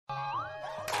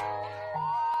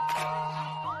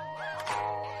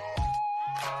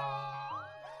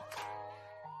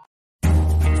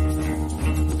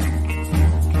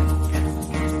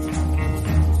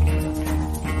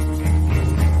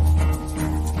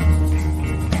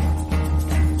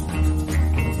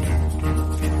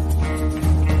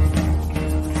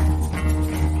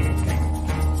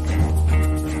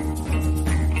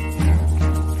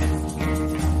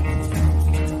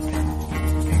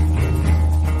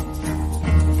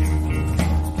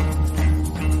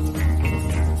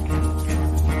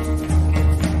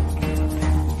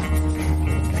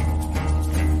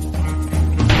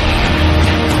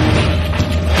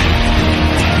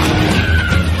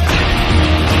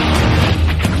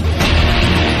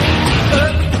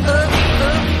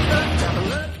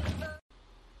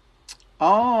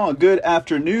Good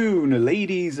afternoon,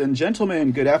 ladies and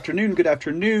gentlemen. Good afternoon, good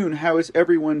afternoon. How is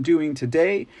everyone doing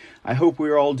today? I hope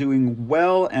we're all doing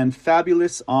well and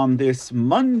fabulous on this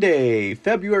Monday,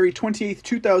 February 28th,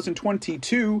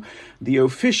 2022, the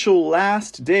official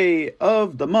last day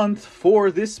of the month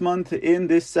for this month in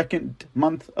this second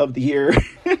month of the year.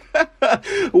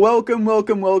 Welcome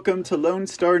to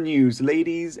Lonestar News,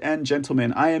 ladies and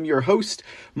gentlemen. I am your host,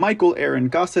 Michael Aaron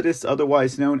Gossidis,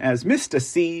 otherwise known as Mr.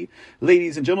 C,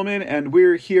 ladies and gentlemen, and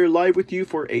we're here live with you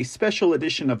for a special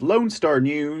edition of Lonestar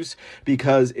News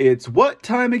because it's what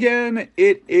time again?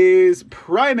 It is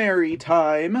primary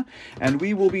time, and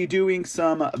we will be doing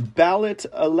some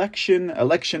election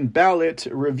ballot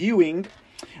reviewing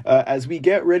as we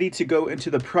get ready to go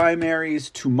into the primaries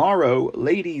tomorrow,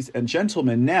 ladies and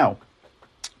gentlemen. Now,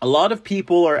 a lot of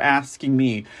people are asking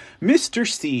me, Mr.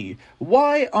 C,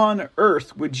 why on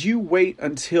earth would you wait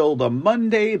until the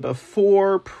Monday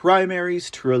before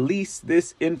primaries to release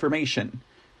this information?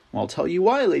 Well, I'll tell you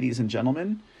why, ladies and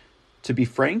gentlemen. To be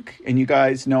frank, and you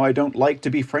guys know I don't like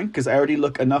to be frank because I already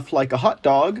look enough like a hot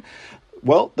dog.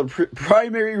 Well, the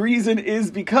primary reason is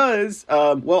because,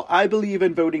 I believe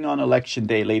in voting on election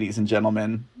day, ladies and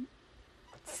gentlemen.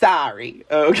 Sorry.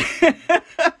 Okay.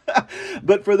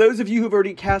 But for those of you who've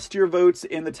already cast your votes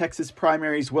in the Texas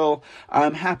primaries, well,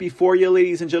 I'm happy for you,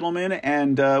 ladies and gentlemen.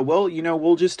 And,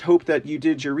 we'll just hope that you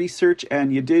did your research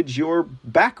and you did your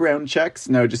background checks.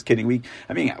 No, just kidding. We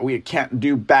can't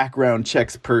do background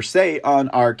checks per se on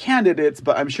our candidates,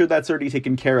 but I'm sure that's already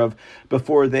taken care of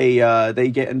before they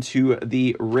get into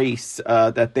the race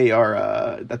that they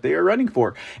are running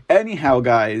for. Anyhow,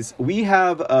 guys, we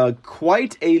have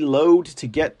quite a load to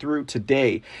get through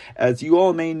today. As you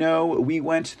all may know,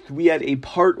 we had a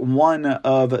part one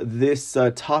of this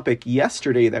topic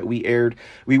yesterday that we aired.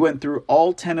 We went through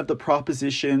all 10 of the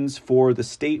propositions for the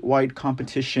statewide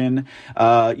competition.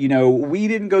 We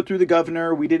didn't go through the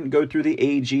governor. We didn't go through the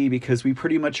AG because we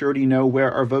pretty much already know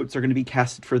where our votes are going to be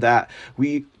casted for that.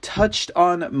 We touched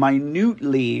on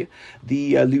minutely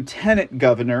the lieutenant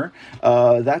governor.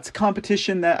 That's a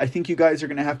competition that I think you guys are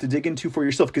going to have to dig into for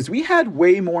yourself because we had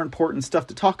way more important stuff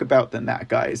to talk about than that,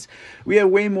 guys. We had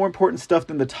way more important stuff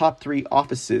than the top three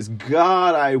offices.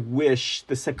 God, I wish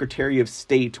the Secretary of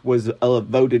State was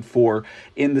voted for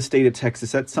in the state of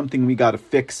Texas. That's something we got to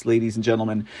fix, ladies and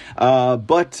gentlemen.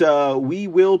 But we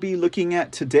will be looking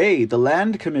at today the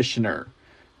land commissioner.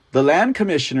 The land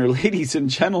commissioner, ladies and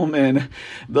gentlemen,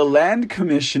 the land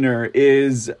commissioner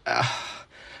is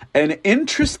an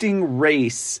interesting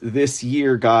race this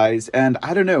year, guys. And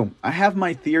I don't know. I have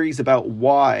my theories about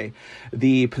why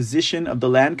the position of the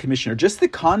land commissioner, just the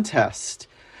contest.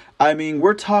 I mean,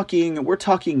 we're talking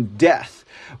death.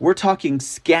 We're talking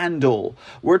scandal.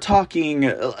 We're talking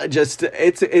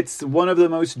it's one of the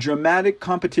most dramatic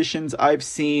competitions I've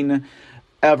seen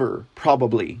ever,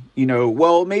 probably.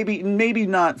 Maybe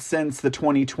not since the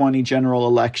 2020 general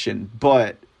election,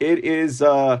 but it's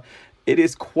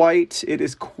quite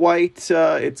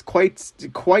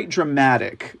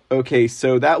dramatic. Okay,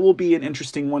 so that will be an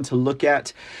interesting one to look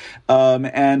at.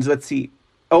 And let's see.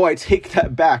 Oh, I take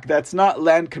that back. That's not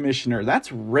land commissioner.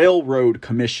 That's railroad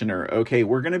commissioner. Okay,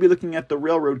 we're going to be looking at the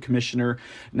railroad commissioner.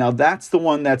 Now, that's the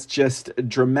one that's just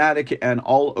dramatic and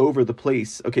all over the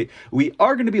place. Okay, we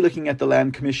are going to be looking at the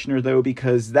land commissioner, though,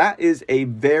 because that is a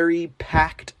very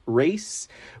packed race.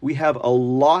 We have a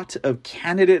lot of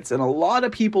candidates and a lot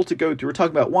of people to go through. We're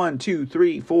talking about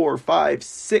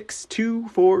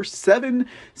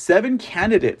 7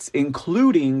 candidates,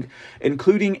 including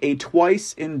a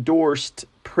twice endorsed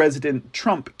President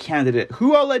Trump candidate,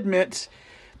 who I'll admit,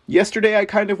 yesterday I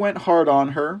kind of went hard on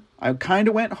her. I kind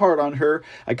of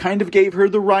gave her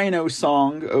the Rhino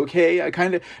song, okay?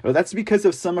 That's because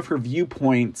of some of her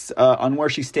viewpoints on where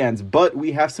she stands, but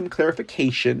we have some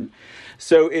clarification.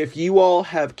 So if you all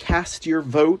have cast your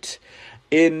vote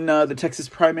in the Texas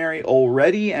primary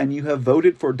already and you have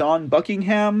voted for Dawn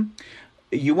Buckingham,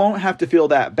 you won't have to feel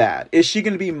that bad. Is she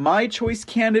going to be my choice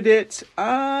candidate?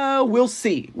 We'll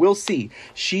see.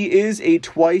 She is a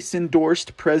twice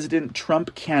endorsed President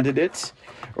Trump candidate,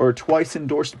 or twice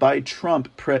endorsed by Trump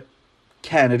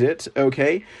candidate.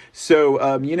 Okay.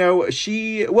 So,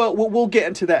 we'll get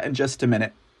into that in just a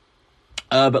minute.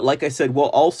 But like I said, we'll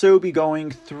also be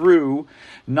going through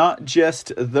not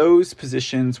just those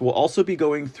positions. We'll also be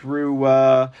going through.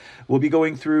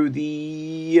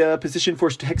 The position for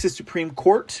Texas Supreme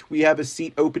Court. We have a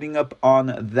seat opening up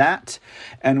on that,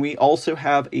 and we also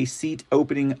have a seat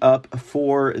opening up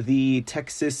for the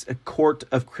Texas Court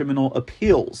of Criminal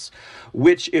Appeals.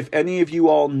 Which, if any of you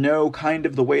all know kind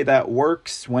of the way that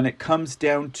works, when it comes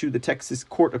down to the Texas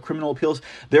Court of Criminal Appeals,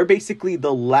 they're basically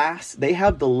they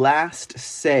have the last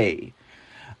say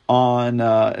on,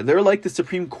 they're like the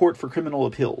Supreme Court for criminal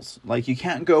appeals. Like, you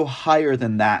can't go higher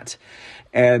than that.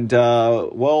 And,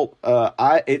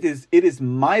 it is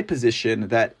my position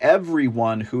that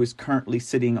everyone who is currently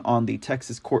sitting on the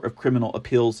Texas Court of Criminal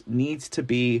Appeals needs to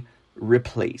be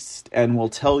replaced. And we'll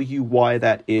tell you why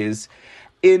that is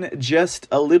in just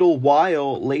a little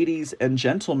while, ladies and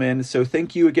gentlemen. So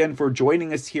thank you again for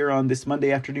joining us here on this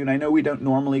Monday afternoon. I know we don't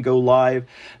normally go live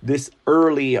this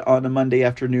early on a Monday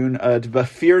afternoon, but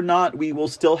fear not, we will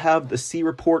still have the C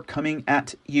Report coming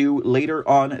at you later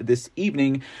on this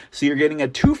evening. So you're getting a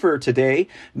twofer today.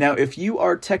 Now, if you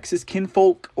are Texas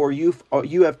kinfolk or you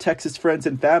have Texas friends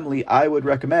and family, I would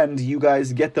recommend you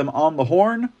guys get them on the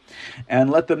horn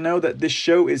and let them know that this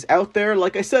show is out there.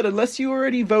 Like I said, unless you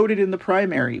already voted in the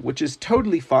primary, which is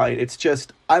totally fine. It's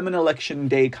just, I'm an election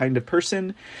day kind of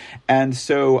person. And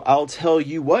so I'll tell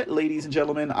you what, ladies and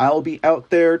gentlemen, I'll be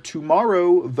out there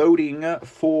tomorrow voting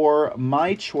for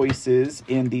my choices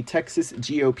in the Texas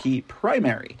GOP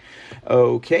primary.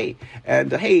 Okay.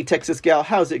 And hey, Texas gal,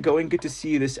 how's it going? Good to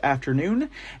see you this afternoon.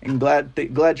 And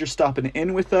glad you're stopping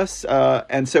in with us.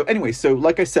 And so anyway, so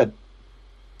like I said,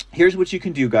 here's what you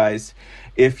can do, guys,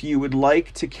 if you would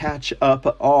like to catch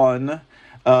up on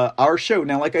our show.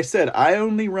 Now, like I said, I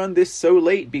only run this so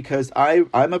late because I'm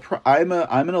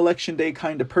an election day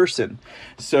kind of person.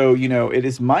 So, it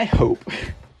is my hope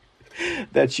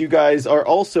that you guys are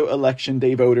also election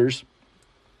day voters.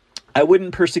 I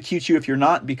wouldn't persecute you if you're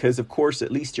not, because of course,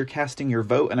 at least you're casting your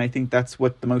vote. And I think that's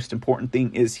what the most important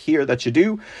thing is here that you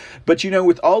do. But,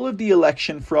 with all of the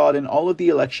election fraud and all of the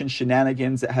election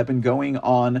shenanigans that have been going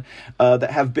on,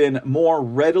 that have been more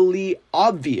readily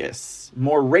obvious,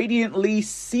 more radiantly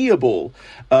seeable,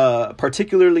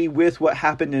 particularly with what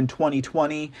happened in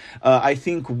 2020. I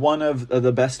think one of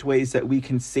the best ways that we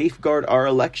can safeguard our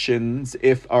elections,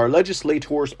 if our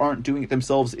legislators aren't doing it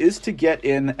themselves, is to get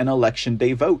in an election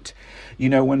day vote.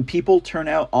 When people turn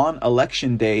out on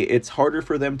election day, it's harder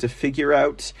for them to figure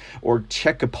out or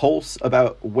check a pulse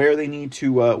about where they need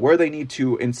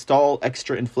to install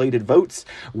extra inflated votes,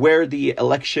 where the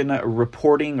election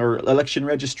reporting or election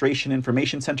registration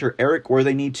information center, Eric, where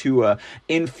they need to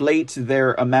inflate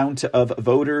their amount of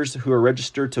voters who are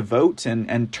registered to vote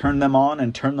and turn them on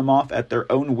and turn them off at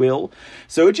their own will.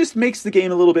 So it just makes the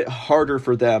game a little bit harder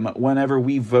for them whenever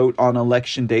we vote on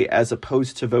election day as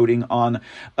opposed to voting on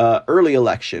early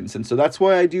elections. And so that's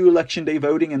why I do election day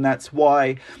voting, and that's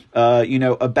why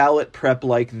a ballot prep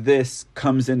like this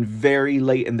comes in very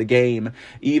late in the game,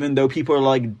 even though people are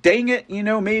like, dang it,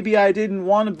 maybe I didn't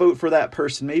want to vote for that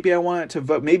person, maybe I wanted to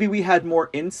vote, maybe we had more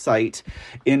insight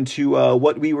into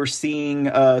what we were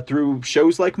seeing through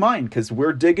shows like mine, because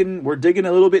we're digging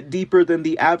a little bit deeper than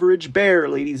the average bear,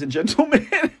 ladies and gentlemen,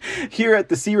 here at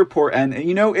the C Report. And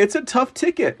it's a tough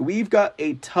ticket. We've got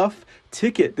a tough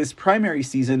ticket this primary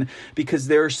season because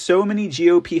there are so many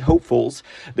GOP hopefuls.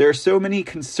 There are so many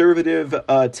conservative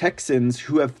Texans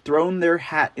who have thrown their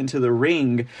hat into the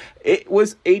ring. It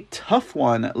was a tough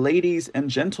one, ladies and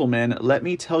gentlemen, let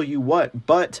me tell you what,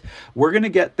 but we're going to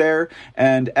get there.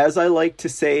 And as I like to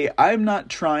say, I'm not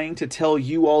trying to tell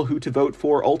you all who to vote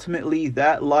for. Ultimately,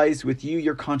 that lies with you,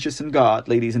 your conscience, and God,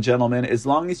 ladies and gentlemen. As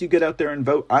long as you get out there and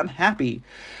vote, I'm happy.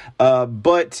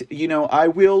 But, I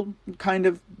will kind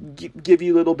of give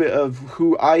you a little bit of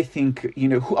who I think,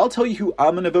 I'll tell you who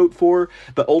I'm going to vote for,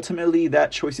 but ultimately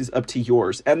that choice is up to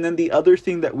yours. And then the other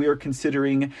thing that we are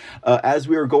considering as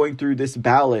we are going through this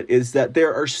ballot is that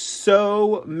there are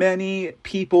so many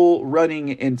people running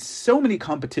in so many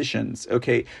competitions,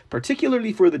 okay,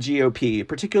 particularly for the GOP,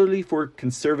 particularly for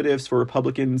conservatives, for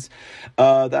Republicans,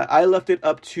 that I left it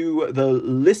up to the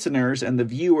listeners and the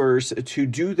viewers to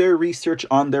do their research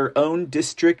on their own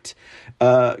district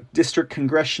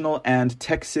congressional and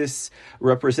Texas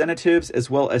representatives, as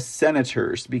well as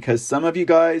senators, because some of you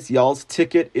guys, y'all's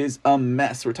ticket is a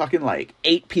mess. We're talking like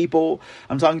 8 people.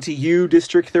 I'm talking to you,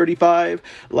 District 35.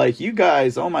 Like, you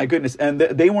guys, oh my goodness. And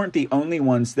they weren't the only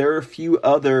ones. There are a few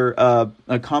other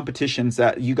competitions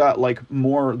that you got like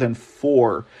more than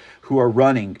 4 who are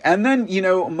running. And then,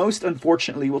 most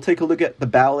unfortunately, we'll take a look at the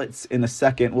ballots in a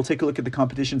second. We'll take a look at the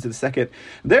competitions in a second.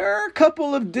 There are a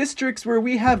couple of districts where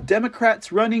we have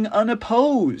Democrats running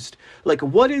unopposed. Like,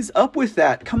 what is up with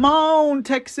that? Come on,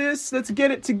 Texas, let's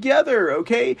get it together,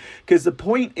 okay? Because the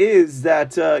point is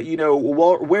that,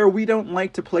 where we don't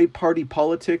like to play party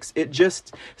politics, it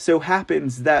just so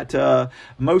happens that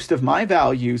most of my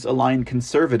values align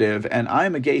conservative, and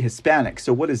I'm a gay Hispanic.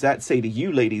 So what does that say to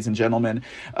you, ladies and gentlemen?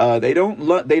 They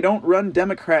don't run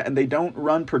Democrat, and they don't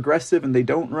run progressive, and they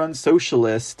don't run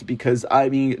socialist, because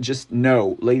just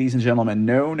no, ladies and gentlemen,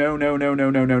 no.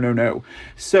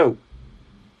 So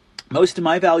most of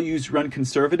my values run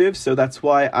conservative, so that's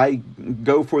why I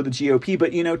go for the GOP.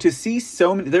 But, to see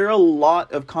there are a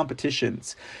lot of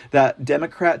competitions that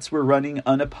Democrats were running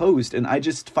unopposed, and I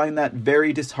just find that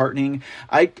very disheartening.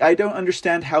 I don't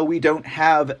understand how we don't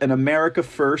have an America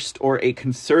First or a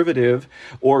conservative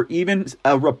or even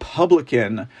a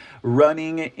Republican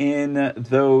running in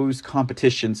those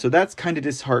competitions. So that's kind of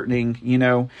disheartening,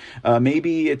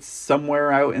 maybe it's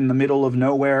somewhere out in the middle of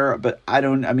nowhere, but I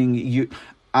don't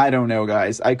know,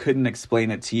 guys. I couldn't explain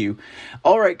it to you.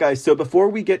 All right, guys. So before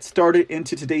we get started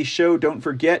into today's show, don't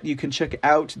forget you can check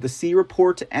out the C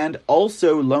Report and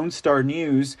also Lonestar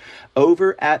News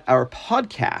over at our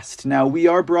podcast. Now, we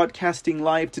are broadcasting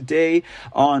live today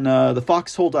on the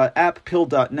foxhole.app,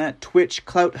 pill.net, Twitch,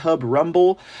 Clout Hub,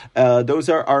 Rumble. Those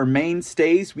are our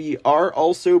mainstays. We are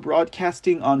also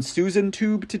broadcasting on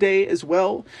SusanTube today as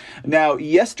well. Now,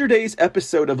 yesterday's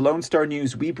episode of Lonestar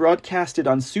News, we broadcasted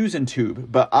on SusanTube,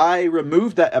 but I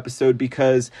removed that episode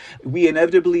because we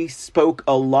inevitably spoke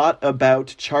a lot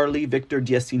about Charlie Victor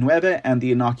 19 and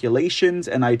the inoculations,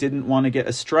 and I didn't want to get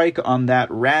a strike on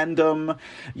that random,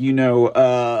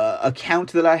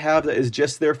 account that I have that is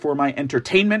just there for my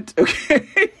entertainment.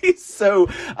 Okay, so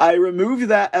I removed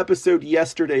that episode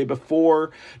yesterday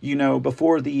before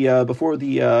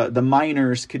the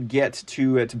minors could get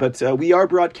to it. But we are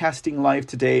broadcasting live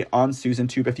today on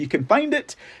SusanTube. If you can find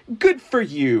it, good for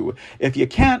you. If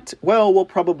you can't, well, we'll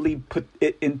probably put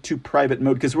it into private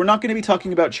mode because we're not going to be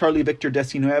talking about Charlie Victor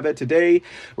 19 today.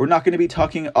 We're not going to be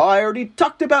talking, I already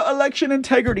talked about election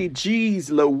integrity.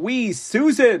 Jeez Louise,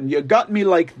 Susan, you got me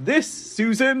like this,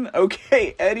 Susan.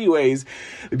 Okay, anyways,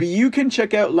 you can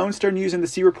check out Lonestar News and the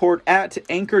C Report at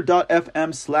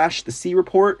anchor.fm/the C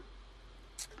Report.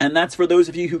 And that's for those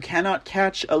of you who cannot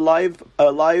catch a live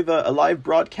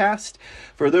broadcast.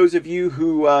 For those of you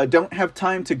who don't have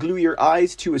time to glue your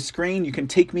eyes to a screen, you can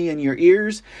take me in your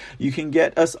ears. You can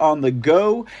get us on the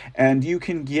go, and you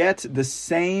can get the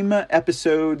same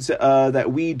episodes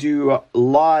that we do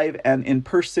live and in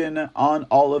person on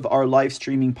all of our live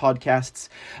streaming podcasts.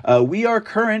 We are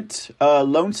current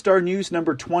Lonestar News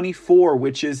number 24,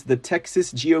 which is the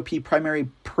Texas GOP primary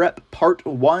prep part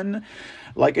 1.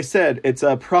 Like I said, it's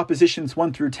propositions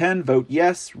 1 through 10. Vote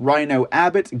yes. Rhino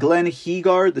Abbott. Glenn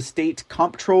Hegar, the state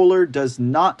comptroller, does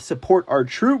not support our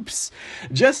troops.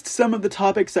 Just some of the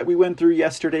topics that we went through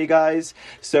yesterday, guys.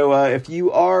 So if you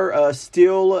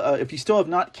still have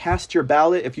not cast your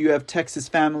ballot, if you have Texas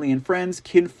family and friends,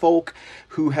 kinfolk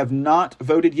who have not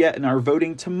voted yet and are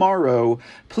voting tomorrow,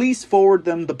 please forward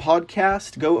them the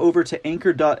podcast. Go over to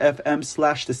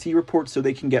anchor.fm/the C Report so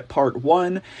they can get part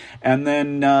 1. And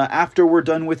then after we're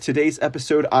done with today's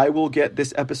episode, I will get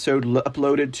this episode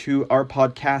uploaded to our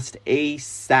podcast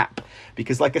ASAP.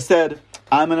 Because like I said,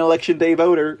 I'm an election day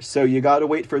voter, so you gotta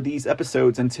wait for these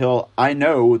episodes until I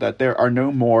know that there are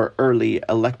no more early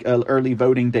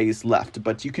voting days left.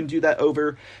 But you can do that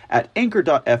over at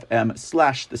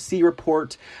anchor.fm/the C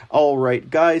Report. All right,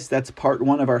 guys, that's part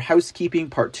 1 of our housekeeping.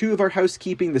 Part 2 of our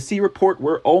housekeeping, the C Report.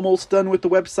 We're almost done with the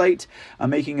website. I'm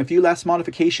making a few last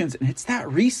modifications, and it's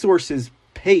that resources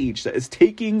page that is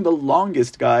taking the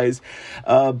longest, guys.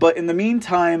 But in the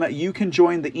meantime, you can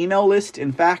join the email list.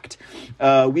 In fact,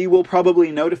 we will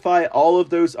probably notify all of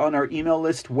those on our email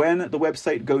list when the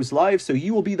website goes live. So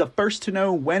you will be the first to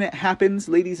know when it happens,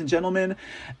 ladies and gentlemen,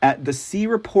 at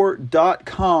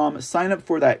thecreport.com. Sign up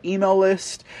for that email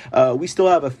list. We still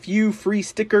have a few free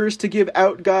stickers to give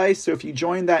out, guys. So if you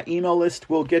join that email list,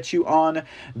 we'll get you on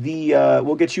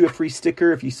we'll get you a free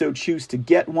sticker if you so choose to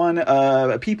get one.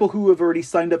 People who have already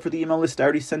signed up for the email list, I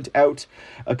already sent out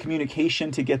a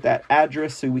communication to get that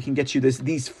address so we can get you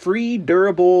these free,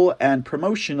 durable, and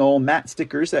promotional matte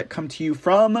stickers that come to you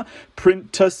from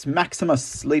Printus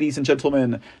Maximus, ladies and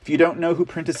gentlemen. If you don't know who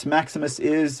Printus Maximus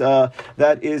is,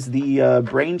 that is the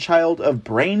brainchild of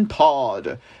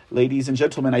BrainPod, ladies and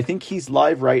gentlemen. I think he's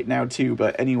live right now too,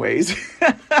 but anyways.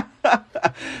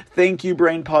 Thank you,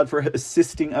 BrainPod, for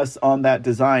assisting us on that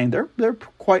design. They're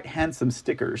quite handsome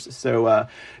stickers. So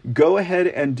go ahead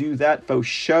and do that for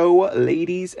show,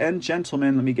 ladies and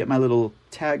gentlemen. Let me get my little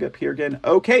tag up here again.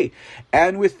 Okay,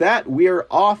 and with that, we are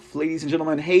off, ladies and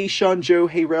gentlemen. Hey, Sean Joe.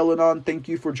 Hey, Relanon. Thank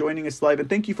you for joining us live, and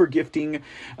thank you for gifting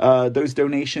those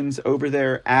donations over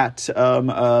there at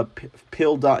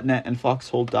pill.net and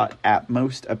foxhole.app.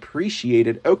 Most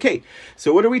appreciated. Okay,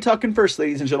 so what are we talking first,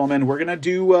 ladies and gentlemen? We're gonna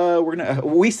do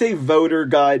we say voter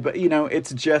guide, but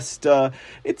it's just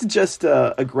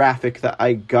a graphic that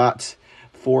I got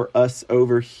for us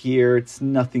over here. It's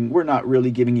nothing. We're not really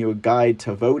giving you a guide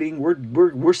to voting.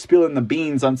 We're spilling the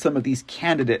beans on some of these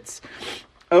candidates.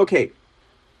 Okay.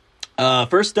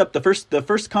 First up, the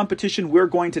first competition we're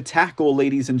going to tackle,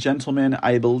 ladies and gentlemen,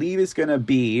 I believe is going to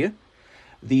be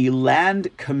the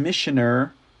Land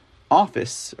Commissioner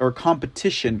office or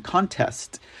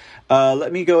contest.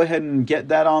 Let me go ahead and get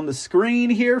that on the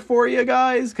screen here for you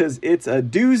guys, because it's a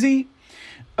doozy.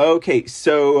 Okay,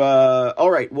 so, all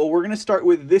right, well, we're going to start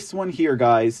with this one here,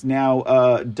 guys.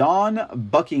 Now, Dawn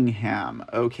Buckingham.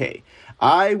 Okay,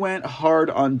 I went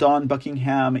hard on Dawn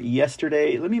Buckingham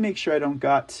yesterday. Let me make sure I don't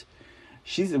got...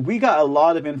 We got a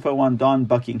lot of info on Dawn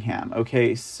Buckingham.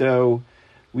 Okay, so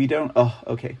we don't... Oh,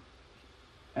 okay.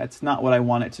 That's not what I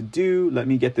wanted to do. Let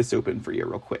me get this open for you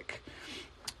real quick.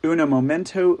 Uno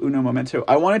momento.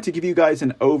 I wanted to give you guys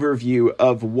an overview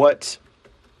of what...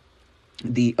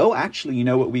 actually, you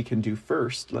know what we can do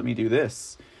first? Let me do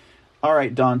this. All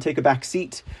right, Dawn, take a back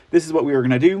seat. This is what we were going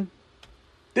to do.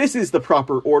 This is the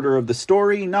proper order of the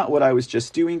story, not what I was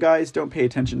just doing, guys. Don't pay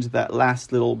attention to that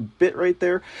last little bit right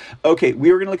there. Okay,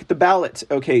 we were going to look at the ballot.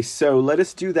 Okay, so let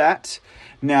us do that.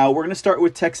 Now, we're going to start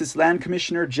with Texas Land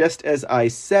Commissioner, just as I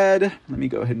said. Let me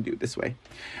go ahead and do it this way.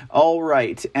 All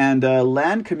right, and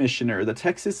Land Commissioner. The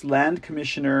Texas Land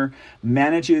Commissioner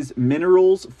manages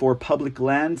minerals for public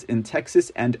lands in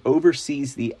Texas and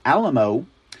oversees the Alamo.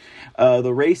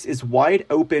 The race is wide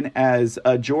open as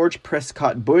George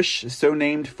Prescott Bush, so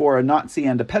named for a Nazi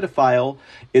and a pedophile,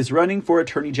 is running for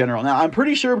Attorney General. Now, I'm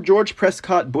pretty sure George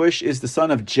Prescott Bush is the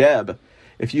son of Jeb.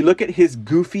 If you look at his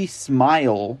goofy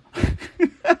smile,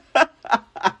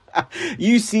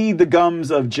 you see the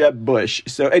gums of Jeb Bush.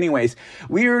 So anyways,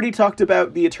 we already talked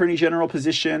about the Attorney General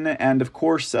position. And of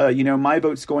course, my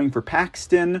vote's going for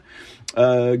Paxton.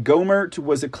 Gohmert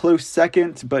was a close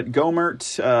second, but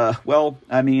Gohmert,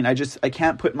 I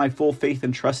can't put my full faith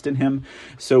and trust in him.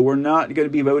 So we're not going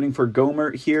to be voting for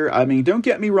Gohmert here. I mean, don't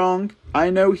get me wrong. I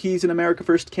know he's an America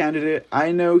First candidate.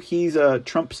 I know he's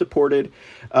Trump supported,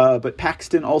 but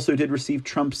Paxton also did receive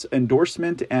Trump's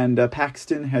endorsement, and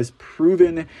Paxton has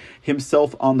proven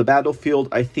himself on the battlefield,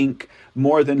 I think,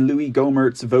 more than Louis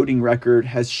Gohmert's voting record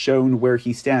has shown where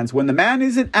he stands. When the man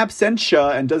is in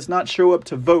absentia and does not show up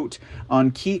to vote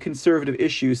on key conservative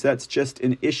issues, that's just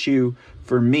an issue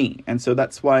for me. And so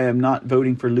that's why I'm not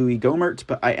voting for Louis Gohmert,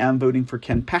 but I am voting for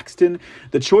Ken Paxton.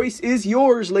 The choice is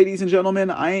yours, ladies and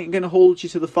gentlemen. I ain't going to hold you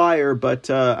to the fire, but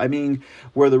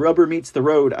where the rubber meets the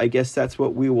road, I guess that's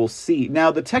what we will see.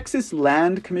 Now, the Texas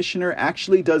Land Commissioner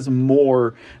actually does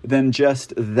more than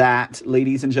just that,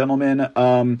 ladies and gentlemen.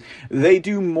 They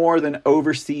do more than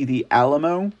oversee the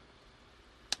Alamo.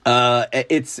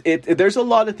 There's a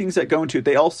lot of things that go into it.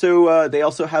 They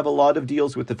also have a lot of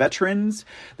deals with the veterans.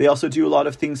 They also do a lot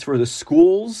of things for the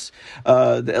schools.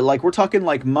 Like we're talking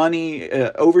like money,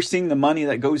 overseeing the money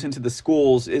that goes into the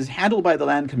schools is handled by the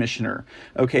land commissioner.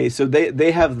 Okay. So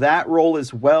they have that role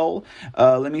as well.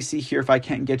 Let me see here if I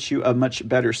can't get you a much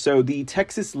better. So the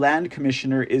Texas Land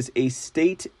Commissioner is a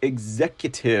state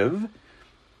executive.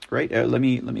 Right? Let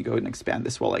me go ahead and expand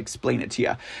this while I explain it to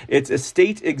you. It's a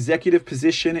state executive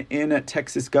position in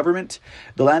Texas government.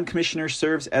 The land commissioner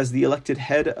serves as the elected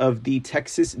head of the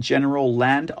Texas General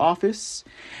Land Office.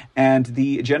 And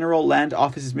the General Land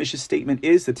Office's mission statement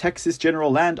is the Texas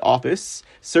General Land Office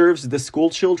serves the school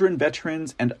children,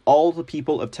 veterans, and all the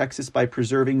people of Texas by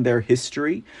preserving their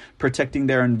history, protecting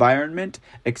their environment,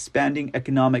 expanding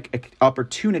economic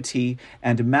opportunity,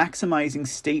 and maximizing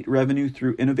state revenue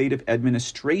through innovative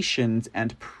administration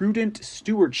and prudent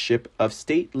stewardship of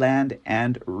state land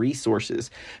and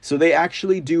resources. So they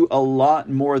actually do a lot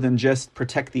more than just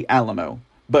protect the Alamo.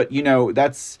 But,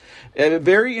 that's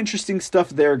very interesting stuff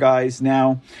there, guys.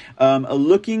 Now,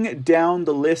 looking down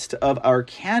the list of our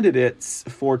candidates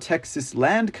for Texas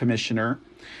Land Commissioner,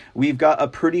 we've got a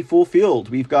pretty full field.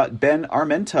 We've got Ben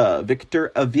Armenta,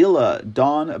 Victor Avila,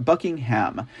 Don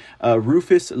Buckingham,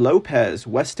 Rufus Lopez,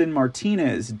 Weston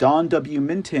Martinez, Don W.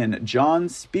 Minton, John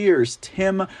Spears,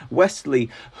 Tim Westley.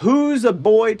 Who's a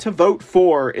boy to vote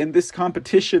for in this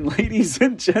competition, ladies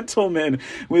and gentlemen,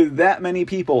 with that many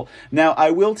people? Now,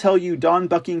 I will tell you, Don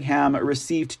Buckingham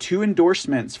received 2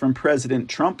 endorsements from President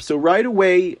Trump. So right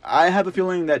away, I have a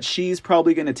feeling that she's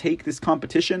probably going to take this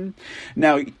competition.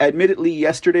 Now, admittedly,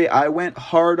 yesterday, I went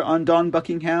hard on Don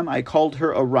Buckingham. I called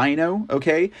her a rhino,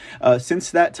 okay?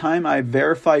 Since that time, I've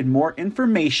verified more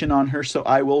information on her, so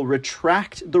I will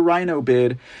retract the rhino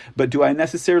bid. But do I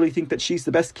necessarily think that she's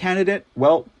the best candidate?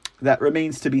 Well, that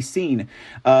remains to be seen.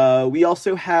 We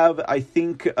also have, I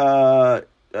think...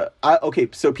 okay,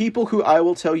 so people who I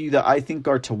will tell you that I think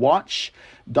are to watch: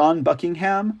 Don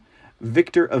Buckingham,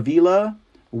 Victor Avila,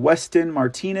 Weston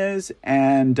Martinez,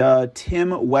 and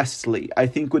Tim Westley, I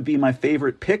think would be my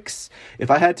favorite picks.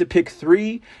 If I had to pick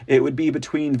 3, it would be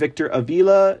between Victor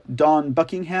Avila, Don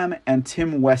Buckingham, and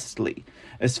Tim Westley,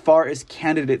 as far as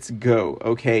candidates go.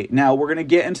 Okay, now we're going to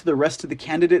get into the rest of the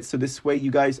candidates, so this way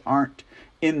you guys aren't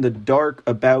in the dark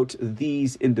about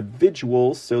these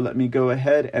individuals. So let me go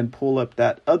ahead and pull up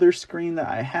that other screen that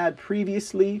I had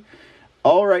previously.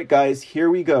 All right, guys,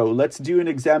 here we go. Let's do an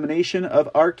examination of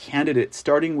our candidates,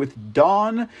 starting with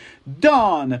Don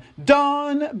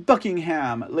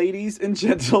Buckingham, ladies and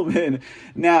gentlemen.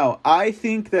 Now, I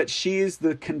think that she is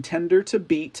the contender to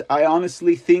beat. I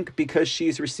honestly think, because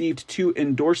she's received 2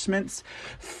 endorsements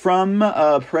from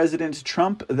President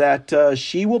Trump, that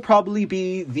she will probably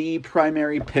be the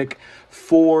primary pick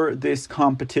for this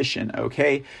competition,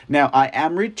 okay? Now, I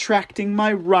am retracting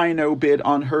my rhino bid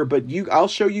on her, but I'll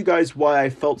show you guys why I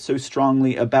felt so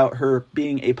strongly about her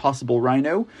being a possible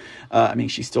rhino. I mean,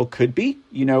 she still could be.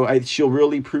 You know, she'll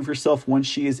really prove herself once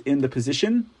she is in the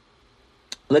position.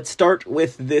 Let's start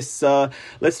with this.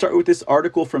 Let's start with this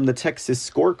article from the Texas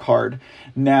Scorecard.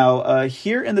 Now,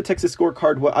 here in the Texas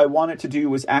Scorecard, what I wanted to do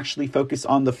was actually focus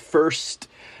on the first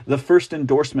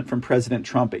endorsement from President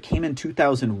Trump. It came in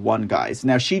 2001, guys.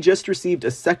 Now, she just received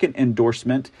a second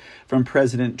endorsement from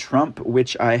President Trump,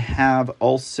 which I have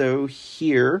also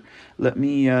here. Let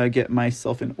me get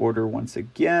myself in order once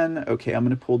again. Okay, I'm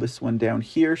going to pull this one down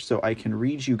here so I can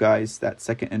read you guys that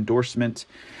second endorsement.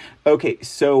 Okay,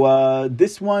 so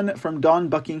this one from Don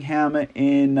Buckingham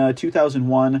in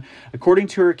 2001. According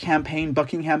to her campaign,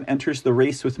 Buckingham enters the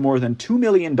race with more than $2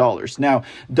 million. Now,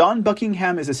 Don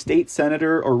Buckingham is a state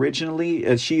senator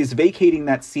originally. She is vacating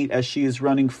that seat as she is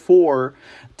running for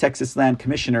Texas Land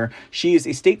Commissioner. She is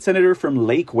a state senator from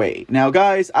Lakeway. Now,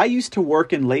 guys, I used to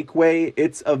work in Lakeway.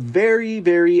 It's a very,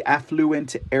 very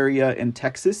affluent area in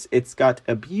Texas. It's got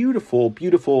a beautiful,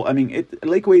 I mean,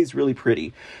 Lakeway is really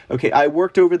pretty. Okay, I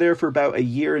worked over there for about a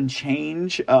year and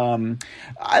change.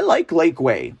 I like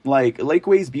Lakeway. Like,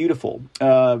 Lakeway's beautiful.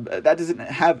 That doesn't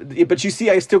have, but you see,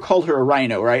 I still called her a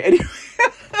rhino, right? Anyway.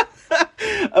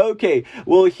 Okay,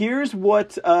 well, here's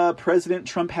what President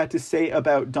Trump had to say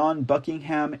about Don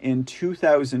Buckingham in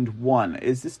 2001.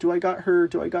 Is this, do I got her?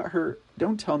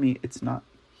 Don't tell me it's not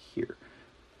here.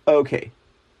 Okay.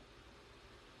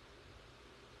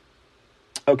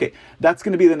 Okay, that's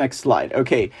going to be the next slide.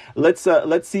 Okay, let's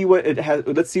see what it has.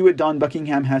 Let's see what Don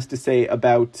Buckingham has to say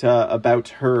about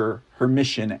her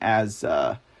mission as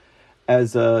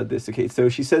this. Okay, so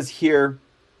she says here,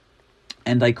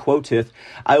 and I quoteth,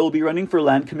 "I will be running for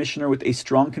land commissioner with a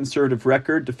strong conservative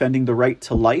record, defending the right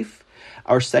to life,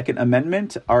 our Second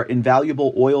Amendment, our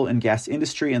invaluable oil and gas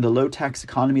industry, and the low-tax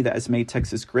economy that has made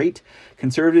Texas great.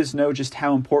 Conservatives know just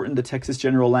how important the Texas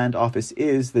General Land Office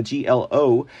is. The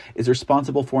GLO is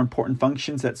responsible for important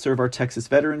functions that serve our Texas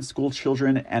veterans, school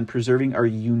children, and preserving our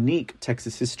unique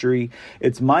Texas history.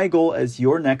 It's my goal as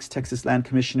your next Texas Land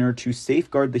Commissioner to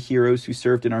safeguard the heroes who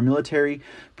served in our military,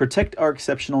 protect our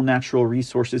exceptional natural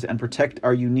resources, and protect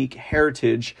our unique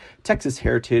heritage, Texas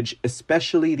heritage,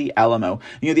 especially the Alamo."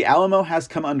 You know, the Alamo has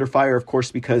come under fire, of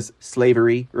course, because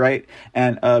slavery, right?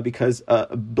 And because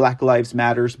Black Lives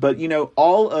Matters. But, you know,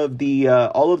 all of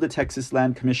the Texas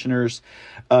land commissioners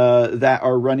that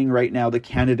are running right now, the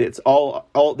candidates,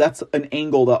 all that's an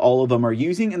angle that all of them are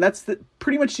using. And that's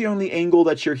pretty much the only angle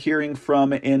that you're hearing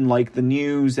from in like the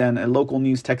news and local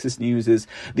news, Texas news, is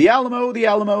the Alamo, the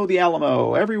Alamo, the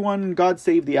Alamo. Everyone, God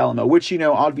save the Alamo, which, you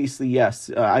know, obviously,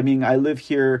 yes. I mean, I live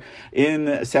here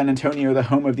in San Antonio, the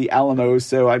home of the Alamo.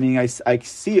 So, I mean, I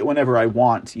see it whenever I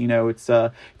want. You know, it's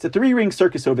a 3-ring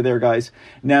circus over there, guys.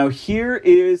 Now, here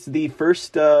is the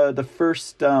first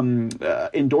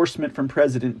endorsement from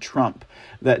President Trump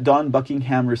that Don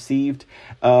Buckingham received.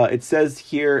 It says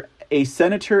here, A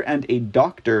senator and a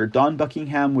doctor, Dawn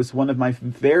Buckingham was one of my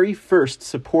very first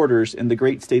supporters in the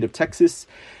great state of Texas.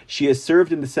 She has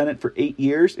served in the Senate for 8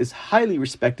 years, is highly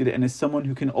respected, and is someone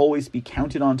who can always be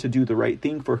counted on to do the right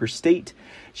thing for her state.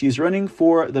 She is running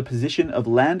for the position of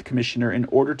land commissioner in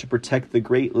order to protect the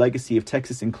great legacy of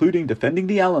Texas, including defending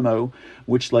the Alamo,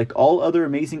 which, like all other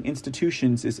amazing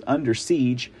institutions, is under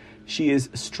siege. She is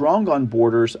strong on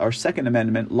borders, our Second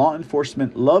Amendment, law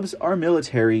enforcement, loves our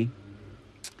military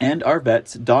and our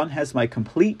vets. Dawn has my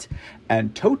complete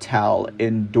and total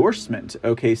endorsement.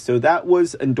 Okay, so that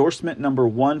was endorsement number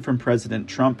 1 from President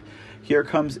Trump. Here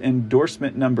comes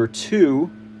endorsement number 2.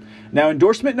 Now,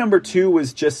 endorsement number 2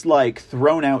 was just like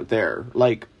thrown out there,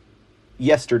 like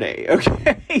yesterday.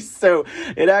 Okay, so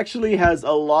it actually has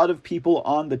a lot of people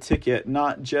on the ticket,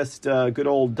 not just good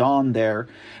old Dawn there.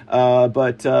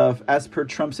 But as per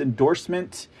Trump's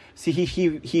endorsement, see,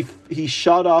 he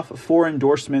shot off 4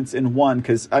 endorsements in one,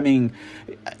 because I mean,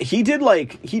 he did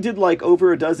like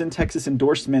over a dozen Texas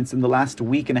endorsements in the last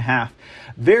week and a half.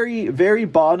 Very, very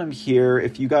bottom here,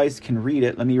 if you guys can read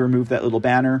it, let me remove that little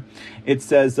banner. It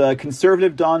says,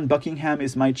 Conservative Dawn Buckingham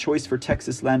is my choice for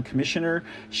Texas Land Commissioner.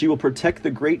 She will protect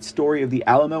the great story of the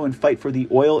Alamo and fight for the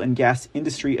oil and gas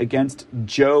industry against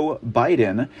Joe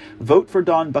Biden. Vote for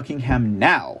Dawn Buckingham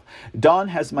now. Dawn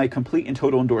has my complete and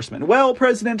total endorsement. Well,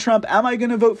 President Trump, am I going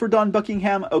to vote for Dawn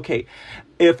Buckingham? Okay.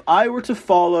 If I were to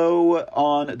follow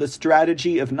on the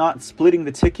strategy of not splitting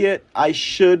the ticket, I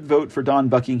should vote for Dawn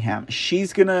Buckingham. She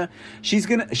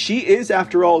is,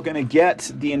 after all, gonna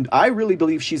get I really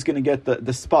believe she's gonna get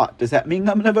the spot. Does that mean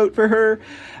I'm gonna vote for her?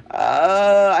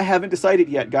 I haven't decided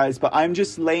yet, guys, but I'm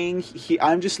just laying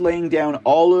down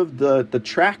all of the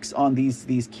tracks on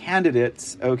these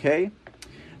candidates, okay?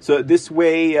 So this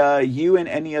way, you and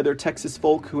any other Texas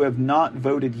folk who have not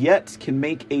voted yet can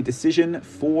make a decision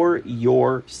for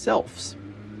yourselves.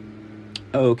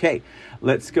 Okay,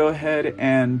 let's go ahead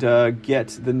and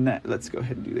let's go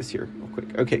ahead and do this here real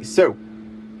quick. Okay, so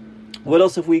what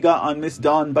else have we got on Miss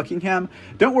Dawn Buckingham?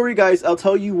 Don't worry, guys. I'll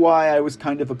tell you why I was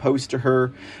kind of opposed to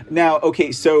her. Now,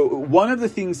 okay, so one of the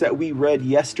things that we read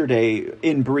yesterday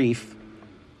in brief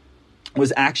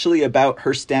was actually about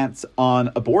her stance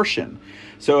on abortion.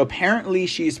 So apparently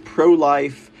she's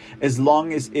pro-life as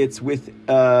long as it's within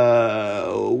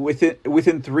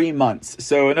 3 months.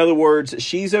 So in other words,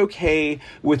 she's okay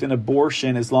with an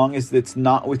abortion as long as it's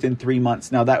not within 3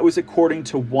 months. Now that was according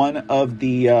to one of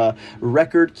the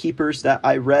record keepers that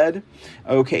I read.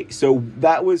 Okay, so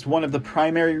that was one of the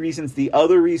primary reasons. The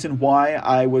other reason why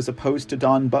I was opposed to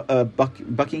Dawn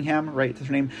Buckingham, right? That's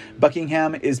her name,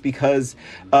 Buckingham, is because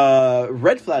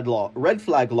red flag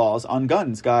laws on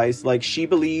guns, guys. Like she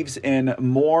believes in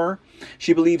more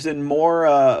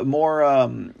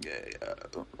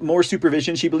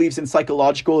supervision. She believes in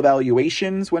psychological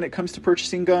evaluations when it comes to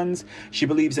purchasing guns. She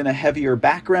believes in a heavier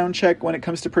background check when it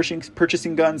comes to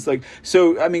purchasing guns. Like,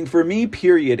 so, I mean, for me,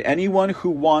 period, anyone who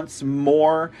wants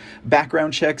more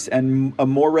background checks and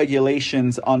more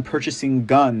regulations on purchasing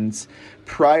guns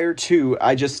prior to,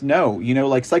 I just know,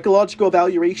 like psychological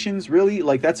evaluations, really,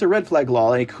 like that's a red flag law.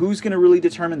 Like who's going to really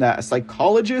determine that? A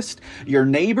psychologist, your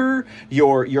neighbor,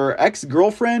 your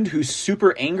ex-girlfriend who's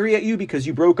super angry at you because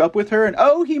you broke up with her, and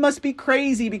oh, he must be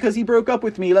crazy because he broke up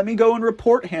with me. Let me go and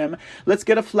report him. Let's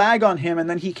get a flag on him, and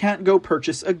then he can't go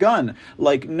purchase a gun.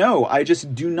 Like, no, I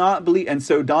just do not believe. And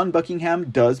so Dawn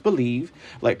Buckingham does believe,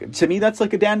 like, to me, that's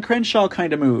like a Dan Crenshaw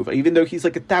kind of move, even though he's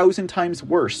like 1,000 times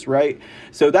worse, right?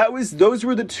 So those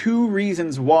were the 2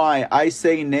 reasons why I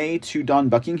say nay to Dawn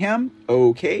Buckingham.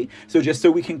 Okay, so just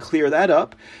so we can clear that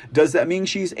up, does that mean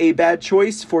she's a bad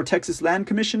choice for Texas Land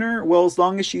Commissioner? Well, as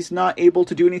long as she's not able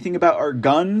to do anything about our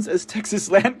guns as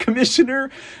Texas Land Commissioner,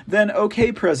 then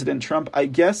okay, President Trump, I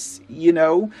guess, you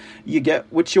get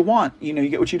what you want, you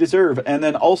get what you deserve. And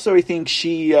then also I think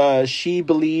she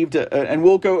believed, and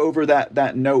we'll go over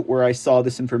that note where I saw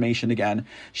this information again.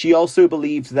 She also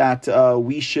believed that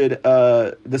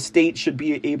the state should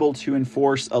be able to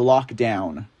enforce a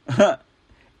lockdown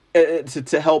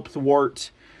to help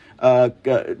thwart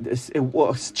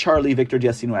Charlie Victor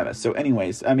Diecinueve. So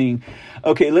anyways, I mean,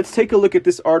 okay, let's take a look at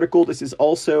this article. This is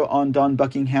also on Dawn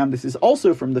Buckingham. This is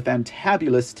also from the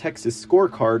fantabulous Texas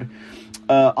Scorecard.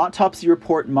 Autopsy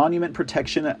report, monument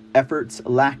protection efforts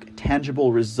lack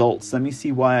tangible results. Let me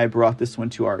see why I brought this one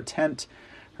to our attention.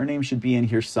 Her name should be in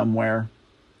here somewhere.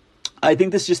 I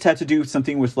think this just had to do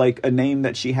something with like a name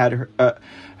that she had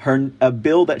a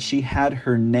bill that she had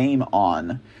her name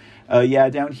on. Yeah,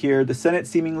 down here, the Senate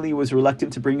seemingly was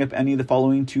reluctant to bring up any of the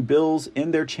following two bills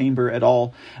in their chamber at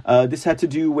all. This had to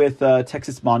do with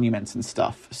Texas monuments and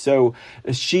stuff. So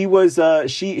she was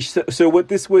so what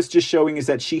this was just showing is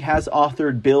that she has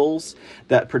authored bills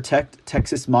that protect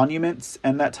Texas monuments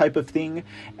and that type of thing,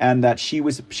 and that she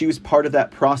was part of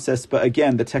that process. But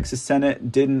again, the Texas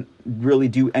Senate didn't really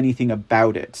do anything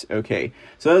about it. Okay,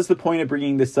 so that's the point of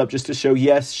bringing this up, just to show,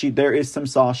 yes, there is some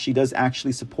sauce. She does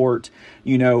actually support,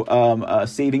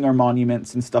 saving our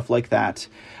monuments and stuff like that.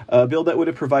 A bill that would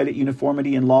have provided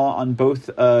uniformity in law on both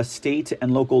state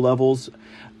and local levels,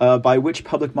 by which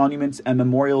public monuments and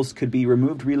memorials could be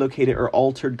removed, relocated, or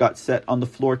altered, got set on the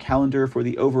floor calendar for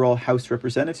the overall House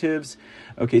Representatives.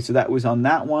 Okay, so that was on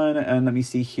that one. And let me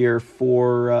see here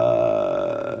for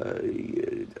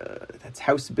that's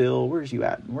House Bill. Where are you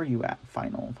at?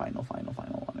 Final.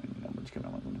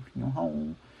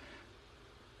 Home.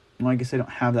 Well, I guess I don't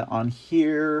have that on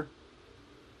here.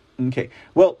 Okay.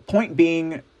 Well, point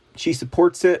being, she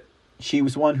supports it. She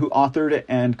was one who authored it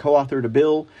and co-authored a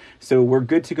bill. So we're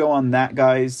good to go on that,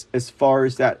 guys, as far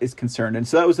as that is concerned. And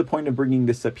so that was the point of bringing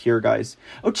this up here, guys.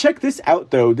 Oh, check this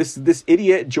out, though. This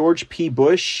idiot, George P.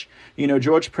 Bush,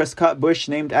 George Prescott Bush,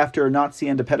 named after a Nazi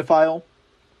and a pedophile,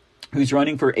 who's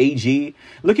running for AG.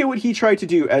 Look at what he tried to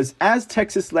do as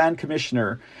Texas Land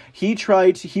Commissioner. He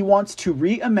wants to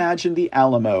reimagine the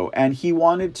Alamo, and he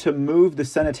wanted to move the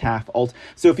cenotaph.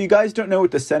 So if you guys don't know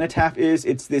what the cenotaph is,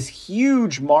 it's this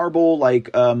huge marble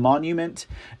monument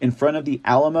in front of the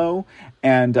Alamo,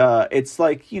 and it's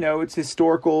it's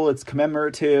historical, it's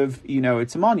commemorative,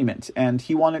 it's a monument, and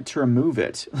he wanted to remove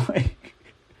it.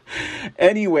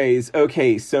 Anyways,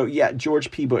 okay, so yeah, George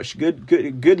P. Bush,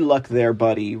 good luck there,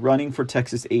 buddy, running for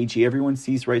Texas AG. Everyone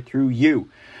sees right through you.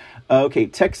 Okay,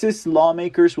 Texas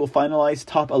lawmakers will finalize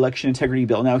top election integrity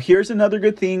bill. Now, here's another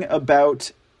good thing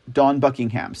about Dawn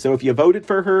Buckingham. So if you voted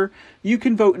for her, you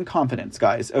can vote in confidence,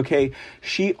 guys. Okay.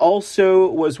 She also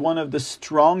was one of the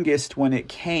strongest when it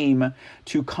came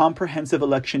to comprehensive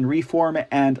election reform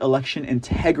and election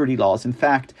integrity laws. In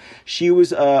fact, she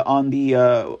was on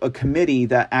a committee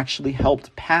that actually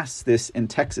helped pass this in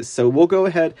Texas. So we'll go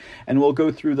ahead and we'll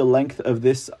go through the length of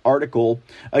this article,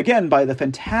 again, by the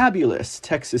fantabulous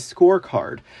Texas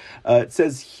Scorecard. It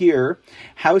says here,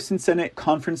 House and Senate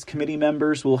Conference Committee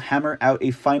members will hammer out a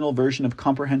final version of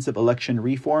comprehensive election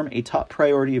reform, a top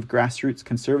priority of grassroots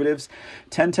conservatives.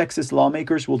 10 Texas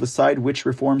lawmakers will decide which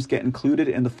reforms get included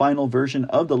in the final version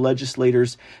of the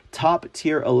legislators'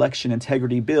 top-tier election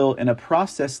integrity bill, in a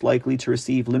process likely to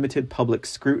receive limited public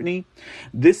scrutiny.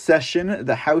 This session,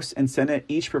 the House and Senate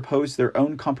each proposed their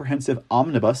own comprehensive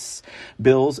omnibus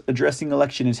bills addressing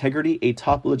election integrity, a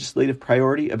top legislative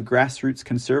priority of grassroots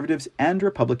conservatives and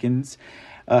Republicans.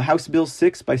 House Bill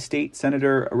 6 by State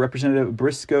Senator Representative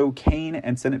Briscoe Kane,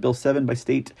 and Senate Bill 7 by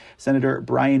State Senator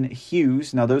Brian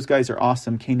Hughes. Now, those guys are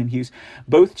awesome, Kane and Hughes.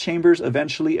 Both chambers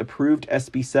eventually approved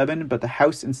SB 7, but the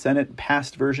House and Senate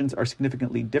passed versions are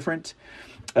significantly different.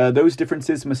 Those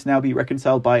differences must now be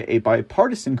reconciled by a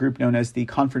bipartisan group known as the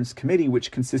Conference Committee,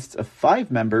 which consists of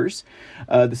 5 members.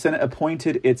 The Senate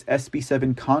appointed its SB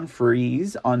 7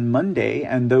 conferees on Monday,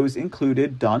 and those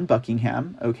included Dawn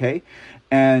Buckingham, okay?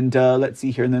 And let's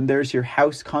see here. And then there's your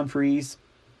House conferees.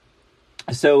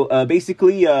 So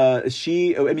basically,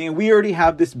 we already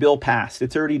have this bill passed.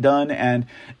 It's already done, and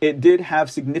it did have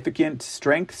significant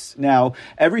strengths. Now,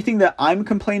 everything that I'm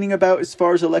complaining about as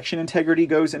far as election integrity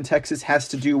goes in Texas has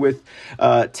to do with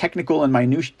technical and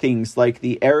minute things like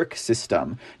the ERIC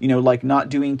system, like not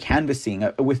doing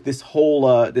canvassing with this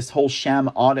whole sham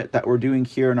audit that we're doing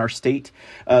here in our state.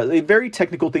 Very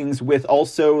technical things, with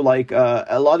also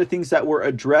a lot of things that were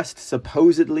addressed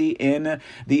supposedly in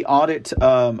the audit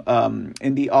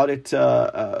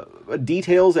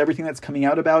details, everything that's coming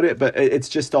out about it, but it's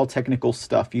just all technical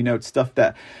stuff. It's stuff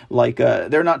that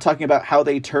they're not talking about how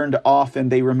they turned off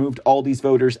and they removed all these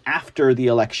voters after the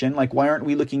election. Why aren't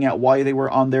we looking at why they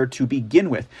were on there to begin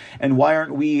with, and why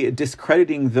aren't we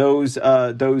discrediting those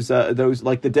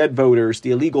like the dead voters,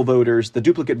 the illegal voters, the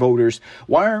duplicate voters?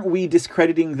 Why aren't we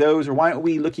discrediting those, or why aren't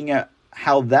we looking at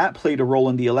how that played a role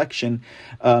in the election?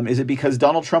 Is it because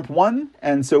Donald Trump won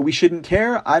and so we shouldn't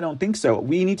care? I don't think so.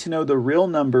 We need to know the real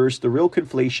numbers, the real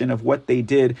conflation of what they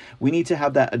did. We need to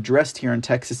have that addressed here in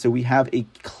Texas so we have a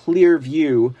clear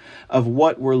view of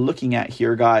what we're looking at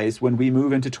here, guys, when we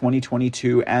move into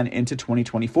 2022 and into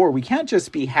 2024. We can't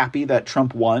just be happy that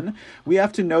Trump won. We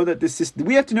have to know that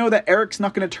that Eric's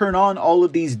not going to turn on all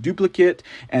of these duplicate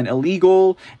and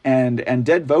illegal and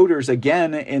dead voters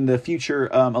again in the future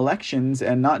elections,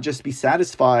 and not just be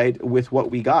satisfied with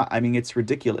what we got. I mean, it's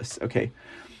ridiculous. Okay.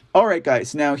 All right,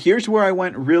 guys. Now, here's where I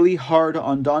went really hard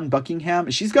on Dawn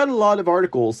Buckingham. She's got a lot of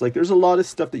articles. Like, there's a lot of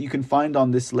stuff that you can find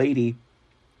on this lady.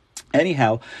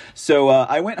 Anyhow, so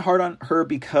I went hard on her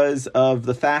because of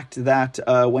the fact that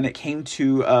when it came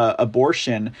to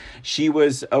abortion, she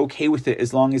was okay with it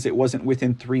as long as it wasn't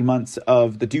within 3 months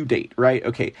of the due date, right?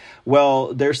 Okay,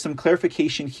 well, there's some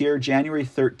clarification here. January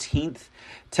 13th,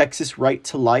 Texas Right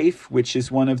to Life, which is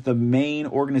one of the main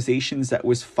organizations that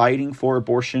was fighting for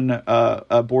abortion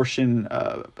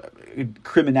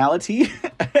criminality,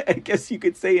 I guess you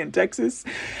could say, in Texas.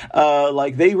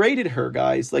 Like, they rated her,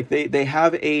 guys. Like, they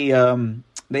have a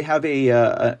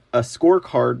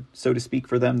scorecard, so to speak,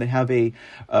 for them. They have a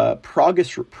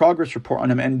progress report on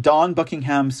them, and Dawn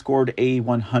Buckingham scored a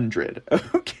 100.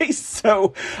 Okay,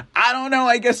 so I don't know.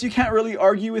 I guess you can't really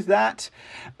argue with that.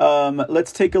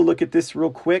 Let's take a look at this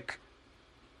real quick.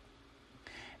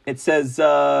 It says,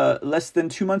 less than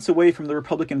 2 months away from the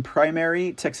Republican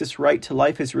primary, Texas Right to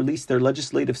Life has released their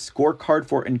legislative scorecard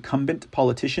for incumbent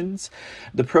politicians.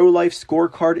 The pro-life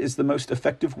scorecard is the most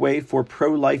effective way for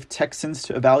pro-life Texans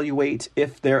to evaluate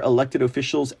if their elected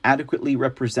officials adequately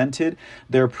represented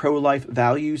their pro-life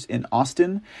values in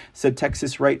Austin, said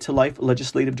Texas Right to Life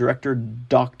Legislative Director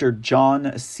Dr. John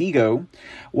Seago.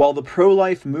 While the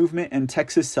pro-life movement in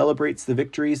Texas celebrates the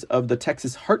victories of the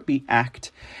Texas Heartbeat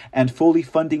Act and fully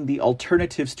funding the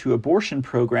Alternatives to Abortion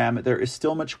program, there is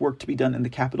still much work to be done in the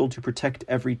Capitol to protect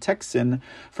every Texan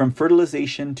from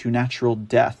fertilization to natural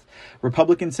death.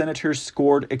 Republican senators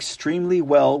scored extremely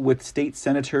well, with state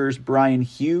senators Brian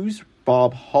Hughes,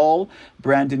 Bob Hall,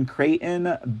 Brandon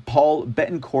Creighton, Paul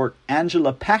Bettencourt,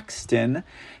 Angela Paxton,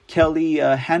 Kelly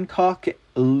Hancock,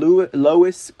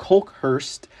 Lois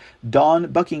Colkhurst,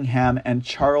 Dawn Buckingham, and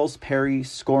Charles Perry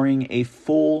scoring a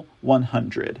full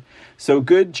 100. So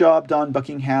good job, Dawn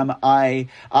Buckingham. I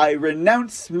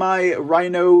renounce my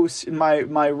rhino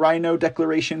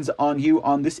declarations on you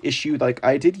on this issue, like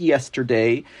I did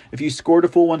yesterday. If you scored a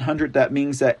full 100, that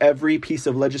means that every piece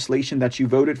of legislation that you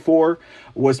voted for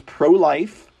was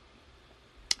pro-life.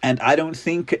 And I don't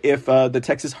think if the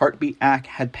Texas Heartbeat Act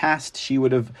had passed, she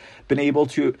would have been able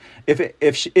to. If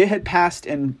it had passed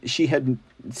and she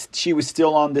was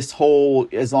still on this whole,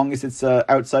 as long as it's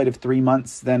outside of 3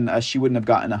 months, then she wouldn't have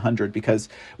gotten 100, because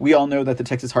we all know that the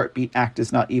Texas Heartbeat Act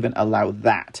does not even allow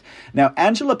that. Now,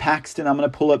 Angela Paxton, I'm going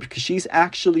to pull up because she's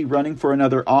actually running for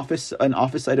another office, an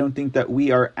office I don't think that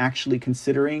we are actually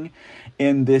considering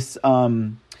in this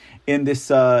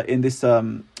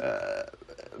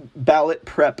ballot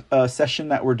prep session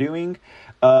that we're doing.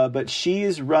 But she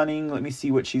is running, let me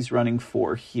see what she's running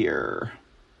for here.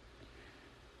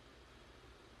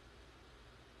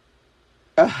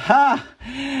 Aha!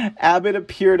 Abbott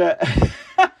appeared at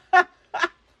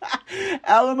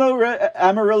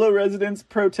Amarillo residents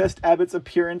protest Abbott's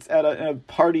appearance at a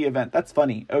party event. That's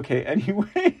funny. Okay,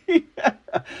 anyway.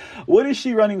 What is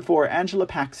she running for? Angela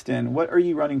Paxton, what are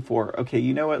you running for? Okay,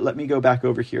 you know what? Let me go back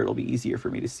over here. It'll be easier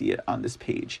for me to see it on this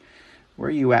page. Where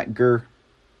are you at, Gur?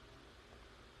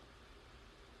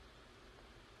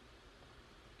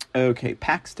 Okay,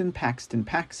 Paxton.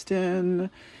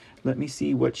 Let me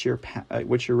see what you're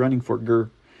running for, Gur.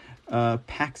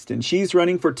 Paxton. She's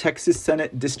running for Texas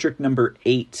Senate District number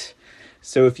 8.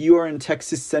 So if you are in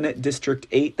Texas Senate District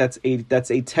 8, that's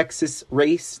a Texas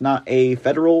race, not a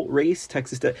federal race.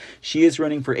 She is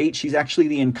running for 8. She's actually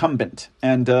the incumbent.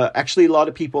 And actually a lot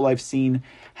of people I've seen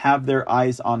have their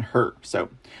eyes on her. So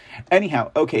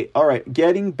anyhow, okay, all right.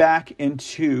 Getting back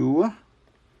into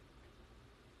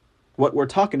what we're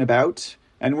talking about.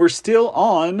 And we're still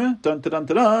on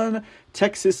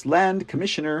Texas Land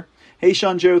Commissioner. Hey,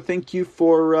 Sean Joe, thank you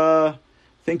for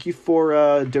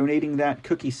donating that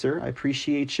cookie, sir. I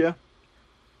appreciate you.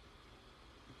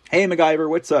 Hey, MacGyver,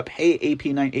 what's up? Hey,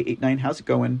 AP9889, how's it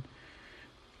going?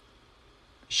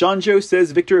 Sean Joe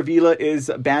says Victor Avila is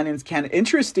Bannon's candidate.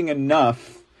 Interesting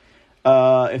enough,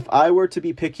 if I were to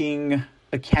be picking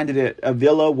a candidate,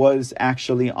 Avila was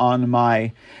actually on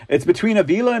my... It's between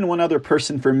Avila and one other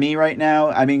person for me right now.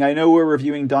 I mean, I know we're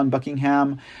reviewing Dawn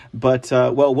Buckingham, but,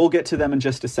 well, we'll get to them in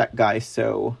just a sec, guys,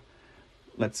 so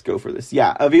let's go for this.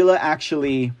 Yeah, Avila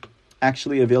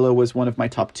Avila was one of my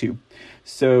top 2.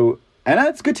 So, and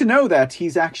it's good to know that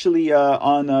he's actually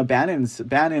on Bannon's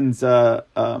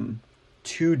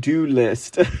to-do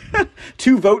list,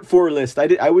 to vote for list.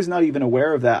 I was not even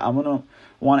aware of that. I'm going to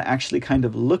want to actually kind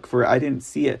of look for it. I didn't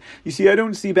see it. You see, I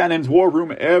don't see Bannon's War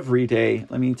Room every day.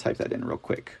 Let me type that in real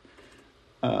quick.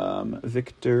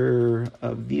 Victor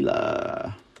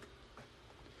Avila.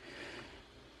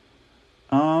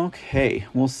 Okay,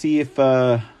 we'll see if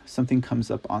something comes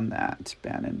up on that.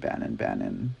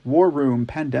 Bannon. War Room,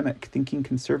 Pandemic, Thinking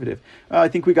Conservative. I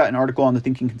think we got an article on the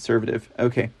Thinking Conservative.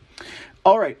 Okay.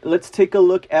 All right, let's take a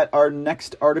look at our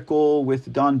next article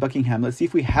with Don Buckingham. Let's see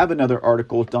if we have another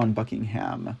article with Don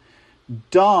Buckingham.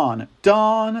 Don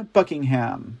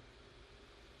Buckingham.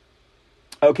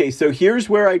 Okay, so here's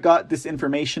where I got this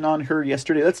information on her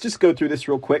yesterday. Let's just go through this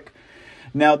real quick.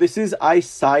 Now, this is I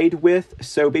Side With.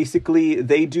 So basically,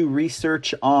 they do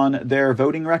research on their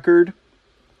voting record.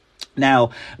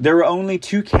 Now, there were only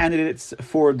 2 candidates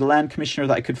for the land commissioner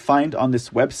that I could find on this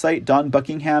website, Don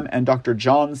Buckingham and Dr.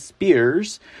 John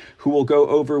Spears, who we'll go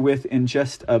over with in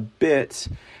just a bit.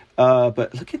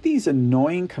 But look at these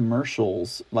annoying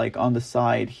commercials, like on the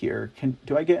side here.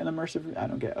 Do I get an immersive? I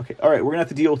don't get it. Okay. All right. We're going to have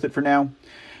to deal with it for now.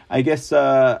 I guess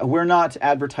we're not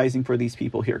advertising for these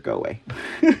people here. Go away.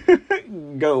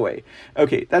 Go away.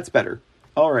 Okay. That's better.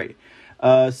 All right.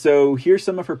 So here's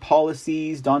some of her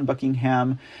policies. Don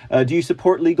Buckingham. Do you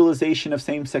support legalization of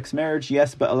same-sex marriage?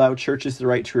 Yes, but allow churches the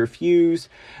right to refuse.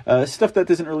 Stuff that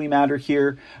doesn't really matter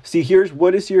here. See, here's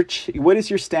what is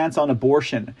your stance on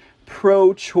abortion?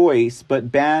 Pro-choice,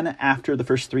 but ban after the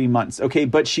first 3 months. Okay,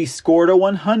 but she scored a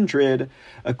 100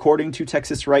 according to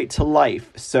Texas Right to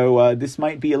Life. So this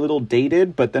might be a little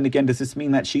dated, but then again, does this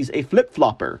mean that she's a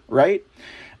flip-flopper, right?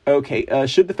 Okay,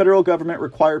 should the federal government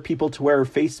require people to wear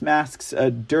face masks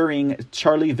during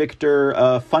Charlie Victor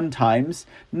fun times?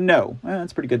 No.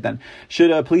 That's pretty good then.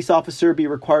 Should a police officer be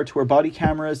required to wear body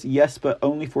cameras? Yes, but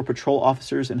only for patrol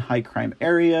officers in high crime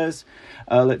areas.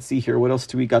 Let's see here. What else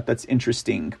do we got that's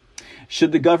interesting?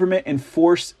 Should the government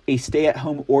enforce a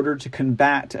stay-at-home order to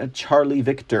combat Charlie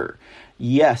Victor?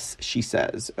 Yes, she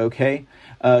says. Okay.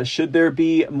 Should there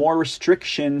be more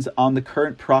restrictions on the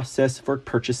current process for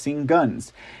purchasing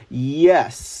guns?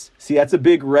 Yes. See, that's a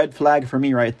big red flag for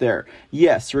me right there.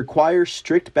 Yes, require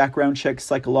strict background checks,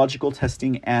 psychological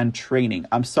testing, and training.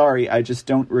 I'm sorry, I just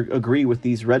don't agree with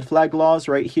these red flag laws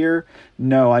right here.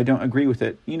 No, I don't agree with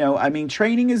it. You know, I mean,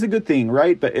 training is a good thing,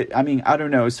 right? But I mean, I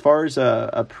don't know. As far as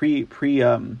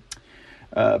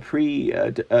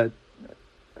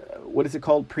what is it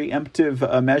called?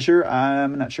 Preemptive measure?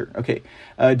 I'm not sure. Okay.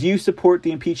 Do you support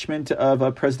the impeachment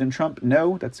of President Trump?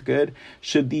 No, that's good.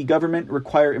 Should the government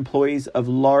require employees of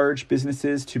large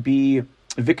businesses to be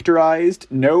victorized?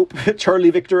 Nope.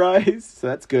 Charlie victorized. So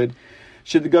that's good.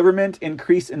 Should the government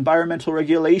increase environmental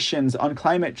regulations on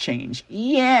climate change?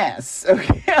 Yes.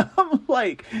 Okay. I'm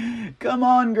like, come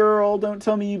on, girl. Don't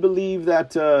tell me you believe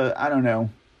that, I don't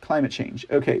know, climate change.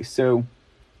 Okay. So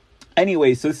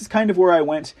anyway, so this is kind of where I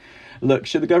went. Look,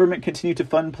 should the government continue to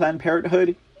fund Planned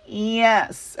Parenthood?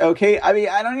 Yes. Okay. I mean,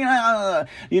 I don't,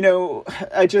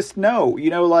 I just know,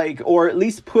 like, or at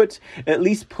least put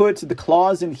the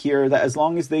clause in here that as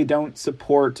long as they don't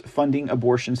support funding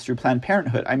abortions through Planned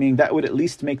Parenthood, I mean, that would at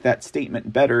least make that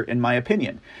statement better, in my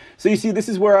opinion. So you see, this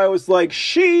is where I was like,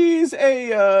 she's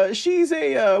a,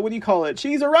 what do you call it?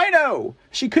 She's a rhino.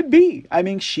 She could be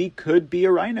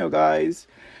a rhino, guys.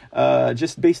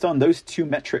 Just based on those 2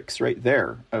 metrics right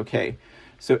there. Okay.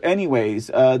 So anyways,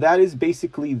 that is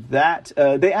basically that.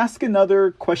 They ask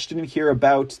another question in here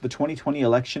about the 2020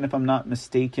 election, if I'm not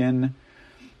mistaken.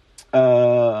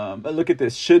 Look at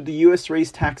this. Should the U.S.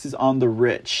 raise taxes on the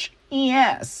rich?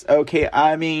 Yes. Okay.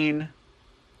 I mean,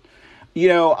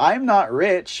 I'm not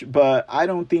rich, but I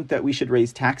don't think that we should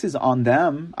raise taxes on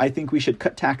them. I think we should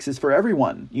cut taxes for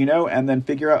everyone, and then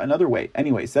figure out another way.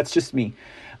 Anyways, that's just me.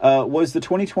 Was the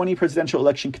 2020 presidential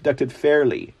election conducted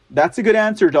fairly? That's a good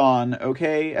answer, Dawn.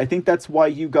 Okay. I think that's why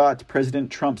you got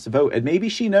President Trump's vote. And maybe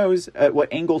she knows what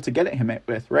angle to get at him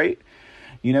with, right?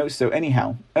 So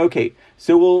anyhow. Okay.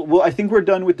 So I think we're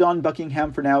done with Don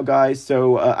Buckingham for now, guys.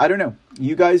 So I don't know.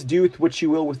 You guys do what you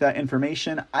will with that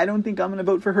information. I don't think I'm going to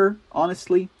vote for her,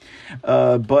 honestly.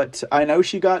 But I know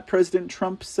she got President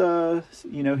Trump's,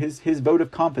 his vote of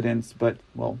confidence. But,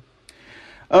 well.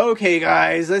 Okay,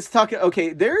 guys, let's talk.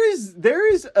 Okay, there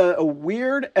is a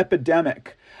weird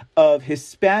epidemic of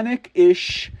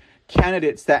Hispanic-ish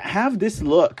candidates that have this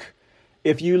look.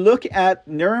 If you look at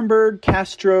Nuremberg,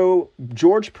 Castro,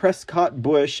 George Prescott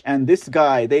Bush, and this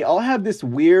guy, they all have this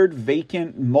weird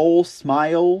vacant mole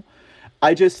smile.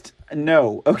 I just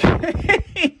know.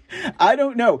 Okay, I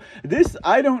don't know this.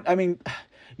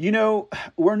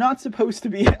 We're not supposed to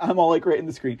be, I'm all like right in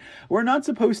the screen. We're not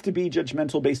supposed to be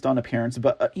judgmental based on appearance,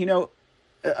 but,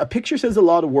 a picture says a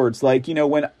lot of words. Like, you know,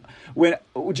 when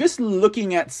just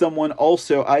looking at someone,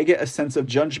 also I get a sense of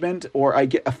judgment, or I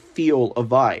get a feel, a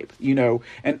vibe, you know.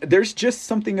 And there's just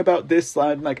something about this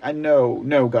line, like, I know,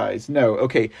 no guys, no.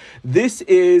 Okay, this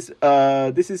is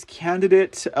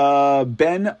candidate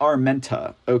Ben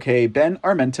Armenta. Okay, Ben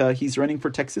Armenta, he's running for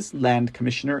Texas Land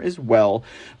Commissioner as well.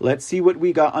 Let's see what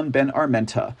we got on Ben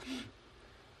Armenta.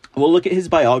 We'll look at his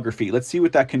biography. Let's see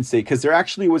what that can say, because there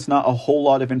actually was not a whole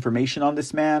lot of information on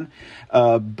this man,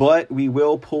 but we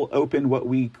will pull open what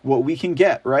we can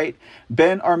get, right?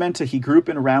 Ben Armenta, he grew up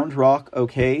in Round Rock.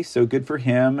 Okay, so good for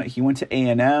him. He went to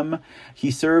A&M. He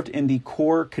served in the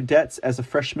Corps Cadets as a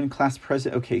freshman class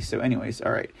president. Okay, so anyways,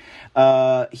 all right.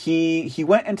 He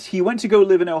went to go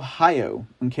live in Ohio.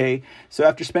 Okay, so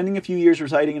after spending a few years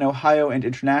residing in Ohio and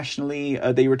internationally,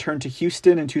 they returned to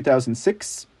Houston in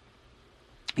 2006.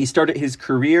 He started his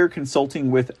career consulting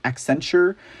with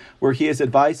Accenture, where he has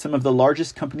advised some of the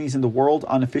largest companies in the world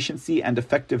on efficiency and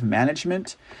effective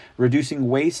management, reducing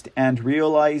waste, and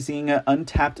realizing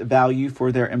untapped value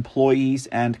for their employees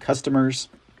and customers.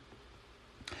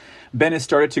 Ben has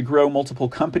started to grow multiple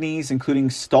companies, including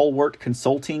Stalwart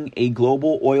Consulting, a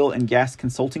global oil and gas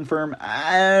consulting firm.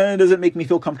 Doesn't make me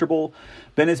feel comfortable.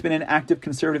 Ben has been an active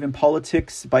conservative in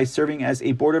politics by serving as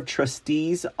a board of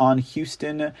trustees on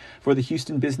Houston for the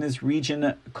Houston Business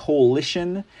Region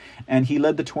Coalition, and he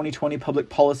led the 2020 public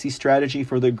policy strategy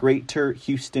for the Greater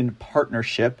Houston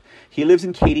Partnership. He lives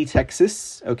in Katy,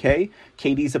 Texas. Okay,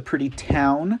 Katy's a pretty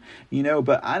town, you know,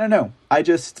 but I don't know. I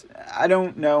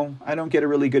don't know. I don't get a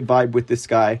really good vibe with this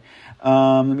guy.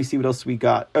 Let me see what else we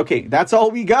got. Okay, that's all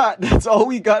we got. That's all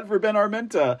we got for Ben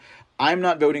Armenta. I'm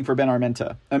not voting for Ben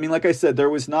Armenta. I mean, like I said, there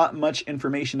was not much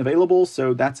information available,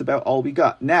 so that's about all we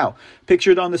got. Now,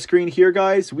 pictured on the screen here,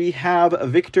 guys, we have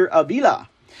Victor Avila.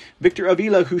 Victor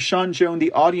Avila, who Sean Joan,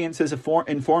 the audience, has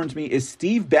informed me is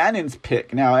Steve Bannon's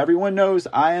pick. Now, everyone knows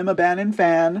I am a Bannon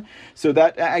fan, so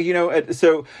that,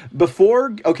 so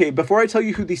before I tell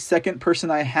you who the second person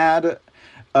I had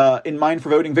in mind for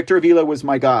voting, Victor Avila was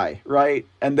my guy, right?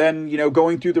 And then, you know,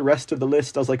 going through the rest of the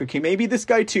list, I was like, okay, maybe this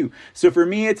guy too. So for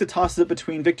me, it's a toss-up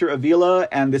between Victor Avila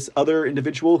and this other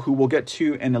individual who we'll get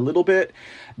to in a little bit.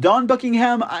 Dawn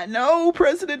Buckingham, I know,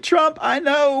 President Trump, I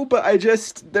know, but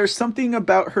there's something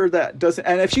about her that doesn't,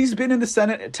 and if she's been in the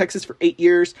Senate at Texas for 8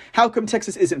 years, how come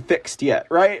Texas isn't fixed yet,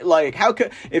 right? Like,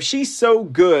 if she's so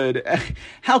good,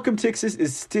 how come Texas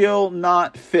is still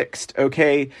not fixed,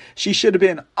 okay? She should have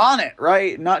been on it,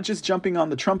 right? Not just jumping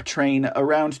on the Trump train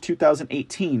around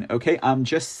 2018, okay? I'm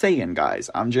just saying, guys.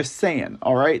 I'm just saying,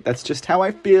 all right? That's just how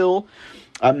I feel.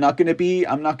 I'm not going to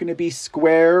be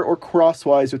square or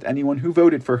crosswise with anyone who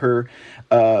voted for her,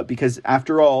 because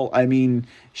after all, I mean,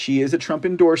 she is a Trump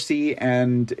endorsee,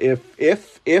 and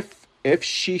if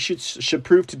she should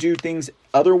prove to do things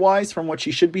otherwise from what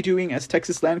she should be doing as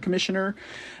Texas Land Commissioner,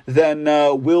 then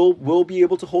we'll be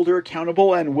able to hold her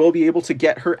accountable, and we'll be able to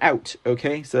get her out.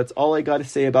 Okay, so that's all I got to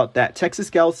say about that. Texas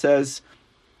Gal says,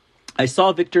 I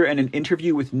saw Victor in an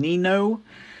interview with Nino.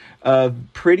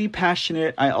 Pretty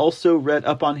passionate. I also read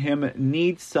up on him.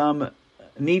 Need some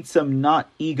not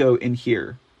ego in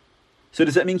here. So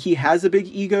does that mean he has a big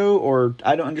ego, or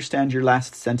I don't understand your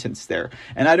last sentence there.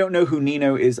 And I don't know who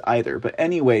Nino is either. But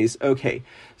anyways, okay.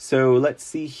 So let's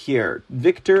see here.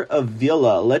 Victor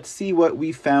Avila. Let's see what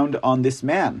we found on this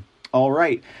man. All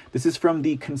right. This is from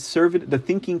the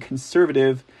Thinking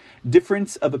Conservative.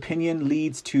 Difference of opinion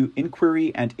leads to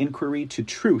inquiry, and inquiry to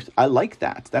truth. I like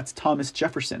that. That's Thomas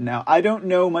Jefferson. Now, I don't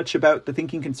know much about the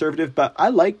Thinking Conservative, but I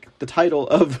like the title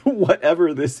of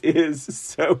whatever this is.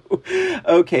 So,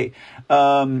 okay.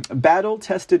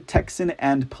 Battle-tested Texan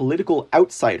and political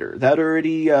outsider. That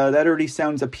already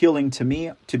sounds appealing to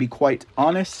me, to be quite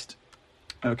honest.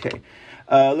 Okay.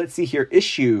 Let's see here.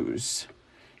 Issues.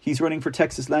 He's running for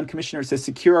Texas Land Commissioner. It says,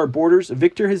 secure our borders.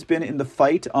 Victor has been in the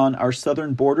fight on our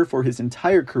southern border for his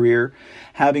entire career,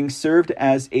 having served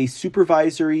as a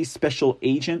supervisory special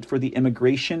agent for the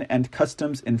Immigration and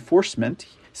Customs Enforcement.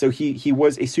 So he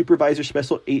was a supervisor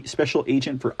special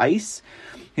agent for ICE.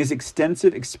 His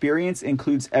extensive experience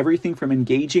includes everything from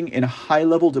engaging in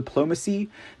high-level diplomacy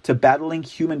to battling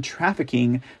human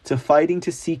trafficking to fighting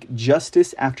to seek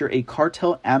justice after a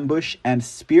cartel ambush and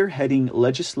spearheading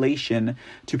legislation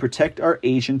to protect our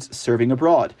agents serving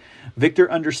abroad. Victor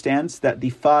understands that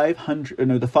the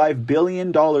 $5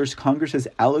 billion Congress has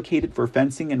allocated for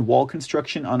fencing and wall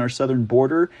construction on our southern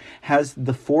border has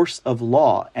the force of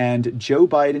law, and Joe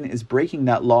Biden is breaking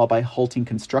that law by halting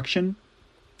construction.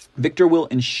 Victor will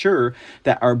ensure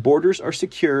that our borders are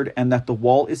secured and that the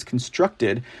wall is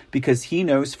constructed because he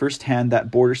knows firsthand that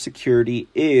border security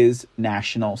is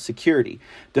national security.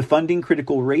 Defunding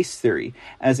critical race theory.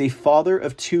 As a father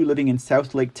of two living in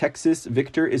Southlake, Texas,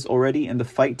 Victor is already in the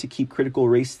fight to keep critical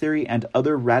race theory and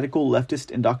other radical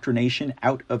leftist indoctrination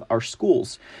out of our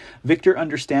schools. Victor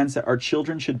understands that our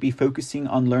children should be focusing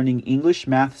on learning English,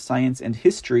 math, science, and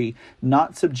history,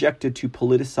 not subjected to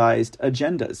politicized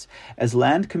agendas. As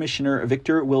land commissioner,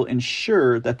 Victor will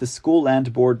ensure that the school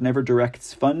land board never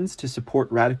directs funds to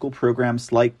support radical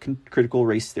programs like critical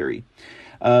race theory.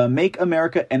 Make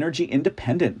America energy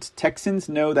independent. Texans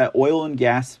know that oil and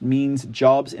gas means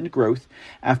jobs and growth.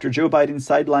 After Joe Biden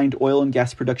sidelined oil and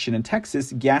gas production in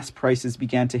Texas, gas prices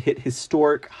began to hit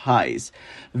historic highs.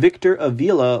 Victor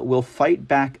Avila will fight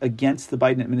back against the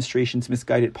Biden administration's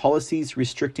misguided policies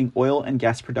restricting oil and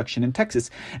gas production in Texas.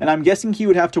 And I'm guessing he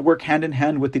would have to work hand in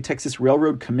hand with the Texas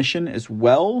Railroad Commission as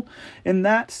well in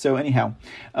that. So anyhow,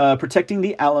 protecting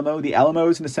the Alamo. The Alamo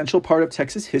is an essential part of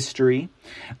Texas history.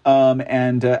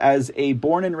 And as a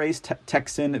born and raised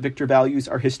Texan, Victor values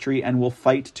our history and will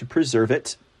fight to preserve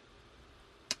it.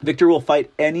 Victor will fight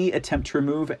any attempt to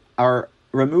remove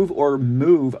or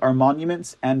move our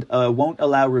monuments and won't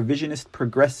allow revisionist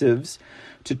progressives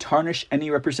to tarnish any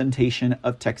representation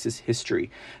of Texas history.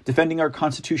 Defending our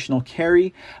constitutional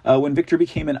carry. When Victor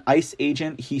became an ICE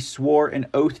agent, he swore an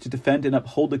oath to defend and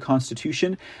uphold the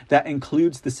Constitution. That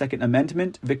includes the Second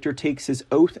Amendment. Victor takes his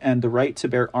oath and the right to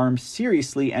bear arms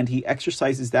seriously, and he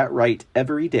exercises that right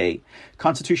every day.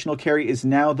 Constitutional carry is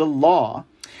now the law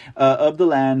of the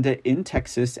land in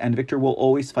Texas, and Victor will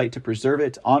always fight to preserve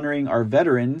it. Honoring our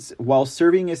veterans. While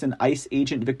serving as an ICE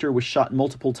agent, Victor was shot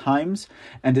multiple times,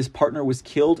 and his partner was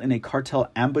killed in a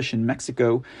cartel ambush in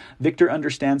Mexico. Victor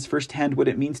understands firsthand what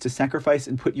it means to sacrifice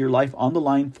and put your life on the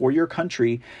line for your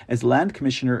country. As land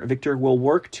commissioner, Victor will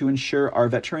work to ensure our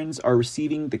veterans are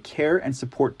receiving the care and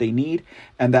support they need,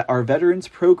 and that our veterans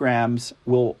programs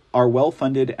are well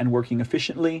funded and working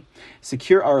efficiently.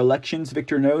 Secure our elections.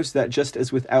 Victor knows that just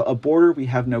as without a border, we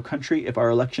have no country. If our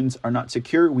elections are not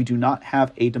secure, we do not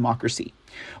have a democracy,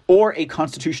 or a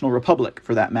constitutional republic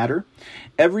for that matter.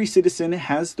 Every citizen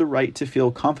has the right to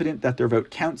feel confident that their vote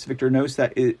counts. Victor knows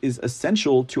that it is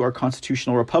essential to our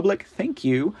constitutional republic. Thank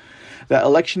you. That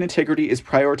election integrity is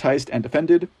prioritized and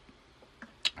defended.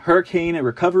 Hurricane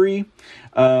recovery.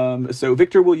 So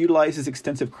Victor will utilize his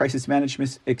extensive crisis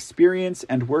management experience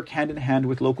and work hand in hand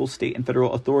with local, state, and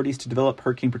federal authorities to develop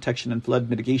hurricane protection and flood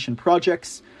mitigation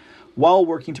projects while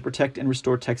working to protect and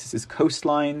restore Texas's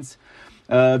coastlines.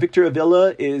 Victor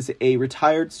Avila is a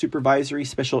retired supervisory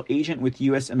special agent with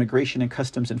U.S. Immigration and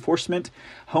Customs Enforcement,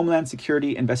 Homeland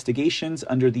Security Investigations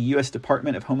under the U.S.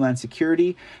 Department of Homeland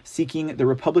Security, seeking the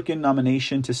Republican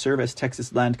nomination to serve as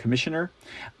Texas Land Commissioner.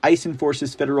 ICE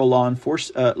enforces federal laws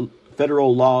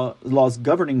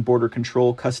governing border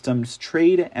control, customs,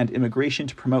 trade, and immigration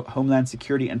to promote homeland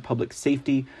security and public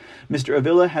safety. Mr.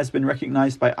 Avila has been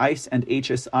recognized by ICE and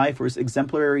HSI for his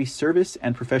exemplary service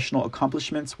and professional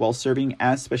accomplishments while serving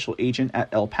as special agent at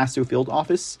El Paso Field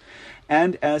Office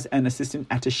and as an assistant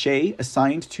attaché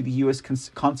assigned to the U.S.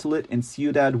 Consulate in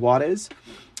Ciudad Juarez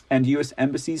and U.S.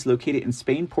 embassies located in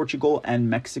Spain, Portugal, and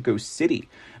Mexico City.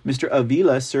 Mr.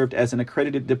 Avila served as an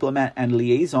accredited diplomat and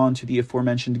liaison to the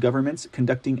aforementioned governments,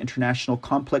 conducting international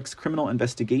complex criminal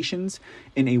investigations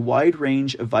in a wide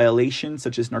range of violations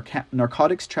such as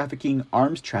narcotics trafficking,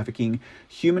 arms trafficking,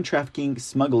 human trafficking,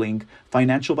 smuggling,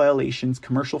 financial violations,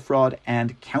 commercial fraud,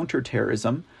 and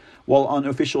counterterrorism. While on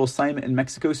official assignment in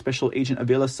Mexico, Special Agent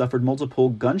Avila suffered multiple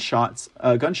gunshot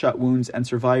wounds and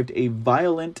survived a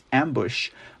violent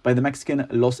ambush by the Mexican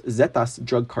Los Zetas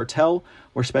drug cartel,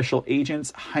 where Special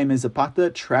Agents Jaime Zapata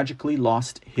tragically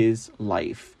lost his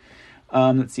life.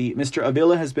 Mr.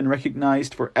 Avila has been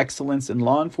recognized for excellence in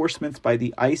law enforcement by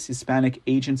the ICE Hispanic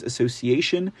Agents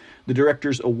Association, the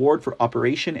Director's Award for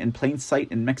Operation in Plain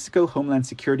Sight in Mexico, Homeland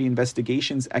Security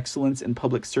Investigations Excellence in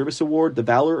Public Service Award, the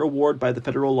Valor Award by the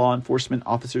Federal Law Enforcement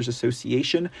Officers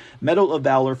Association, Medal of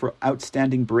Valor for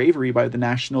Outstanding Bravery by the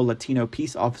National Latino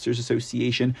Peace Officers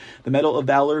Association, the Medal of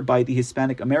Valor by the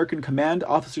Hispanic American Command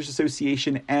Officers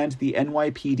Association, and the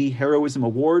NYPD Heroism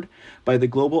Award by the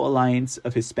Global Alliance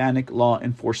of Hispanic Law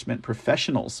Enforcement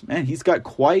Professionals. Man, he's got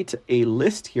quite a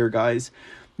list here, guys.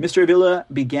 Mr. Avila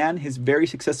began his very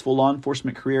successful law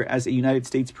enforcement career as a United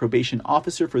States probation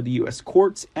officer for the U.S.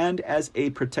 courts and as a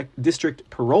district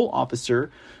parole officer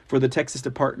for the Texas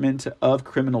Department of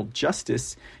Criminal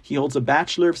Justice. He holds a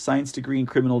Bachelor of Science degree in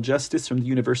Criminal Justice from the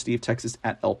University of Texas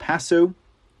at El Paso.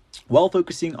 while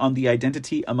focusing on the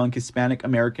identity among Hispanic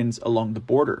Americans along the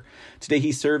border. Today,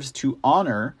 he serves to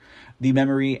honor the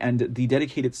memory and the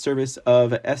dedicated service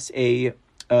of S.A.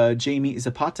 Jamie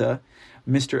Zapata.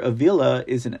 Mr. Avila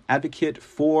is an advocate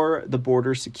for the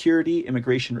border security,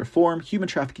 immigration reform, human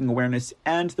trafficking awareness,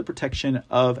 and the protection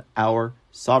of our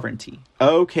sovereignty.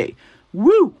 Okay.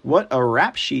 Woo! What a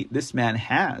rap sheet this man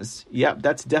has. Yep,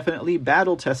 that's definitely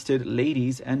battle-tested,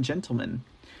 ladies and gentlemen.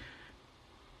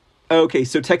 Okay,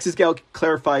 so Texas Gal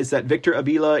clarifies that Victor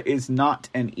Avila is not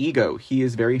an ego. He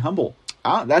is very humble.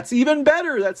 Ah, that's even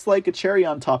better. That's like a cherry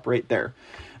on top right there.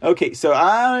 Okay, so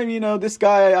this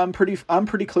guy, I'm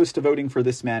pretty close to voting for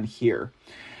this man here.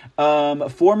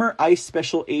 Former ICE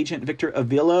Special Agent Victor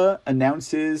Avila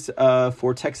announces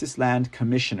for Texas Land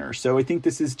Commissioner. So I think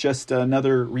this is just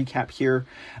another recap here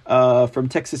from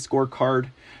Texas Scorecard.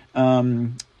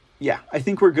 Yeah, I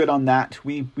think we're good on that.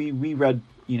 We read,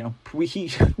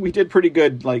 we did pretty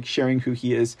good, like sharing who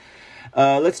he is.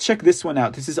 Let's check this one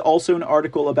out. This is also an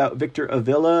article about Victor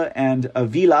Avila and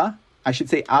Avila. I should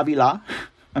say Avila.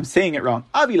 I'm saying it wrong.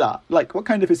 Avila. Like, what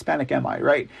kind of Hispanic am I,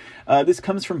 right? This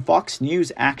comes from Fox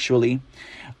News, actually.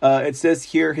 It says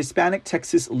here, Hispanic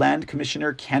Texas Land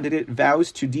Commissioner candidate vows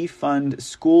to defund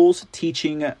schools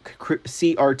teaching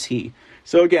CRT.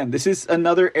 So again, this is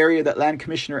another area that Land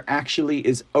Commissioner actually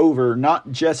is over,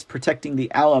 not just protecting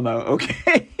the Alamo,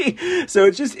 okay? So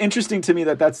it's just interesting to me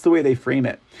that that's the way they frame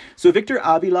it. So Victor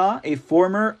Avila, a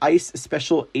former ICE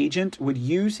special agent, would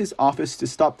use his office to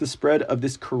stop the spread of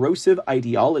this corrosive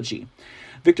ideology.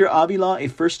 Victor Avila, a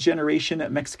first-generation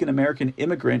Mexican-American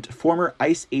immigrant, former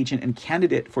ICE agent and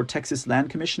candidate for Texas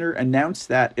Land Commissioner, announced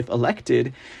that, if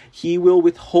elected, he will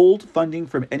withhold funding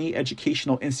from any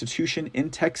educational institution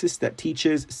in Texas that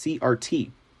teaches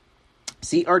CRT.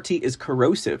 CRT is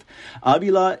corrosive,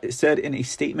 Avila said in a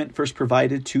statement first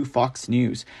provided to Fox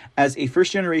News. As a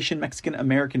first-generation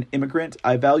Mexican-American immigrant,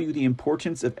 I value the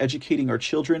importance of educating our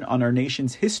children on our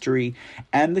nation's history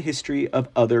and the history of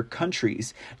other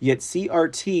countries. Yet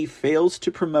CRT fails to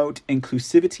promote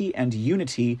inclusivity and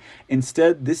unity.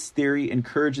 Instead, this theory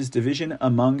encourages division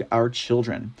among our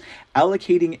children.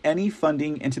 Allocating any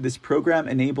funding into this program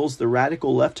enables the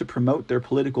radical left to promote their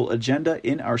political agenda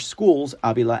in our schools,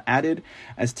 Avila added.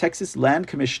 As Texas Land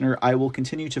Commissioner, I will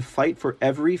continue to fight for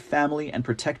every family and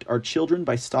protect our children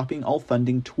by stopping all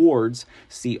funding towards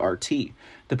CRT.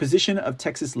 The position of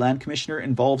Texas Land Commissioner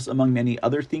involves, among many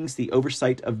other things, the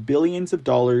oversight of billions of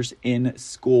dollars in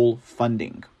school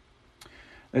funding.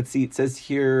 Let's see, it says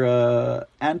here,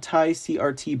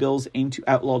 anti-CRT bills aim to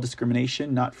outlaw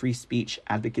discrimination, not free speech,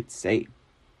 advocates say.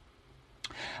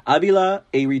 Avila,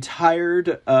 a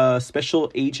retired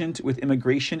special agent with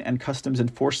Immigration and Customs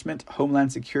Enforcement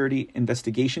Homeland Security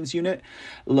Investigations Unit,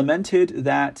 lamented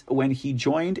that when he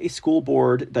joined a school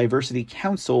board diversity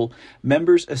council,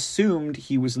 members assumed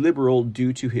he was liberal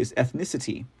due to his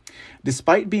ethnicity.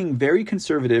 Despite being very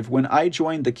conservative, when I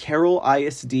joined the Carroll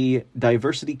ISD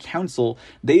Diversity Council,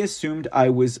 they assumed I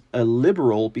was a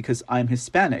liberal because I'm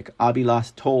Hispanic, Avila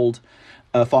told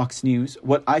Fox News.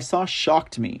 What I saw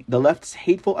shocked me. The left's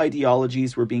hateful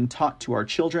ideologies were being taught to our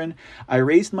children. I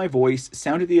raised my voice,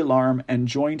 sounded the alarm, and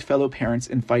joined fellow parents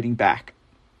in fighting back.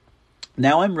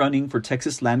 Now I'm running for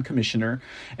Texas Land Commissioner,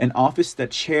 an office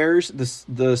that chairs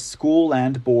the School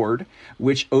Land Board,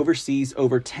 which oversees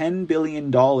over $10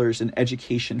 billion in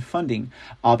education funding,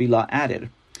 Avila added.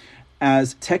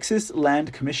 As Texas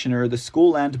Land Commissioner, the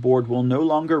School Land Board will no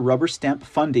longer rubber stamp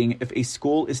funding if a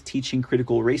school is teaching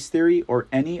critical race theory or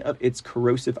any of its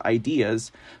corrosive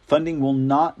ideas. Funding will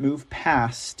not move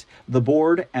past the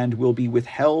board and will be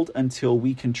withheld until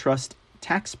we can trust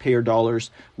taxpayer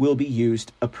dollars will be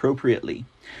used appropriately.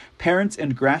 Parents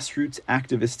and grassroots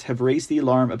activists have raised the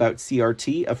alarm about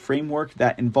CRT, a framework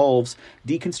that involves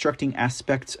deconstructing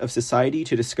aspects of society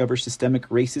to discover systemic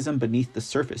racism beneath the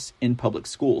surface in public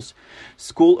schools.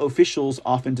 School officials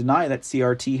often deny that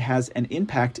CRT has an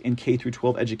impact in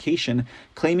K-12 education,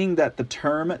 claiming that the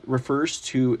term refers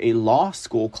to a law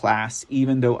school class,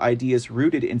 even though ideas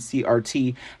rooted in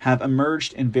CRT have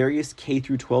emerged in various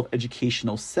K-12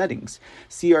 educational settings.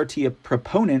 CRT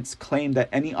proponents claim that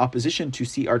any opposition to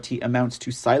CRT amounts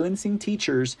to silencing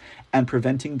teachers and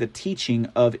preventing the teaching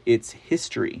of its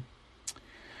history.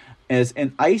 As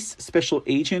an ICE special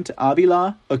agent,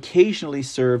 Avila occasionally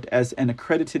served as an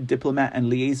accredited diplomat and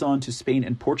liaison to Spain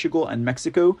and Portugal and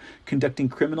Mexico, conducting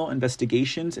criminal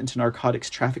investigations into narcotics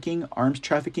trafficking, arms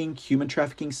trafficking, human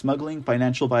trafficking, smuggling,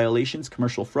 financial violations,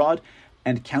 commercial fraud,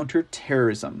 and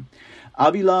counterterrorism.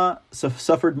 Avila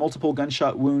suffered multiple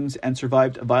gunshot wounds and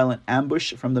survived a violent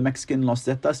ambush from the Mexican Los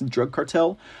Zetas drug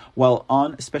cartel while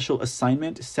on special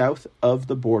assignment south of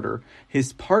the border.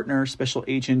 His partner, Special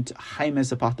Agent Jaime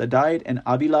Zapata, died, and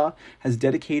Avila has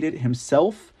dedicated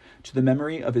himself to the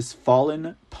memory of his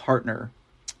fallen partner.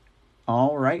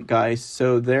 All right, guys.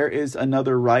 So there is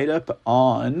another write-up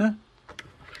on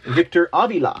Victor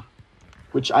Avila,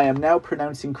 which I am now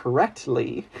pronouncing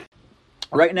correctly.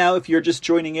 Right now, if you're just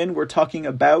joining in, we're talking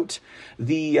about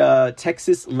the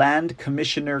Texas Land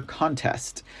Commissioner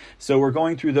contest. So we're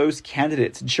going through those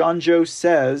candidates. John Joe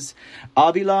says,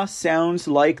 Avila sounds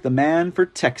like the man for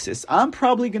Texas. I'm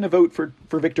probably going to vote for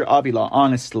Victor Avila,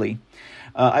 honestly.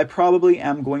 I probably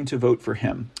am going to vote for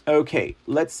him. Okay,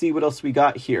 let's see what else we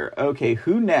got here. Okay,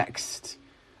 who next?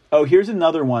 Oh, here's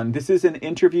another one. This is an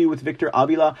interview with Victor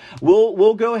Avila.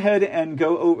 We'll go ahead and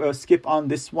go skip on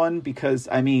this one because,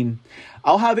 I mean,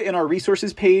 I'll have it in our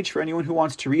resources page for anyone who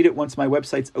wants to read it once my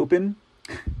website's open.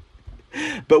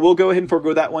 But we'll go ahead and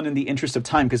forego that one in the interest of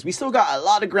time because we still got a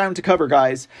lot of ground to cover,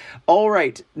 guys. All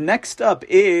right, next up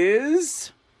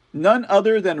is none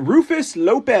other than Rufus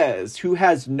Lopez, who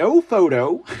has no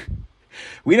photo.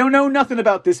 We don't know nothing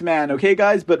about this man, okay,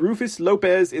 guys? But Rufus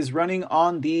Lopez is running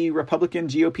on the Republican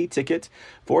GOP ticket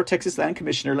for Texas Land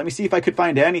Commissioner. Let me see if I could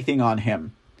find anything on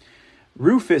him.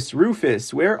 Rufus,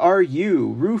 where are you?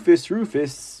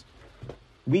 Rufus,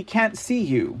 we can't see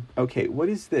you. Okay, what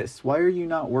is this? Why are you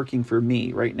not working for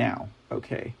me right now?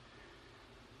 Okay,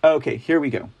 here we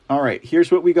go. All right,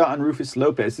 here's what we got on Rufus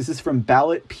Lopez. This is from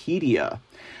Ballotpedia.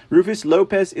 Rufus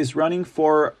Lopez is running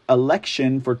for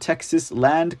election for Texas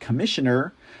Land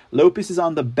Commissioner. Lopez is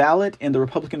on the ballot in the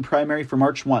Republican primary for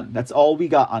March 1. That's all we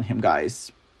got on him,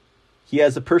 guys. He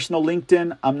has a personal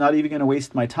LinkedIn. I'm not even going to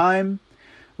waste my time.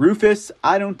 Rufus,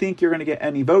 I don't think you're going to get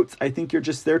any votes. I think you're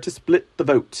just there to split the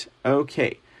vote.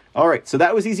 Okay. All right. So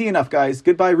that was easy enough, guys.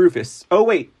 Goodbye, Rufus. Oh,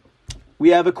 wait.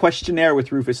 We have a questionnaire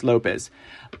with Rufus Lopez.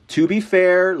 To be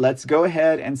fair, let's go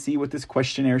ahead and see what this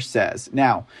questionnaire says.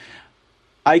 Now,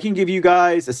 I can give you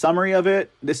guys a summary of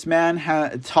it. This man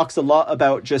talks a lot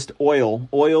about just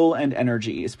oil and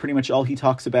energy is pretty much all he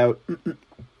talks about.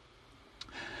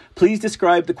 Please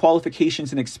describe the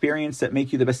qualifications and experience that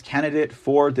make you the best candidate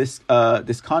for this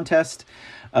contest.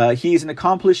 He's an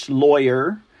accomplished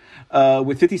lawyer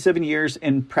with 57 years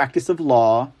in practice of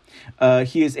law.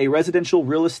 He is a residential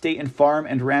real estate and farm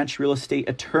and ranch real estate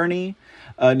attorney,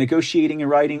 negotiating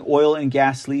and writing oil and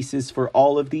gas leases for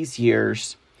all of these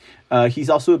years. He's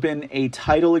also been a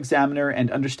title examiner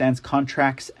and understands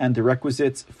contracts and the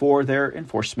requisites for their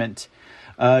enforcement.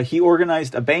 He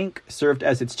organized a bank, served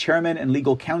as its chairman and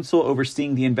legal counsel,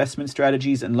 overseeing the investment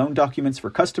strategies and loan documents for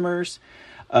customers.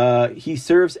 He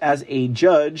serves as a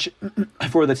judge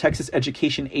for the Texas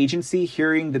Education Agency,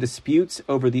 hearing the disputes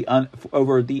over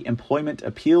the employment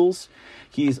appeals.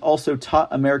 He's also taught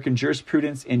American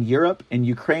jurisprudence in Europe, in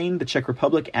Ukraine, the Czech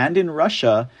Republic, and in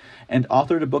Russia, and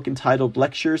authored a book entitled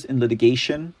Lectures in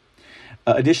Litigation.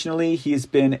 Additionally, he has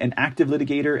been an active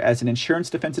litigator as an insurance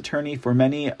defense attorney for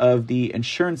many of the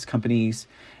insurance companies,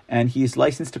 and he is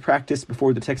licensed to practice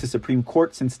before the Texas Supreme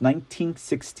Court since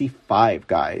 1965,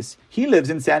 guys. He lives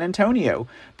in San Antonio,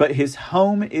 but his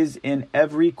home is in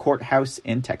every courthouse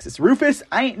in Texas. Rufus,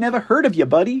 I ain't never heard of you,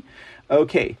 buddy.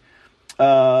 Okay,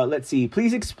 let's see.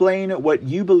 Please explain what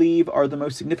you believe are the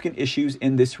most significant issues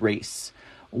in this race.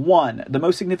 1. The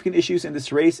most significant issues in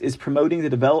this race is promoting the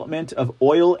development of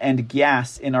oil and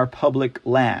gas in our public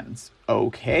lands.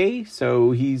 Okay,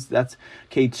 so that's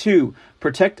okay. 2.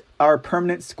 Protect our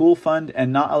permanent school fund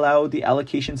and not allow the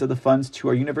allocations of the funds to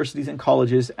our universities and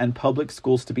colleges and public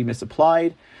schools to be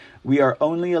misapplied. We are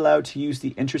only allowed to use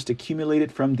the interest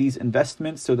accumulated from these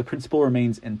investments, so the principal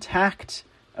remains intact.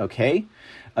 Okay.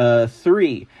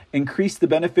 3. Increase the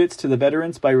benefits to the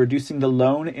veterans by reducing the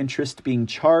loan interest being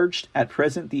charged. At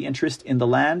present, the interest in the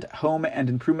land, home, and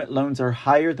improvement loans are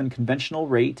higher than conventional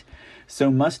rate,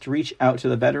 so must reach out to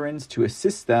the veterans to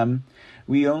assist them.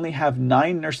 We only have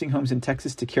 9 nursing homes in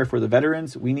Texas to care for the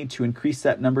veterans. We need to increase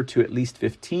that number to at least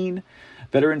 15.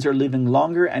 Veterans are living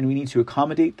longer, and we need to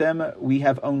accommodate them. We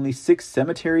have only 6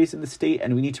 cemeteries in the state,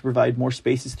 and we need to provide more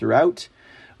spaces throughout.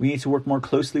 We need to work more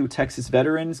closely with Texas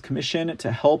Veterans Commission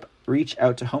to help reach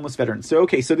out to homeless veterans. So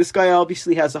this guy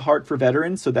obviously has a heart for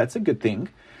veterans, so that's a good thing.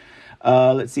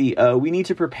 Let's see. We need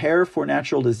to prepare for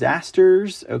natural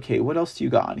disasters. Okay, what else do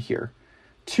you got on here?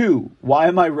 2. Why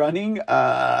am I running?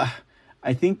 I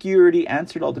think you already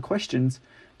answered all the questions.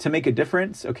 To make a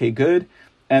difference. Okay, good.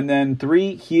 And then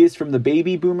 3, he is from the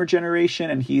baby boomer generation,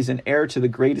 and he's an heir to the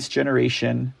greatest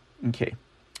generation. Okay.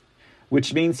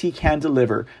 Which means he can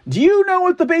deliver. Do you know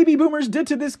what the baby boomers did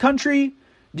to this country?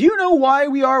 Do you know why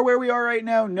we are where we are right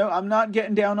now? No, I'm not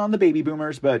getting down on the baby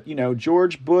boomers, but, you know,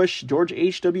 George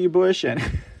H.W. Bush,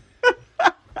 and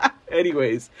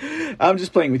anyways, I'm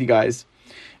just playing with you guys.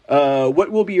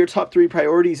 What will be your top 3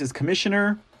 priorities as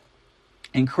commissioner?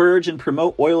 Encourage and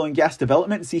promote oil and gas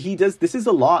development. See, this is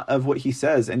a lot of what he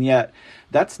says, and yet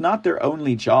that's not their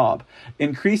only job.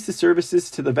 Increase the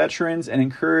services to the veterans and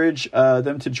encourage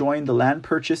them to join the land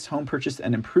purchase, home purchase,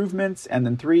 and improvements. And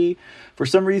then 3, for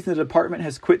some reason, the department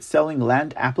has quit selling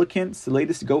land applicants. The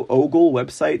latest Go Ogle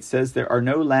website says there are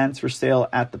no lands for sale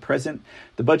at the present.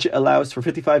 The budget allows for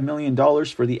 $55 million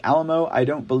for the Alamo. I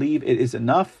don't believe it is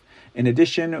enough. In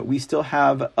addition, we still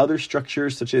have other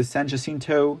structures such as San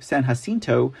Jacinto,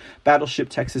 Battleship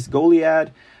Texas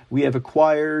Goliad. We have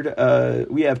acquired,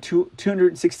 we have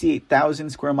 268,000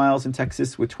 square miles in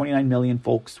Texas with 29 million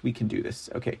folks. We can do this.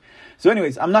 Okay. So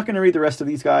anyways, I'm not going to read the rest of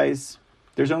these guys.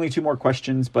 There's only 2 more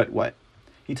questions, but what?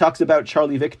 He talks about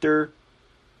Charlie Victor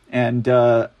and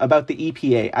about the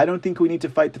EPA. I don't think we need to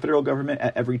fight the federal government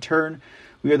at every turn.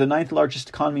 We are the 9th largest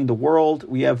economy in the world.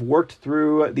 We have worked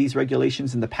through these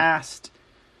regulations in the past.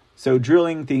 So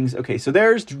drilling things. Okay, so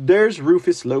there's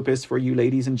Rufus Lopez for you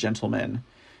ladies and gentlemen.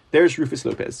 There's Rufus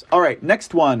Lopez. All right,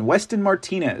 next one, Weston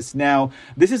Martinez. Now,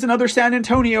 this is another San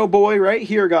Antonio boy right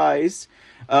here, guys.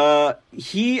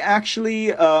 He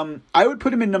actually, I would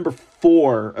put him in number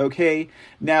 4, okay?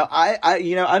 Now, I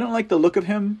don't like the look of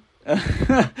him.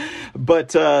 But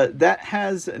that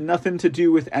has nothing to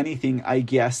do with anything, I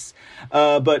guess.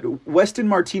 But Weston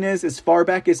Martinez, as far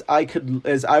back as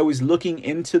I was looking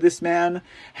into this man,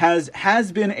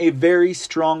 has been a very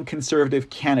strong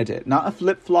conservative candidate. Not a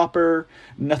flip-flopper,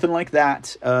 nothing like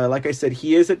that. Like I said,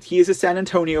 he is a San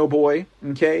Antonio boy.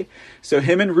 Okay, so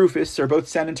him and Rufus are both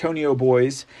San Antonio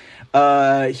boys.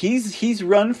 He's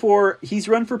run for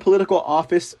political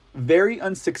office very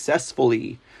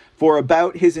unsuccessfully for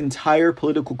about his entire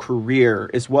political career,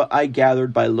 is what I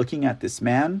gathered by looking at this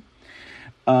man.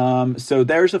 So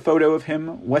there's a photo of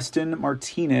him, Weston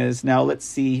Martinez. Now let's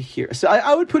see here. So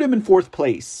I would put him in 4th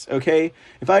place, okay?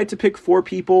 If I had to pick 4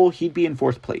 people, he'd be in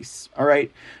 4th place, all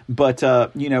right? But,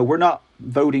 we're not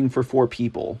voting for 4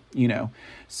 people,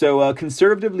 So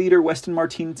conservative leader Weston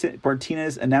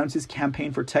Martinez announces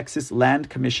campaign for Texas Land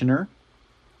Commissioner.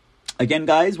 Again,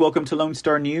 guys, welcome to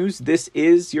Lonestar News. This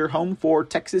is your home for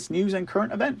Texas news and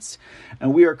current events.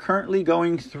 And we are currently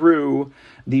going through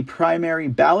the primary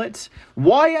ballot.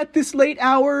 Why at this late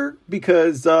hour?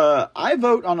 Because I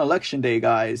vote on Election Day,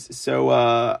 guys. So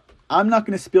I'm not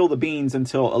going to spill the beans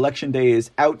until Election Day is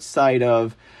outside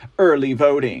of early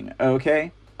voting.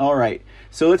 Okay? All right.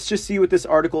 So let's just see what this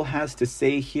article has to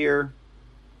say here.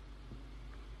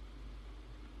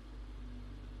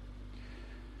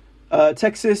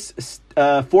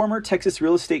 Former Texas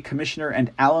real estate commissioner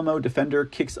and Alamo defender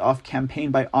kicks off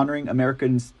campaign by honoring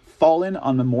Americans fallen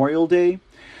on Memorial Day.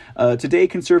 Today,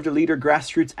 conservative leader,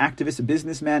 grassroots activist,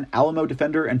 businessman, Alamo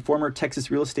defender, and former Texas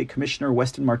real estate commissioner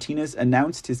Weston Martinez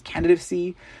announced his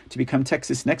candidacy to become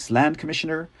Texas' next land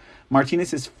commissioner.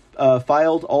 Martinez has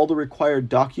filed all the required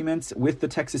documents with the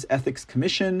Texas Ethics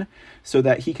Commission so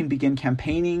that he can begin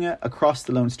campaigning across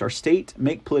the Lone Star State,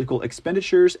 make political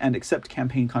expenditures, and accept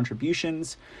campaign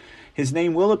contributions. His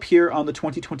name will appear on the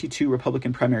 2022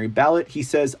 Republican primary ballot. He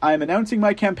says, "I am announcing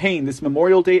my campaign this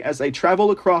Memorial Day as I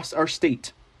travel across our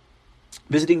state,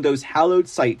 visiting those hallowed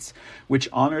sites which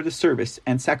honor the service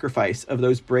and sacrifice of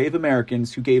those brave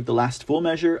Americans who gave the last full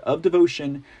measure of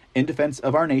devotion in defense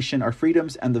of our nation, our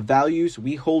freedoms, and the values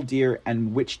we hold dear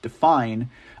and which define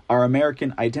our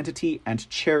American identity and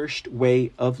cherished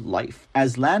way of life."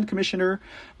 As land commissioner,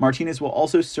 Martinez will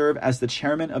also serve as the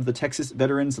chairman of the Texas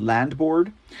Veterans Land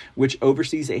Board, which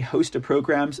oversees a host of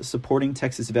programs supporting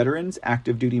Texas veterans,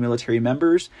 active duty military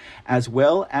members, as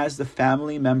well as the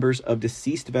family members of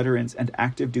deceased veterans and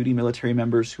active duty military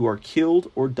members who are killed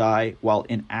or die while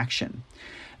in action.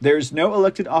 There's no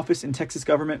elected office in Texas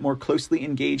government more closely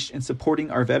engaged in supporting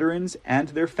our veterans and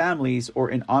their families or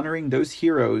in honoring those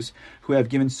heroes who have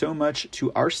given so much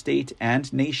to our state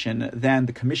and nation than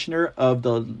the commissioner of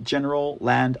the General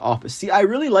Land Office. See, I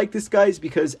really like this, guys,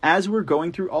 because as we're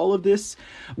going through all of this,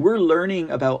 we're learning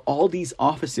about all these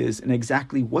offices and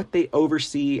exactly what they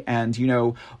oversee and,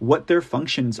 what their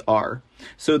functions are,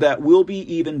 so that we'll be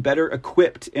even better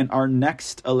equipped in our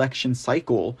next election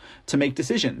cycle to make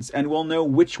decisions, and we'll know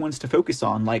which ones to focus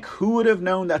on. Like, who would have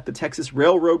known that the Texas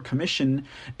Railroad Commission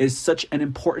is such an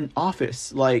important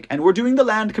office? And we're doing the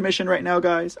Land Commission right now,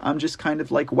 guys. I'm just kind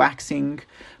of waxing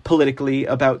politically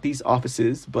about these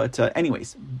offices. But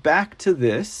anyways, back to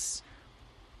this.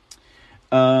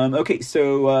 Okay,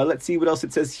 so let's see what else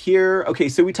it says here. Okay,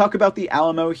 so we talk about the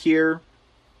Alamo here.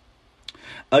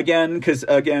 Again, because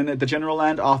the General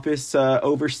Land Office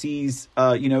oversees,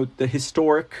 the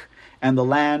historic and the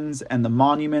lands and the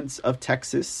monuments of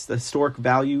Texas, the historic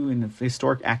value and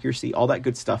historic accuracy, all that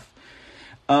good stuff.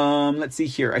 Let's see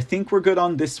here. I think we're good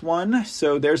on this one.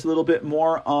 So there's a little bit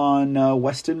more on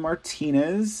Weston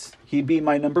Martinez. He'd be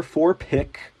my number 4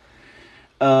 pick.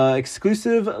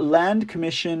 Exclusive land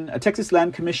commission. A Texas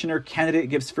land commissioner candidate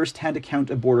gives first-hand account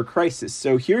of border crisis.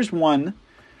 So here's one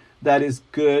that is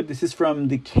good. This is from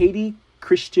the Katy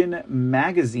Christian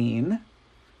Magazine.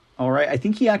 All right. I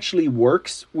think he actually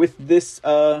works with this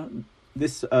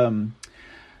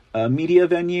media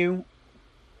venue.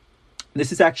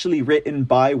 This is actually written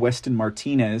by Weston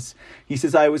Martinez. He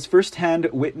says, I was firsthand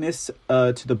witness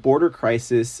to the border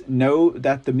crisis. Know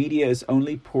that the media is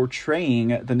only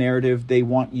portraying the narrative they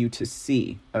want you to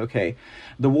see. Okay.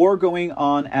 The war going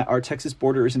on at our Texas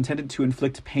border is intended to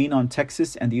inflict pain on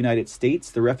Texas and the United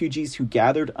States. The refugees who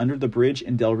gathered under the bridge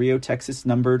in Del Rio, Texas,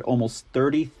 numbered almost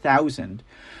 30,000.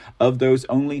 Of those,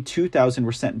 only 2,000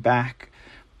 were sent back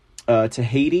to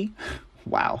Haiti.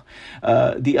 Wow.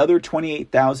 The other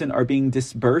 28,000 are being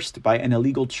disbursed by an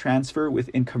illegal transfer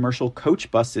within commercial coach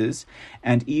buses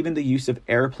and even the use of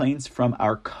airplanes from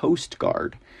our Coast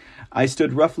Guard. I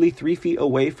stood roughly 3 feet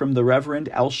away from the Reverend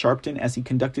Al Sharpton as he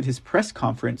conducted his press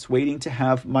conference, waiting to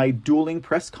have my dueling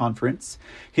press conference.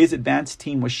 His advance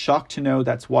team was shocked to know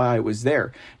that's why I was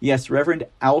there. Yes, Reverend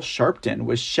Al Sharpton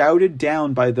was shouted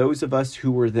down by those of us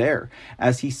who were there.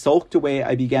 As he sulked away,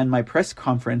 I began my press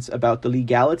conference about the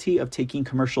legality of taking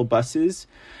commercial buses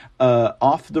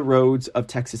off the roads of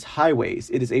Texas highways.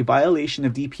 It is a violation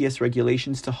of DPS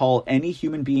regulations to haul any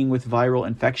human being with viral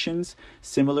infections,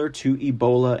 similar to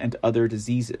Ebola and other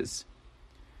diseases.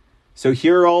 So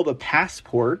here are all the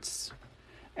passports.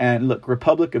 And look,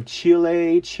 Republic of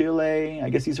Chile. I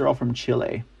guess these are all from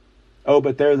Chile. Oh,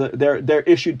 but they're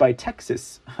issued by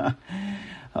Texas.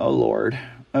 Oh, Lord.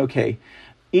 Okay.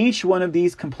 Each one of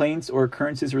these complaints or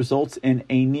occurrences results in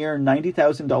a near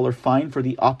 $90,000 fine for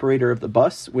the operator of the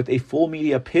bus. With a full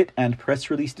media pit and press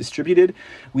release distributed,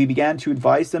 we began to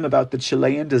advise them about the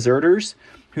Chilean deserters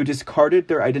who discarded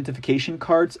their identification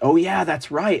cards. Oh yeah,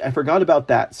 that's right. I forgot about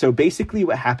that. So basically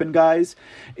what happened, guys,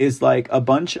 is like a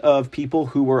bunch of people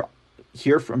who were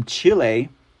here from Chile,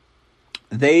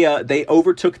 they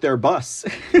overtook their bus.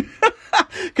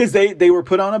 Because they were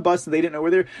put on a bus and they didn't know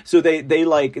where they're, so they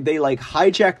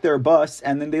hijacked their bus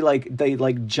and then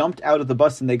they jumped out of the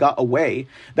bus and they got away.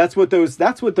 That's what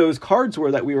those cards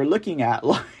were that we were looking at.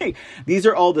 Like, these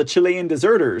are all the Chilean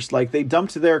deserters. Like, they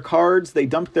dumped their cards, they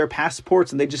dumped their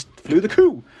passports, and they just flew the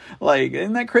coup. Like,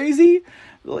 isn't that crazy?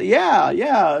 Yeah,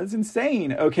 it's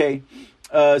insane. Okay.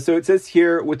 So it says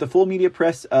here, with the full media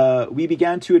press, we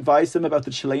began to advise them about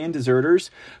the Chilean deserters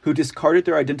who discarded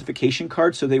their identification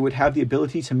cards so they would have the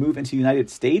ability to move into the United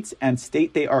States and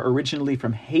state they are originally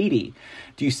from Haiti.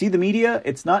 Do you see the media?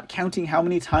 It's not counting how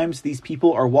many times these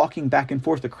people are walking back and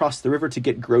forth across the river to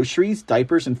get groceries,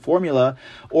 diapers, and formula,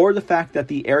 or the fact that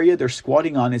the area they're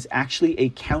squatting on is actually a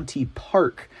county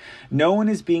park. No one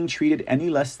is being treated any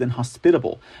less than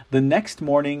hospitable. The next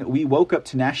morning, we woke up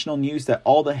to national news that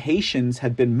all the Haitians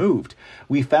had been moved.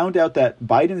 We found out that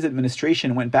Biden's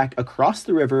administration went back across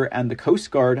the river and the Coast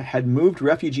Guard had moved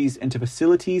refugees into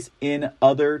facilities in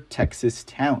other Texas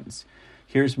towns.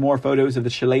 Here's more photos of the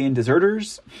Chilean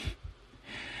deserters.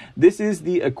 This is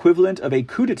the equivalent of a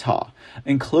coup d'etat.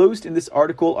 Enclosed in this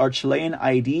article are Chilean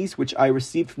IDs, which I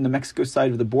received from the Mexico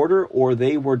side of the border, or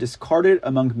they were discarded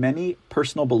among many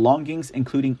personal belongings,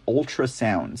 including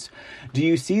ultrasounds. Do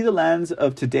you see the lands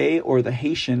of today or the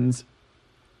Haitians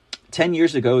 10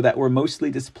 years ago that were mostly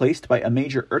displaced by a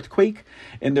major earthquake?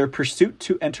 In their pursuit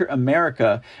to enter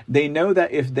America, they know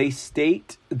that if they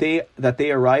state that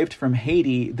they arrived from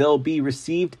Haiti, they'll be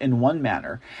received in one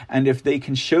manner. And if they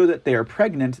can show that they are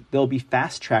pregnant, they'll be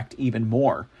fast-tracked even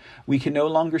more. We can no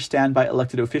longer stand by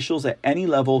elected officials at any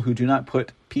level who do not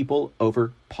put people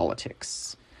over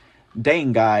politics.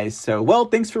 Dang, guys. So, well,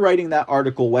 thanks for writing that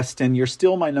article, Weston. You're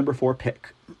still my number 4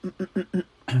 pick.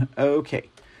 Okay.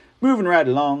 Moving right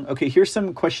along. Okay, here's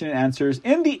some question and answers.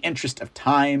 In the interest of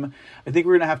time, I think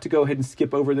we're going to have to go ahead and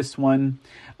skip over this one.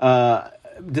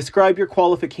 Describe your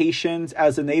qualifications.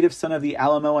 As a native son of the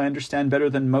Alamo, I understand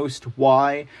better than most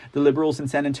why the liberals in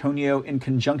San Antonio, in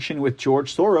conjunction with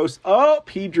George Soros. Oh,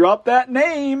 he dropped that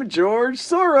name, George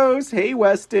Soros. Hey,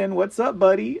 Weston, what's up,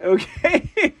 buddy?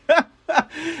 Okay.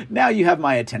 Now you have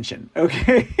my attention.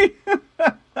 Okay.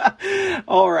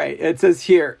 All right. It says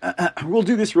here, we'll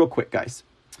do this real quick, guys.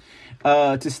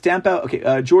 To stamp out,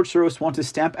 George Soros wants to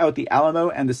stamp out the Alamo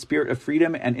and the spirit of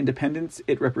freedom and independence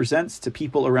it represents to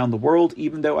people around the world.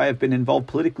 Even though I have been involved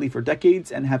politically for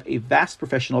decades and have a vast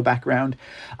professional background,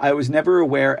 I was never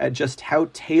aware at just how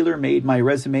tailor-made my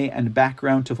resume and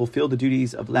background to fulfill the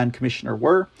duties of land commissioner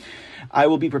were. I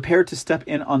will be prepared to step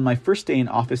in on my first day in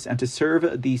office and to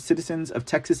serve the citizens of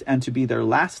Texas and to be their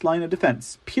last line of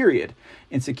defense, period,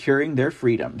 in securing their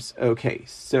freedoms. Okay,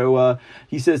 so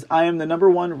he says, I am the number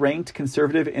one ranked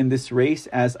conservative in this race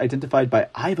as identified by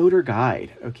iVoter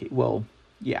Guide. Okay, well,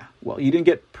 yeah. Well, you didn't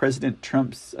get President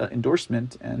Trump's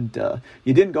endorsement, and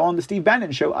you didn't go on the Steve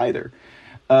Bannon show either.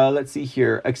 Let's see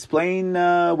here. Explain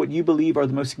what you believe are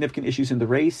the most significant issues in the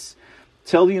race.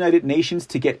 Tell the United Nations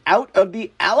to get out of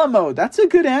the Alamo. That's a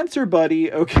good answer,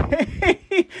 buddy.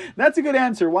 Okay. That's a good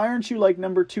answer. Why aren't you like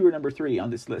number 2 or number 3 on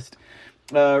this list?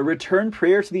 Return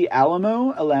prayer to the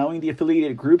Alamo, allowing the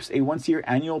affiliated groups a once-a-year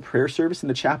annual prayer service in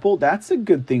the chapel. That's a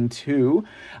good thing, too.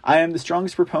 I am the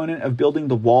strongest proponent of building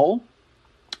the wall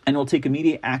and will take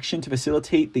immediate action to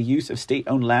facilitate the use of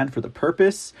state-owned land for the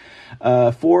purpose.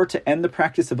 4, to end the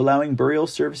practice of allowing burial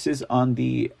services on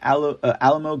the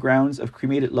Alamo grounds of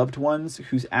cremated loved ones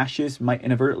whose ashes might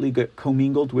inadvertently get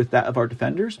commingled with that of our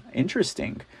defenders.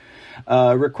 Interesting.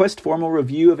 Request formal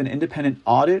review of an independent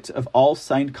audit of all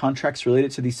signed contracts related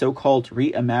to the so-called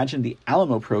Reimagine the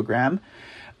Alamo program.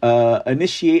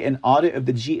 Initiate an audit of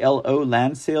the GLO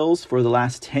land sales for the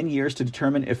last 10 years to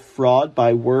determine if fraud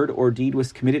by word or deed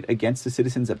was committed against the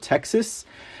citizens of Texas.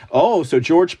 Oh, so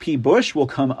George P. Bush will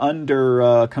come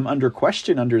under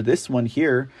question under this one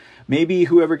here. Maybe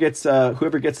whoever gets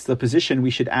the position,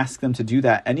 we should ask them to do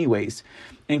that anyways,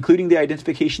 including the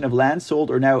identification of land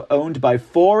sold or now owned by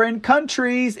foreign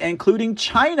countries, including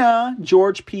China.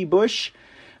 George P. Bush.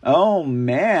 Oh,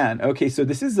 man. Okay, so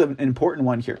this is an important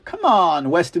one here. Come on,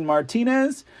 Weston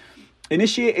Martinez.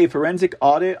 Initiate a forensic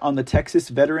audit on the Texas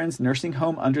Veterans Nursing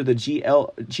Home under the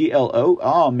GLO.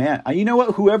 Oh, man. You know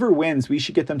what? Whoever wins, we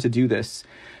should get them to do this.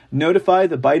 Notify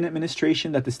the Biden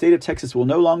administration that the state of Texas will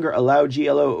no longer allow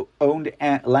GLO-owned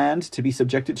land to be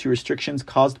subjected to restrictions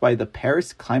caused by the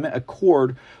Paris Climate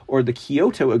Accord or the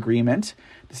Kyoto Agreement.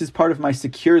 This is part of my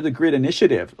Secure the Grid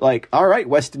initiative. Like, all right,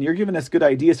 Weston, you're giving us good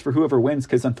ideas for whoever wins,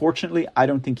 because unfortunately, I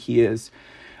don't think he is.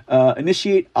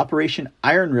 Initiate Operation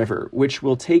Iron River, which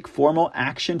will take formal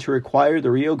action to require the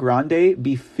Rio Grande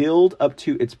be filled up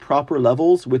to its proper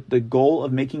levels with the goal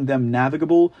of making them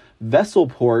navigable vessel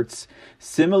ports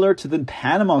similar to the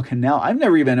Panama Canal. I've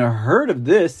never even heard of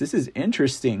this. This is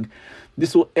interesting.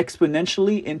 This will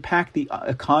exponentially impact the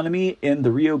economy in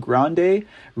the Rio Grande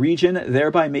region,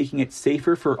 thereby making it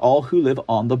safer for all who live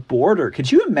on the border.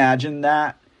 Could you imagine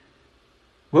that?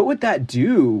 What would that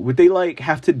do? Would they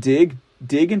have to dig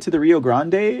into the Rio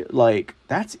Grande?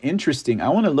 That's interesting. I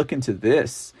want to look into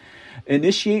this.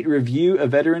 Initiate review of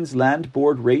Veterans Land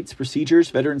Board rates, procedures,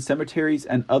 veterans cemeteries,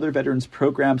 and other veterans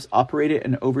programs operated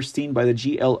and overseen by the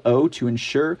GLO to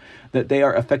ensure that they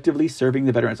are effectively serving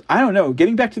the veterans. I don't know.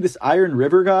 Getting back to this Iron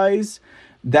River, guys,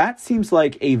 that seems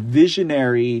like a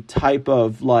visionary type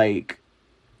of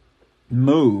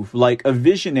move, like a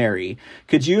visionary.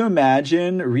 Could you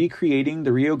imagine recreating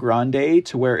the Rio Grande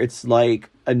to where it's like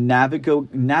a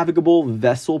navigable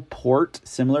vessel port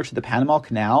similar to the Panama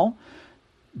Canal?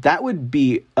 That would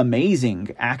be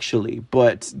amazing, actually,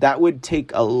 but that would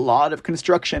take a lot of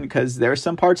construction because there are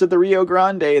some parts of the Rio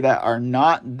Grande that are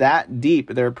not that deep.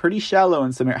 They're pretty shallow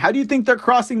in some areas. How do you think they're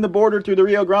crossing the border through the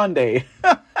Rio Grande?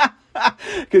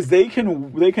 Because they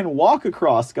can walk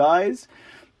across, guys.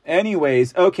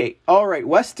 Anyways, okay, all right,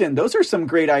 Weston, those are some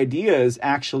great ideas.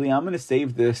 Actually, I'm going to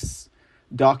save this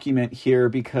document here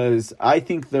because I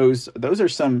think those are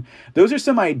some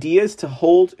ideas to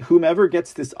hold whomever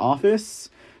gets this office,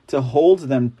 to hold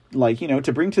them,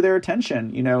 to bring to their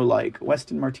attention, like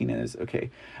Weston Martinez. Okay.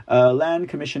 Land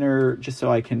commissioner, just so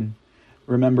I can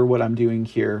remember what I'm doing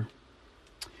here.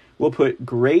 We'll put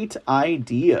great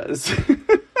ideas.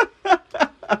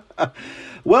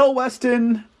 Well,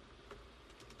 Weston,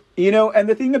 and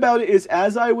the thing about it is,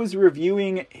 as I was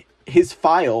reviewing his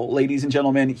file, ladies and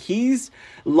gentlemen, he's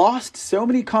lost so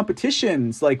many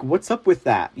competitions. What's up with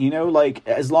that?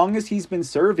 As long as he's been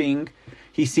serving,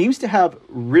 he seems to have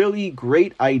really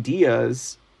great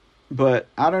ideas, but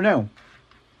I don't know.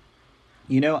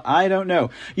 I don't know.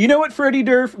 You know what, Freddie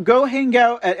Durf? Go hang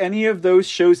out at any of those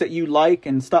shows that you like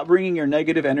and stop bringing your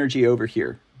negative energy over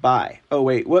here. Bye. Oh,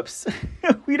 wait. Whoops.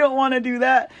 We don't want to do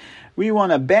that. We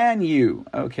want to ban you.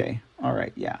 Okay. All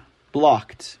right. Yeah.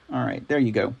 Blocked. All right. There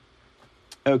you go.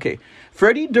 Okay.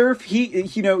 Freddie Durf,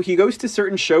 he goes to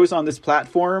certain shows on this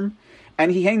platform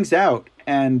and he hangs out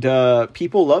and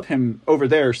people love him over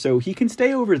there, so he can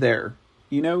stay over there.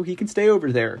 He can stay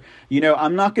over there.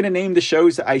 I'm not going to name the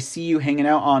shows that I see you hanging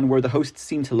out on where the hosts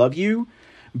seem to love you,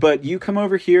 but you come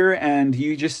over here and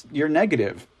you're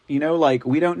negative. Like,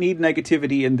 we don't need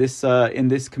negativity in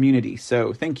this community.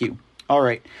 So thank you. All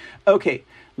right. Okay.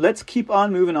 Let's keep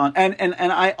on moving on. And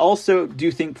I also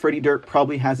do think Freddie Dirt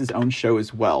probably has his own show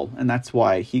as well. And that's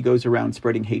why he goes around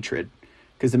spreading hatred,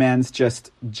 because the man's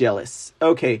just jealous.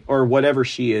 Okay. Or whatever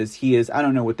he is. I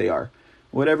don't know what they are.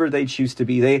 Whatever they choose to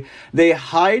be. They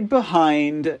hide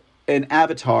behind an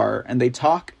avatar and they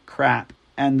talk crap.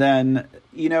 And then,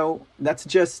 that's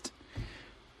just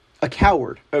a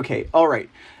coward. Okay. All right.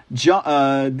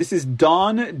 This is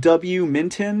Don W.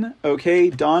 Minton. Okay.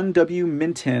 Don W.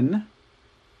 Minton.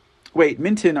 Wait,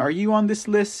 Minton, are you on this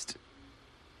list?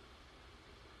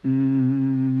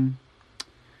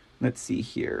 Let's see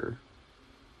here.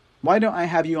 Why don't I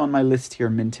have you on my list here,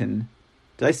 Minton?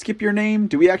 Did I skip your name?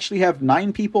 Do we actually have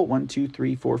 9 people? 1, 2,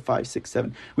 3, 4, 5, 6,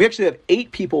 7. We actually have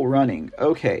 8 people running.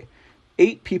 Okay.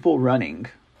 8 people running.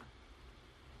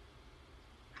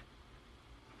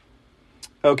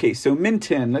 Okay, so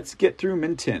Minton. Let's get through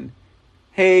Minton.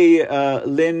 Hey,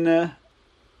 Lynn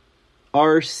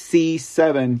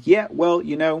RC7. Yeah, well,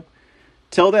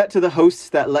 tell that to the hosts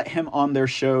that let him on their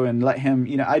show and let him,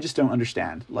 I just don't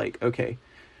understand. Like, okay.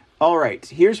 All right,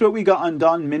 here's what we got on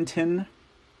Don Minton.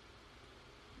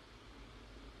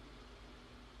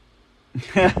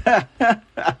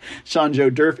 Sean Joe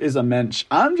Durf is a mensch.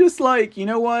 I'm just like, you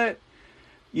know what?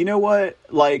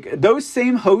 Like, those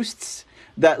same hosts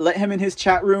that let him in his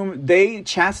chat room, they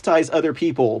chastise other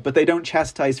people, but they don't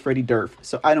chastise Freddie Durf.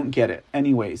 So I don't get it.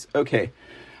 Anyways, okay.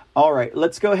 All right,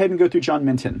 let's go ahead and go through John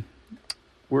Minton.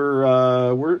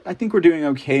 I think we're doing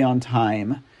okay on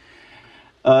time.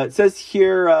 It says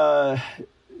here, I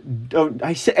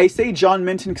say John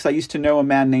Minton because I used to know a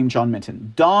man named John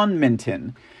Minton. Don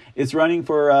Minton is running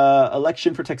for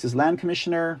election for Texas Land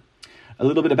Commissioner. A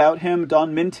little bit about him.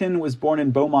 Don Minton was born in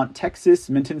Beaumont, Texas.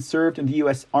 Minton served in the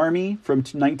U.S. Army from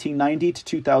 1990 to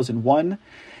 2001.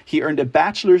 He earned a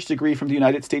bachelor's degree from the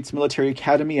United States Military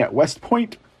Academy at West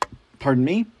Point. Pardon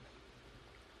me.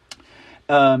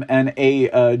 And a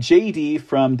JD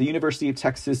from the University of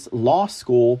Texas Law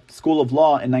School of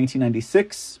Law in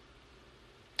 1996.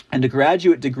 And a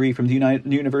graduate degree from the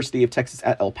University of Texas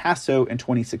at El Paso in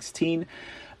 2016.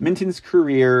 Minton's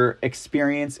career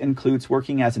experience includes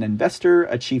working as an investor,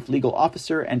 a chief legal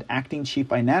officer, and acting chief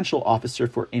financial officer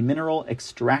for a mineral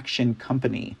extraction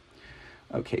company.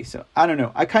 Okay, so I don't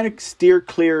know. I kind of steer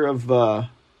clear of the.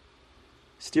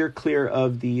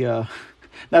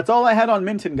 That's all I had on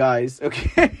Minton, guys.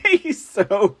 Okay,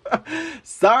 so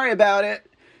sorry about it.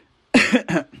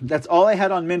 That's all I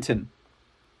had on Minton.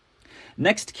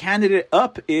 Next candidate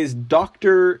up is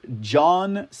Dr.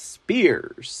 John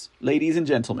Spears, ladies and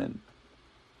gentlemen.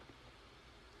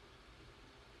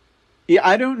 Yeah,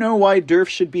 I don't know why Durf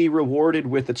should be rewarded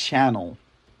with a channel.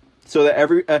 So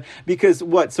that because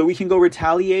what? So we can go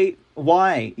retaliate?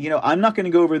 Why? I'm not going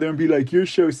to go over there and be like, your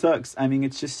show sucks. I mean,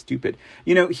 it's just stupid.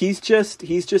 He's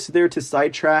just there to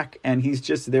sidetrack, and he's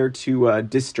just there to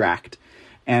distract.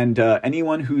 And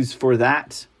anyone who's for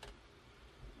that,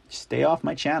 stay off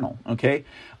my channel, okay?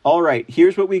 All right,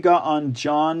 here's what we got on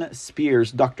John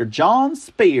Spears. Dr. John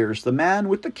Spears, the man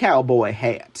with the cowboy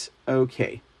hat.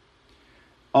 Okay.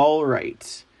 All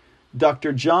right.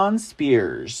 Dr. John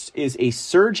Spears is a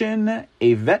surgeon,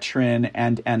 a veteran,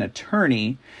 and an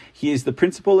attorney. He is the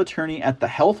principal attorney at the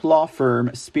health law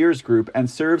firm Spears Group and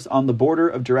serves on the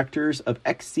board of directors of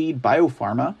Exceed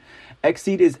Biopharma.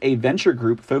 Exceed is a venture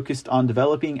group focused on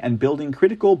developing and building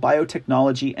critical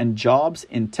biotechnology and jobs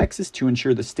in Texas to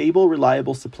ensure the stable,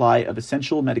 reliable supply of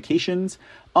essential medications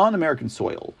on American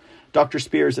soil. Dr.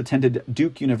 Spears attended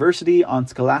Duke University on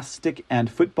scholastic and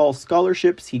football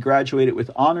scholarships. He graduated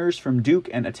with honors from Duke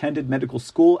and attended medical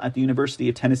school at the University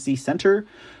of Tennessee Center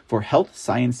for Health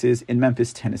Sciences in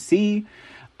Memphis, Tennessee.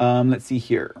 Let's see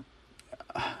here.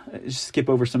 Just skip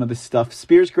over some of this stuff.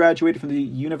 Spears graduated from the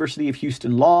University of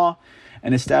Houston Law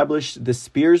and established the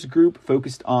Spears Group,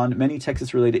 focused on many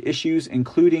Texas-related issues,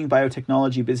 including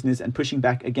biotechnology business and pushing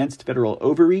back against federal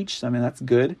overreach. So, I mean, that's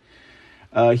good.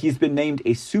 He's been named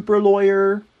a super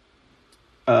lawyer.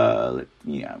 It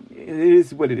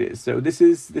is what it is. So this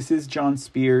is John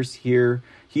Spears here.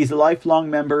 He's a lifelong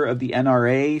member of the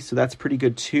NRA, so that's pretty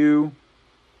good too.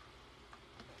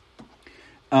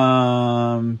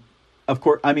 Of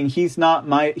course, I mean, he's not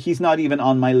even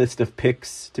on my list of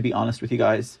picks, to be honest with you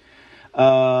guys.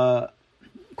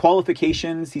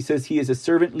 Qualifications, he says he is a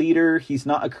servant leader. He's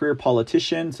not a career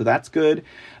politician, so that's good.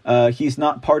 He's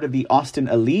not part of the Austin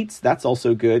elites. That's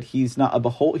also good. He's not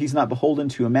beholden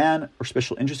to a man or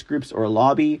special interest groups or a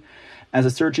lobby. As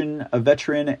a surgeon, a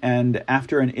veteran, and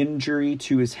after an injury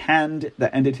to his hand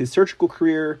that ended his surgical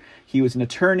career, he was an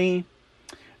attorney.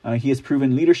 He has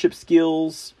proven leadership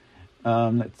skills.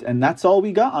 And that's all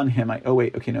we got on him.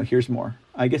 Here's more.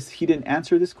 I guess he didn't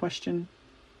answer this question.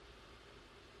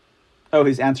 Oh,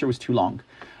 his answer was too long.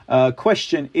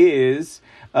 Question is,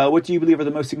 what do you believe are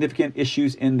the most significant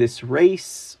issues in this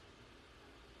race?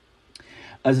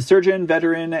 As a surgeon,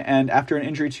 veteran, and after an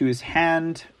injury to his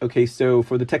hand. Okay, so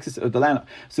for the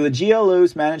So the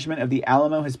GLO's management of the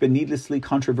Alamo has been needlessly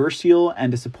controversial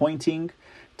and disappointing.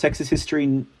 Texas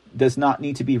history does not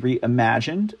need to be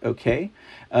reimagined. Okay.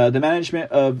 The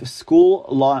management of school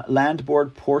land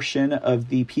board portion of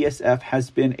the PSF has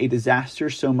been a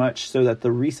disaster, so much so that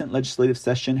the recent legislative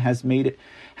session has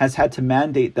had to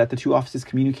mandate that the two offices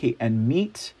communicate and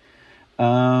meet.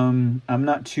 I'm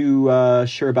not too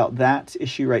sure about that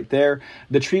issue right there.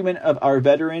 The treatment of our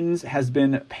veterans has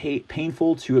been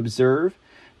painful to observe.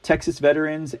 Texas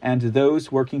veterans and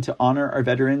those working to honor our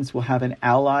veterans will have an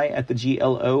ally at the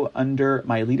GLO under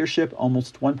my leadership.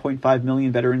 Almost 1.5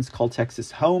 million veterans call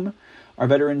Texas home. Our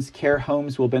veterans care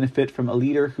homes will benefit from a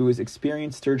leader who is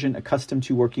experienced surgeon accustomed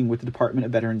to working with the Department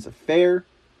of Veterans Affairs.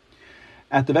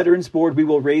 At the Veterans Board, we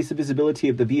will raise the visibility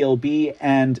of the VLB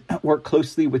and work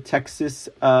closely with Texas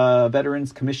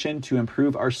Veterans Commission to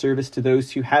improve our service to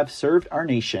those who have served our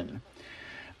nation.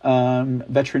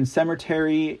 Veteran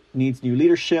Cemetery needs new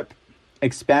leadership.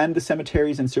 Expand the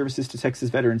cemeteries and services to Texas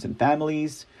veterans and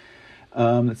families.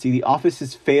 The office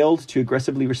has failed to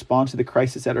aggressively respond to the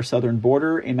crisis at our southern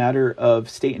border, a matter of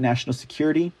state and national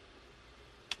security.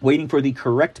 Waiting for the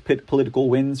correct political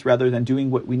wins rather than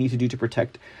doing what we need to do to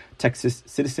protect Texas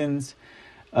citizens.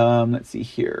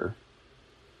 Here.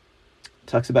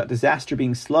 Talks about disaster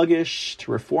being sluggish,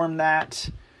 to reform that.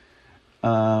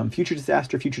 Future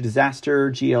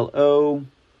disaster, GLO.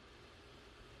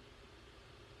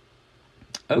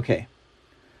 Okay.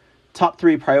 Top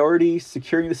 3 priorities: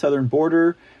 securing the southern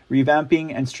border,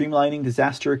 revamping and streamlining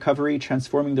disaster recovery,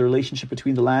 transforming the relationship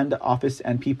between the land office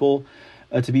and people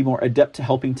to be more adept to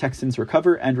helping Texans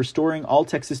recover, and restoring all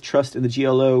Texas trust in the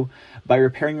GLO by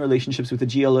repairing relationships with the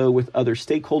GLO with other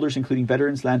stakeholders, including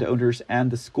veterans, landowners, and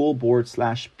the school board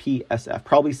 /PSF.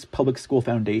 Probably Public School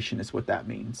Foundation is what that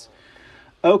means.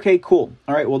 Okay, cool.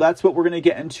 All right, well, that's what we're going to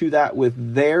get into that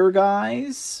with there,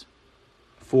 guys,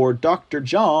 for Dr.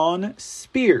 John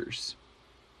Spears.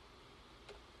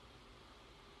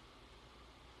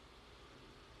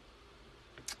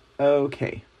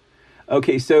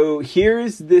 Okay, so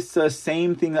here's this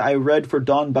same thing that I read for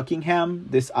Don Buckingham,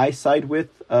 this I Side With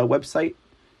website.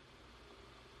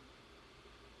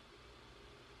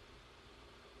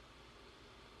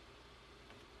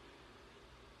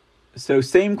 So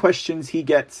same questions he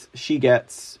gets, she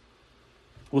gets.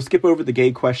 We'll skip over the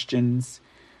gay questions.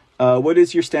 What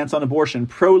is your stance on abortion?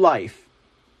 Pro-life.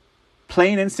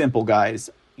 Plain and simple, guys.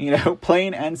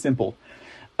 Plain and simple.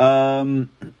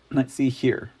 Let's see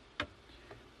here.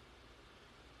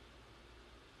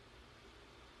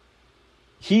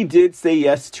 He did say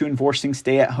yes to enforcing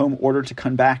stay-at-home order to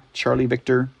come back, Charlie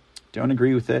Victor. Don't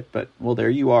agree with it, but, well,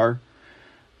 there you are.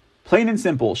 Plain and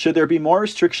simple. Should there be more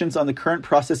restrictions on the current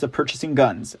process of purchasing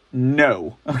guns?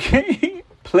 No. Okay?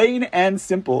 Plain and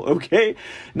simple. Okay?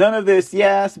 None of this,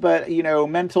 yes, but,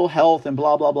 mental health and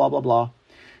blah, blah, blah, blah, blah.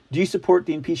 Do you support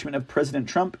the impeachment of President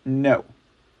Trump? No.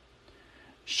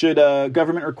 Should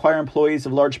government require employees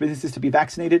of large businesses to be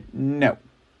vaccinated? No.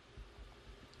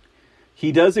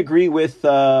 He does agree with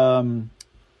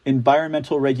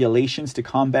environmental regulations to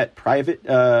combat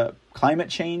climate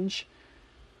change.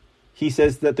 He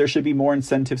says that there should be more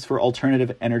incentives for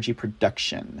alternative energy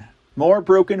production. More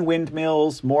broken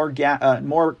windmills, more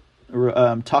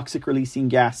toxic releasing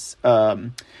gas,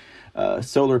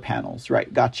 solar panels.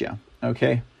 Right, gotcha.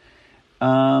 Okay.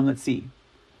 Let's see.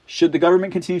 Should the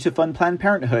government continue to fund Planned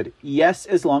Parenthood? Yes,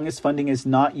 as long as funding is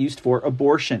not used for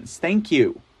abortions. Thank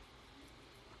you.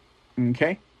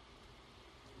 Okay.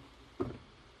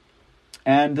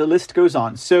 And the list goes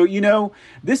on. So,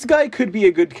 this guy could be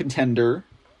a good contender.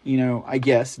 I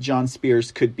guess John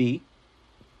Spears could be.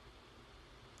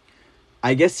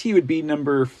 I guess he would be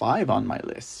number 5 on my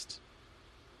list.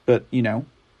 But,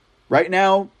 right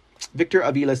now, Victor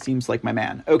Avila seems like my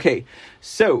man. Okay,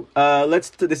 so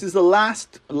this is the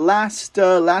last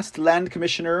land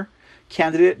commissioner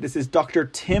candidate. This is Dr.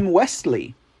 Tim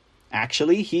Wesley.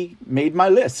 Actually, he made my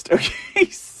list. Okay,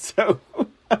 so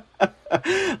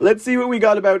Let's see what we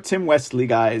got about Tim Wesley,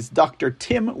 guys. Dr.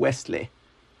 Tim Wesley.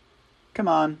 Come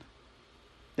on.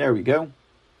 There we go.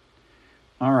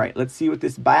 All right, let's see what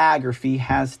this biography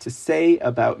has to say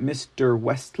about Mr.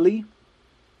 Wesley.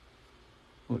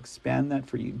 We'll expand that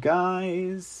for you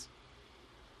guys.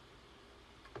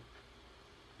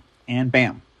 And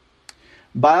bam.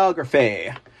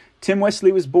 Biography. Tim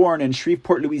Wesley was born in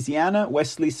Shreveport, Louisiana.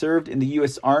 Wesley served in the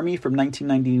U.S. Army from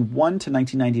 1991 to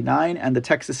 1999 and the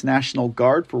Texas National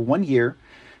Guard for 1 year.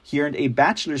 He earned a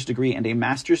bachelor's degree and a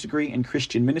master's degree in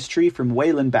Christian ministry from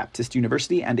Wayland Baptist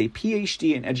University and a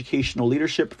PhD in educational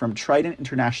leadership from Trident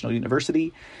International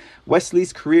University.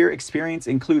 Wesley's career experience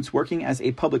includes working as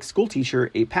a public school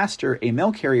teacher, a pastor, a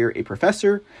mail carrier, a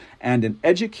professor, and an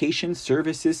education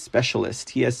services specialist.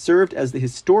 He has served as the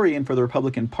historian for the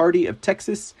Republican Party of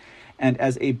Texas and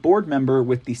as a board member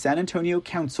with the San Antonio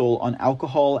Council on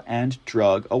Alcohol and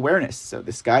Drug Awareness. So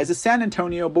this guy's a San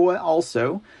Antonio boy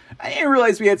also. I didn't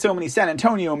realize we had so many San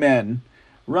Antonio men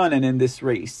running in this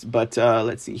race, but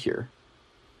let's see here.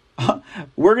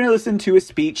 We're going to listen to a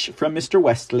speech from Mr.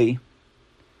 Wesley.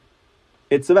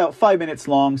 It's about 5 minutes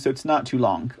long, so it's not too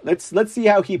long. Let's see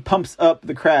how he pumps up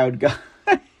the crowd.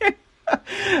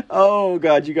 Oh,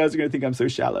 God, you guys are going to think I'm so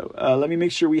shallow. Let me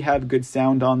make sure we have good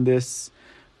sound on this.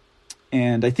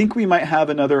 And I think we might have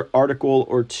another article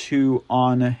or two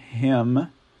on him.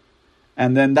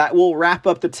 And then that will wrap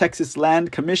up the Texas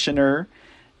Land Commissioner.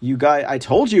 You guys, I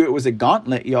told you it was a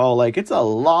gauntlet, y'all. Like, it's a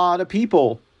lot of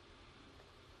people.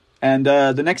 And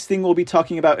the next thing we'll be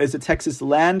talking about is the Texas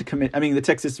the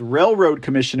Texas Railroad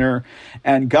Commissioner.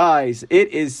 And guys, it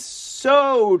is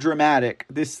so dramatic.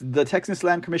 The Texas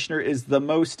Land Commissioner is the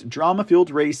most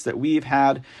drama-filled race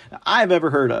that I've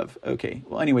ever heard of. Okay,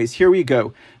 well, anyways, here we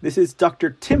go. This is Dr.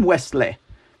 Tim Wesley.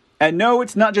 And no,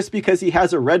 it's not just because he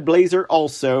has a red blazer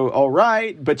also, all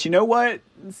right? But you know what?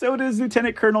 So does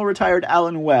Lieutenant Colonel retired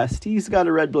Alan West. He's got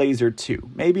a red blazer too.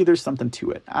 Maybe there's something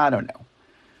to it. I don't know.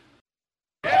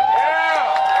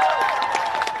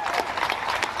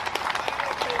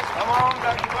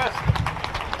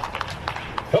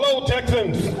 Hello,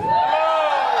 Texans.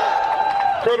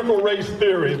 Critical race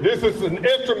theory. This is an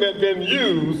instrument been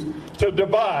used to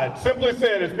divide. Simply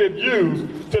said, it's been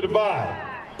used to divide.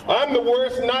 I'm the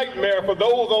worst nightmare for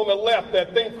those on the left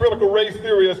that think critical race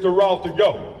theory is the route to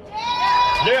go.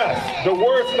 Yes, the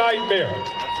worst nightmare.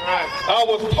 I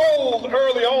was told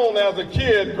early on as a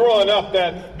kid growing up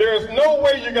that there's no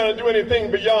way you're going to do anything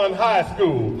beyond high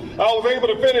school. I was able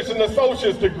to finish an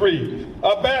associate's degree,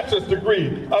 a bachelor's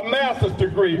degree, a master's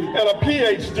degree, and a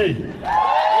PhD.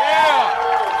 Yeah.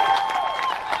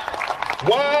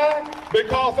 Why?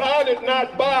 Because I did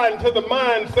not buy into the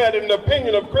mindset and the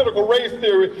opinion of critical race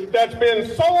theory that's been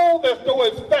sold as though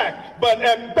it's fact, but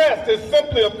at best it's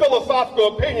simply a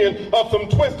philosophical opinion of some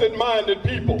twisted-minded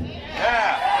people.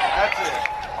 Yeah, that's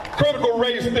it. Critical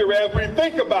race theory, as we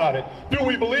think about it, do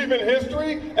we believe in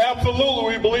history?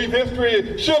 Absolutely, we believe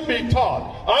history should be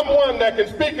taught. I'm one that can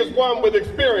speak as one with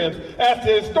experience. As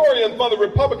the historian for the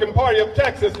Republican Party of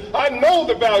Texas, I know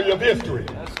the value of history.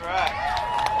 That's right.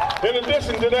 In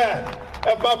addition to that,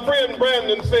 as my friend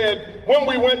Brandon said, when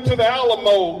we went to the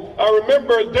Alamo, I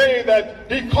remember a day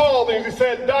that he called and he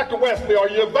said, Dr. Wesley, are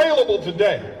you available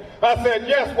today? I said,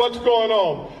 yes, what's going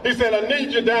on? He said, I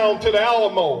need you down to the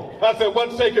Alamo. I said,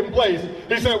 what's taking place?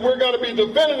 He said, we're going to be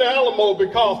defending the Alamo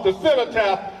because the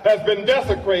cenotaph has been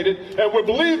desecrated, and we're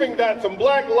believing that some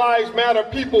Black Lives Matter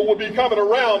people will be coming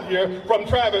around here from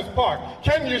Travis Park.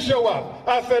 Can you show up?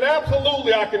 I said,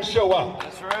 absolutely, I can show up.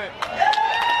 That's right.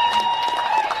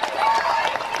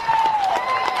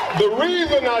 The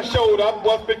reason I showed up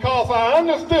was because I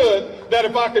understood that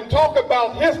if I can talk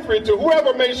about history to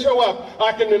whoever may show up,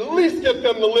 I can at least get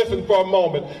them to listen for a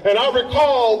moment. And I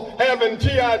recall having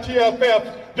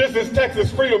TITFF, this is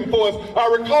Texas Freedom Force, I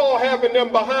recall having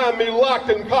them behind me locked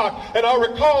and cocked, and I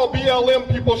recall BLM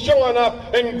people showing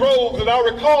up in groves, and I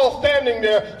recall standing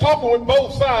there talking with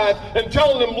both sides and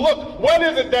telling them, look, what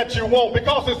is it that you want?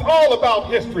 Because it's all about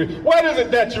history. What is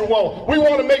it that you want? We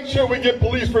want to make sure we get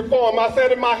police reform. I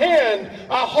said, in my hand,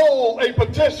 I hold a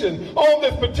petition. On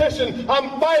this petition,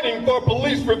 I'm fighting for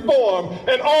police reform,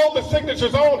 and all the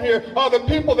signatures on here are the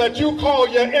people that you call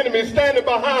your enemies standing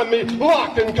behind me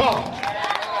locked and cocked.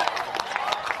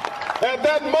 At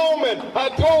that moment, I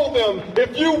told them,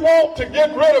 if you want to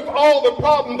get rid of all the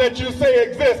problems that you say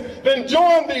exist, then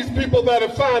join these people that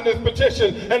have signed this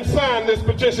petition and sign this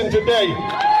petition today.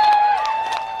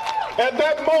 At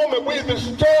that moment, we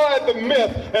destroyed the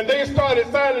myth, and they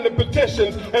started signing the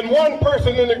petitions, and one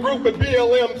person in the group at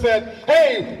BLM said,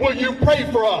 hey, will you pray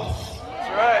for us? That's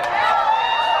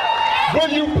right. Will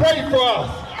you pray for us?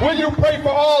 Will you pray for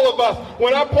all of us?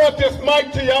 When I point this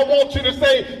mic to you, I want you to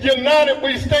say, united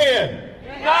we stand.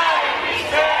 United we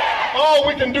stand. Oh,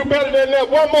 we can do better than that.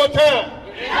 One more time.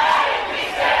 United we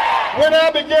stand. When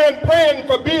I began praying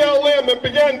for BLM and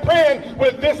began praying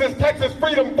with This Is Texas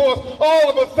Freedom Force, all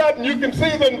of a sudden you can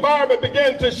see the environment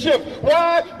began to shift.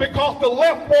 Why? Because the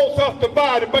left wants us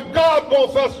divided, but God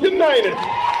wants us united.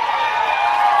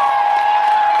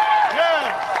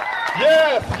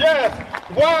 Yes.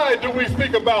 Why do we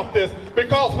speak about this?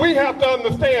 Because we have to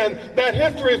understand that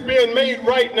history is being made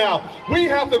right now. We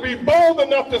have to be bold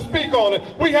enough to speak on it.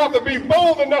 We have to be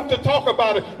bold enough to talk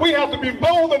about it. We have to be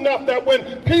bold enough that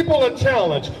when people are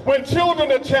challenged, when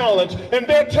children are challenged, and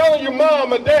they're telling you,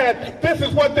 Mom or Dad, this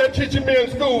is what they're teaching me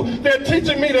in school. They're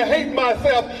teaching me to hate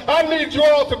myself. I need you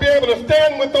all to be able to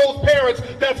stand with those parents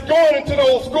that's going into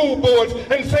those school boards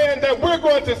and saying that we're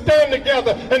going to stand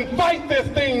together and fight this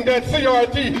thing that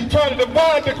CRT trying to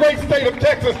divide the great state of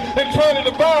Texas and trying to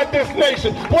divide this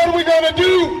nation. What are we going to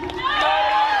do?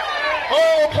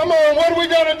 Oh, come on, what are we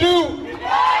going to do?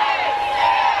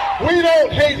 We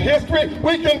don't hate history.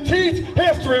 We can teach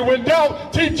history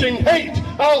without teaching hate.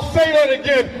 I'll say that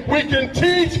again. We can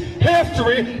teach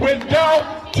history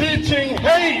without teaching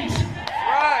hate.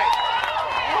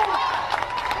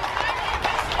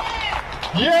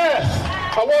 Yes,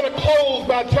 I want to close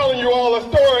by telling you all a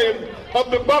story of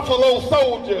the Buffalo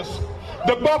Soldiers.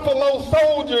 The Buffalo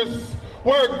Soldiers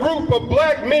were a group of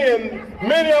black men.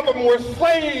 Many of them were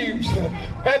slaves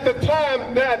at the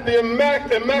time that the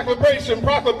Emancipation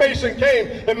Proclamation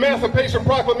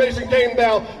came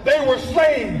down. They were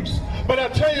slaves. But I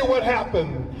tell you what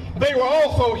happened. They were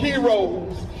also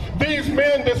heroes. These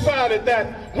men decided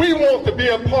that we want to be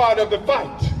a part of the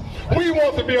fight. We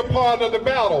want to be a part of the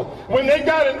battle. When they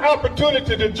got an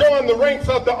opportunity to join the ranks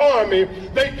of the army,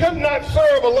 they could not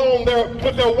serve alone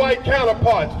with their white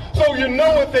counterparts. So you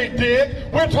know what they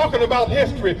did? We're talking about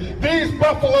history. These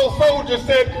Buffalo Soldiers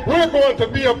said, we're going to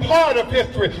be a part of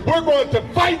history. We're going to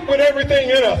fight with everything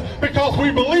in us because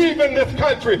we believe in this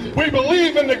country. We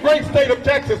believe in the great state of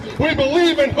Texas. We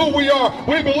believe in who we are.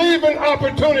 We believe in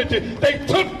opportunity. They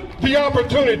took the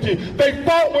opportunity. They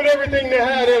fought with everything they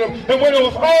had in them. And when it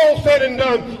was all said and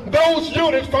done, those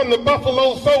units from the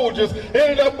Buffalo Soldiers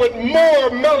ended up with more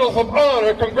medals of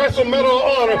honor, Congressional Medal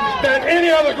of Honor, than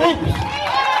any other groups.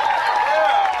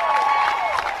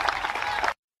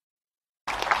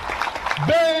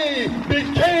 They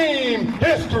became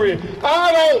history.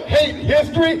 I don't hate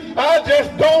history. I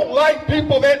just don't like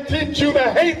people that teach you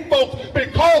to hate folks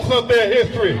because of their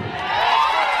history.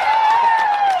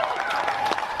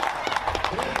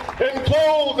 In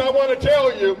close, I want to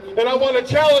tell you, and I want to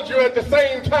challenge you at the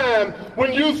same time,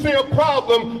 when you see a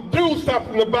problem, do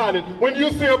something about it. When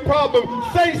you see a problem,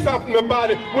 say something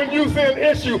about it. When you see an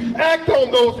issue, act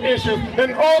on those issues.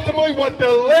 And ultimately, what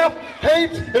the left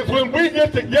hates is when we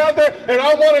get together, and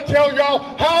I want to tell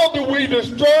y'all, how do we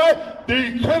destroy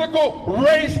the critical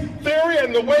race theory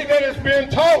and the way that it's being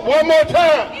taught? One more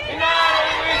time.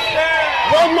 United we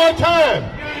stand. One more time.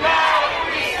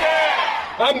 United we stand.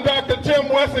 I'm Dr. Tim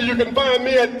Wesley. You can find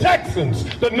me at Texans,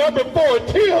 the number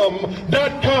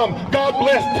 4tim.com. God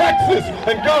bless Texas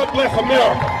and God bless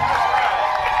America.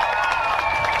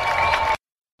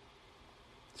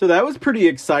 So that was pretty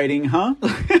exciting, huh?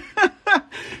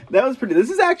 That was pretty.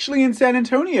 This is actually in San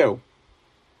Antonio.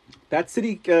 That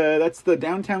city, that's the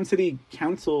downtown city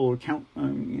council.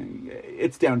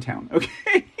 It's downtown.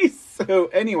 Okay. So,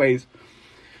 anyways,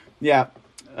 yeah.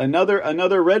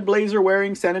 Another red blazer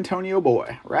wearing San Antonio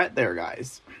boy right there,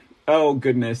 guys. Oh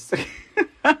goodness. Okay,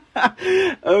 is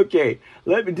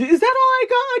that all I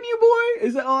got on you, boy?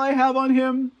 Is that all I have on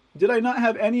him? Did I not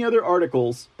have any other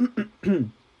articles?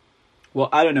 Well,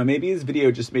 I don't know. Maybe his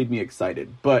video just made me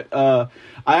excited, but I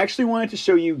actually wanted to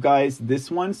show you guys this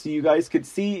one so you guys could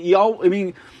see. Y'all, I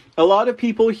mean, a lot of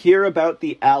people hear about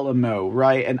the Alamo,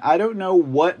 right? And I don't know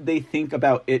what they think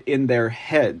about it in their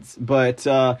heads, but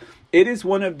it is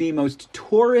one of the most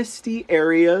touristy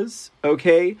areas,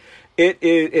 okay?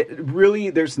 It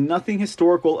really, there's nothing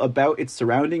historical about its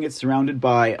surrounding. It's surrounded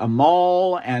by a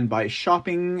mall and by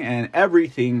shopping and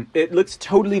everything. It looks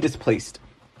totally displaced.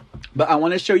 But I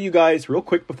want to show you guys real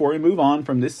quick before we move on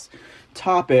from this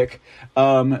topic,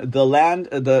 the land,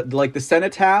 the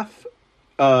cenotaph,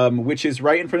 which is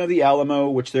right in front of the Alamo,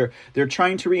 which they're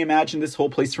trying to reimagine this whole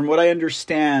place. From what I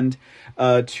understand,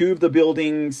 two of the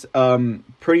buildings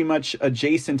pretty much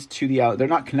adjacent to the Alamo, they're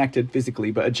not connected physically,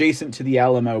 but adjacent to the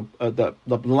Alamo, the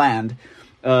land,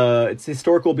 It's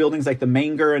historical buildings like the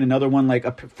Manger, and another one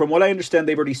from what I understand,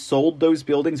 they've already sold those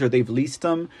buildings or they've leased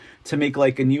them to make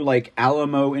like a new like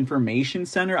Alamo Information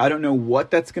Center. I don't know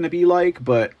what that's going to be like,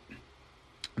 but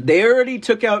they already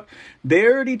took out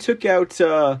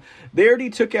the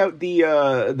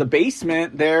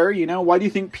basement there. You know, why do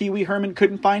you think Pee Wee Herman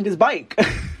couldn't find his bike?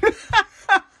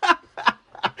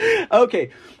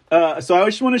 Okay. So I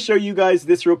just want to show you guys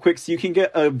this real quick so you can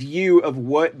get a view of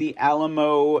what the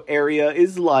Alamo area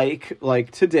is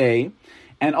like today.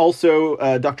 And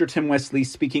also Dr. Tim Wesley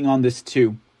speaking on this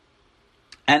too.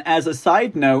 And as a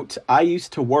side note, I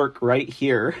used to work right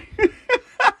here.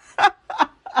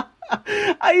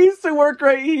 I used to work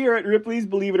right here at Ripley's,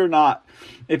 believe it or not.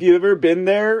 If you've ever been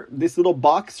there, this little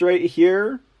box right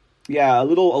here. Yeah, a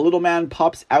little man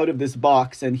pops out of this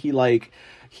box and he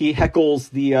heckles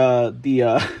he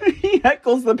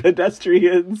heckles the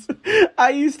pedestrians. I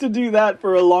used to do that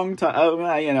for a long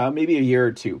time, maybe a year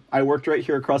or two. I worked right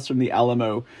here across from the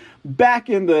Alamo back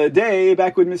in the day,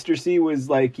 back when Mr. C was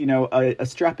a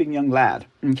strapping young lad.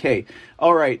 Okay.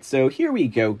 All right. So here we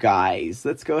go, guys.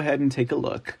 Let's go ahead and take a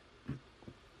look.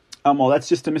 Well, that's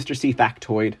just a Mr. C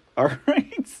factoid. All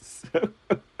right. So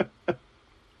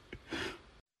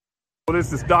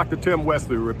This is Dr. Tim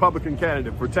Wesley, Republican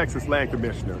candidate for Texas Land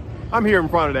Commissioner. I'm here in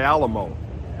front of the Alamo.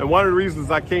 And one of the reasons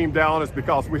I came down is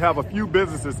because we have a few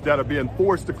businesses that are being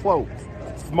forced to close.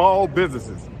 Small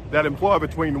businesses that employ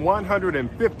between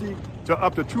 150 to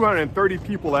up to 230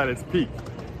 people at its peak.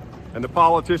 And the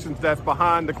politicians that's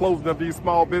behind the closing of these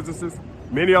small businesses,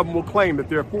 many of them will claim that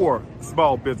they're for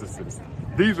small businesses.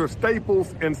 These are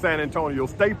staples in San Antonio,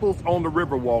 staples on the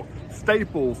Riverwalk,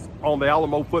 staples on the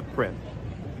Alamo footprint.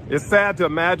 It's sad to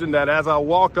imagine that as I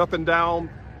walked up and down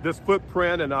this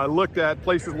footprint and I looked at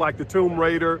places like the Tomb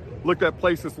Raider, looked at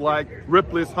places like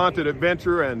Ripley's Haunted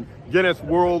Adventure and Guinness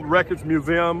World Records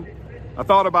Museum, I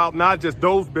thought about not just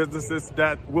those businesses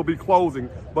that will be closing,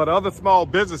 but other small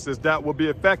businesses that will be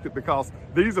affected because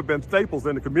these have been staples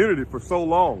in the community for so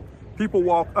long. People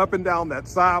walk up and down that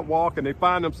sidewalk and they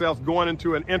find themselves going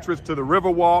into an entrance to the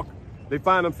Riverwalk. They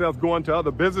find themselves going to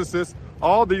other businesses.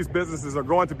 All these businesses are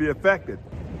going to be affected.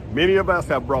 Many of us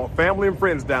have brought family and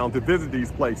friends down to visit these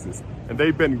places, and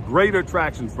they've been great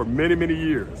attractions for many, many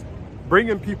years,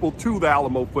 bringing people to the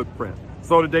Alamo footprint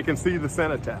so that they can see the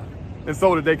cenotaph and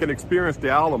so that they can experience the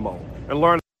Alamo and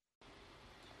learn.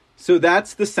 So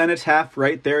that's the cenotaph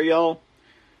right there, y'all.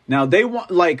 Now they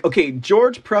want,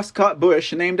 George Prescott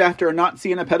Bush, named after a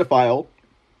Nazi and a pedophile,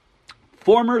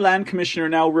 former land commissioner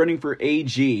now running for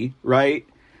AG, right?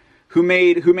 Who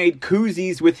made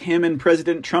koozies with him and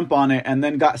President Trump on it, and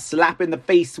then got slapped in the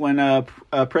face when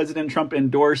President Trump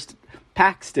endorsed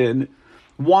Paxton.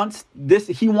 Wants this?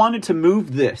 He wanted to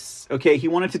move this. Okay, he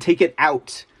wanted to take it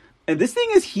out, and this thing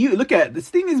is huge. Look at it. This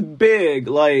thing is big.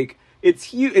 Like, it's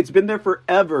huge. It's been there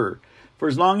forever. For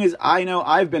as long as I know,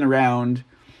 I've been around.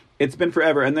 It's been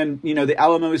forever. And then the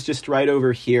Alamo is just right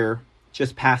over here,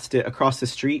 just past it, across the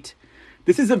street.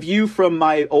 This is a view from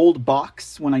my old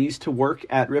box when I used to work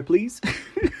at Ripley's.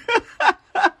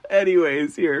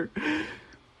 Anyways, here.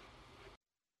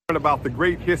 About the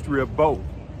great history of both.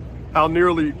 How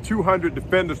nearly 200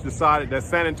 defenders decided that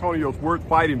San Antonio is worth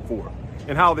fighting for.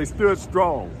 And how they stood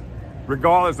strong,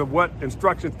 regardless of what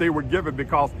instructions they were given,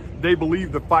 because they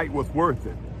believed the fight was worth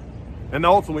it. And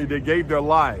ultimately, they gave their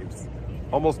lives.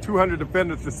 Almost 200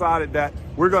 defenders decided that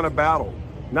we're going to battle.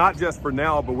 Not just for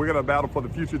now, but we're going to battle for the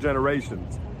future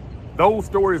generations. Those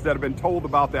stories that have been told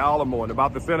about the Alamo and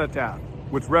about the cenotaph,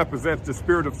 which represents the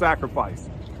spirit of sacrifice.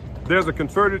 There's a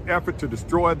concerted effort to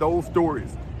destroy those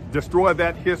stories, destroy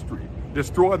that history,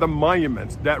 destroy the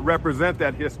monuments that represent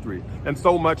that history, and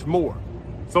so much more.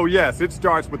 So yes, it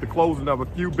starts with the closing of a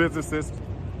few businesses.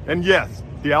 And yes,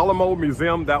 the Alamo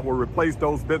Museum that will replace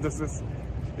those businesses,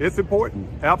 it's important.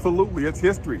 Absolutely, it's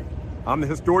history. I'm the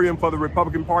historian for the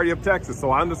Republican Party of Texas,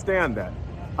 so I understand that.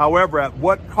 However, at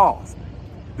what cost?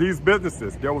 These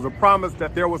businesses, there was a promise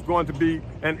that there was going to be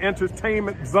an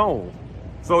entertainment zone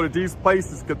so that these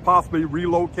places could possibly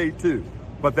relocate to,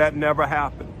 but that never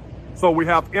happened. So we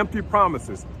have empty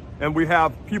promises, and we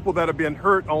have people that are being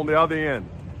hurt on the other end,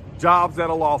 jobs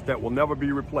that are lost that will never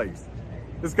be replaced.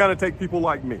 It's going to take people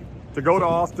like me to go to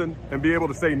Austin and be able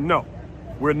to say, no,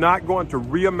 we're not going to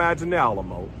reimagine the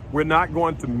Alamo. We're not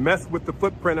going to mess with the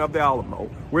footprint of the Alamo.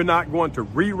 We're not going to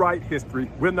rewrite history.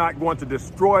 We're not going to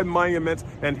destroy monuments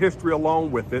and history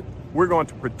along with it. We're going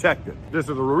to protect it. This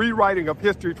is a rewriting of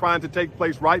history trying to take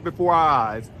place right before our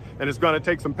eyes, and it's going to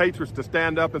take some patriots to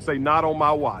stand up and say, not on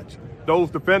my watch. Those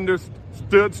defenders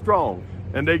stood strong,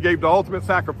 and they gave the ultimate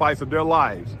sacrifice of their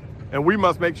lives, and we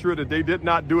must make sure that they did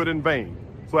not do it in vain.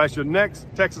 So as your next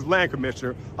Texas Land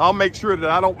Commissioner, I'll make sure that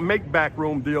I don't make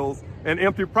backroom deals and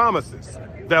empty promises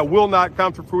that will not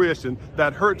come to fruition,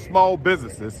 that hurt small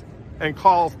businesses and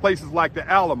cause places like the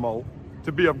Alamo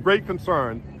to be of great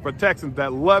concern for Texans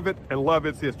that love it and love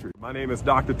its history. My name is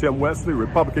Dr. Tim Wesley,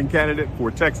 Republican candidate for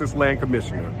Texas Land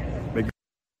Commissioner. May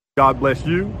God bless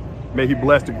you, may he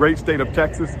bless the great state of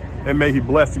Texas, and may he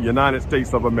bless the United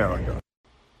States of America.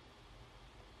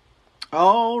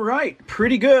 All right,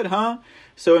 pretty good, huh?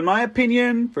 So in my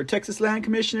opinion, for Texas Land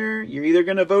Commissioner, you're either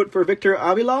going to vote for Victor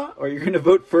Avila or you're going to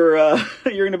vote for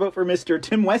Mr.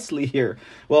 Tim Wesley here.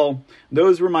 Well,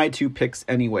 those were my two picks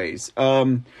anyways.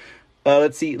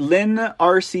 Let's see. Lynn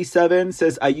RC7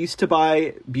 says, I used to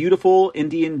buy beautiful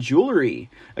Indian jewelry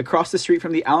across the street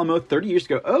from the Alamo 30 years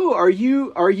ago. Oh, are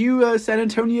you San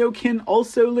Antonio kin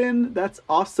also, Lynn? That's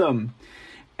awesome.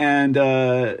 And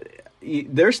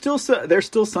there's still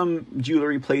some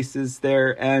jewelry places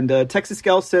there. And Texas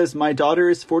Gal says, my daughter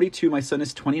is 42, my son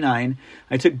is 29.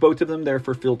 I took both of them there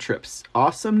for field trips.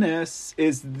 Awesomeness.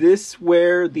 Is this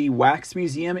where the wax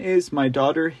museum is? My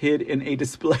daughter hid in a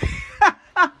display.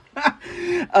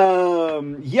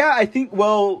 Yeah, I think,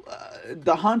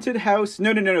 the haunted house.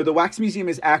 No. The wax museum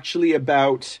is actually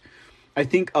about, I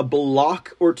think, a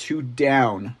block or two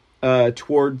down,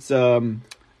 towards,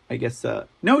 I guess,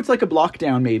 no, it's like a block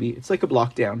down, maybe. It's like a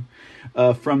block down,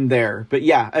 from there. But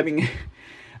yeah, I mean,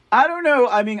 I don't know.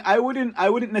 I mean, I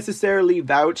wouldn't necessarily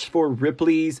vouch for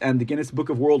Ripley's and the Guinness Book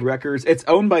of World Records. It's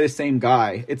owned by the same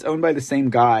guy.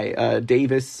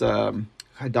 Davis,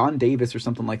 Don Davis or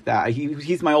something like that.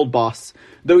 He's my old boss.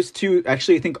 Those two,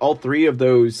 actually, I think all three of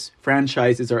those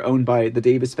franchises are owned by the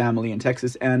Davis family in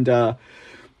Texas. And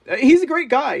he's a great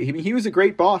guy. I mean, he was a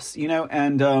great boss,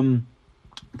 and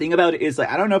thing about it is, like,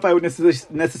 I don't know if I would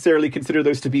necessarily consider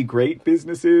those to be great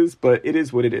businesses, but it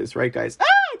is what it is, right, guys?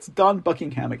 It's Don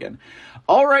Buckingham again.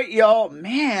 All right, y'all.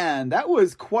 Man, that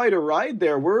was quite a ride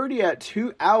there. We're already at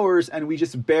 2 hours, and we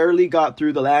just barely got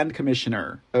through the land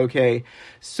commissioner. Okay,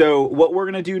 so what we're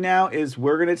going to do now is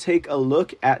we're going to take a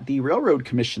look at the railroad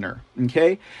commissioner,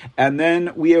 okay? And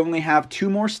then we only have 2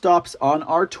 more stops on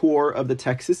our tour of the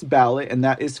Texas ballot, and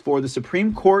that is for the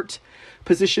Supreme Court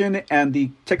position and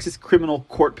the Texas criminal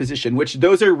court position, which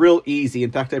those are real easy. In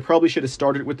fact, I probably should have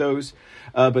started with those,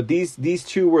 but these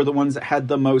two were the ones that had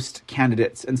the most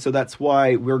candidates, and so that's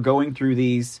why we're going through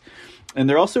these, and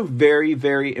they're also very,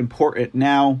 very important.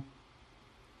 Now,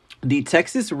 the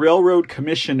Texas Railroad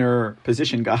Commissioner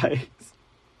position, guys,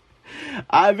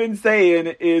 I've been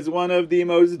saying, is one of the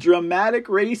most dramatic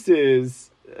races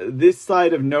this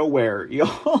side of nowhere,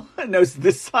 y'all. No,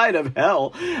 this side of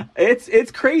hell.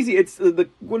 It's crazy. It's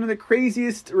one of the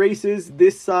craziest races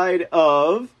this side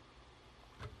of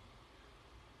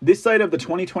the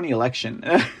 2020 election.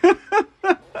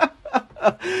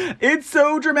 It's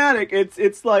so dramatic.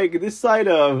 It's like this side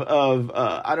of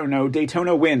I don't know,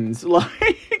 Daytona wins.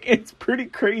 Like, it's pretty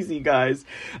crazy, guys.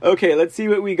 Okay, let's see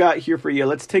what we got here for you.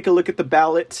 Let's take a look at the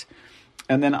ballot.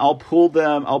 And then I'll pull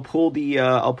the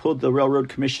railroad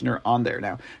commissioner on there.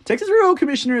 Now, Texas Railroad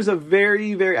Commissioner is a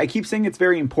very, very, I keep saying it's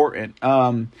very important.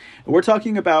 We're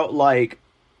talking about, like,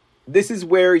 this is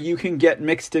where you can get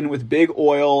mixed in with big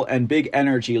oil and big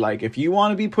energy. Like, if you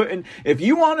want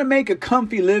to make a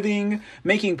comfy living,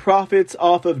 making profits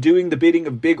off of doing the bidding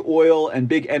of big oil and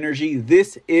big energy,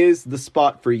 this is the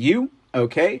spot for you.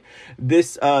 Okay.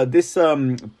 This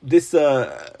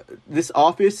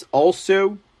office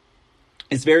also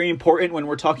is very important when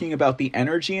we're talking about the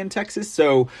energy in Texas.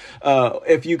 So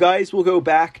if you guys will go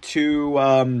back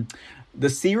to the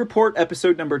C Report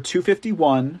episode number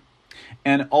 251,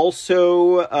 and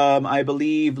also I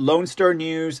believe Lonestar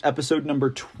News episode number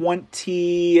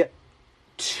 22,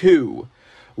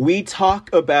 we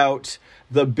talk about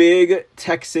the big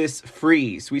Texas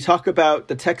freeze. We talk about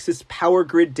the Texas power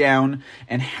grid down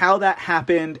and how that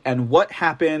happened and what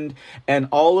happened and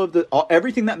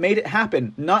everything that made it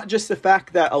happen. Not just the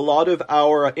fact that a lot of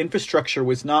our infrastructure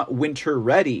was not winter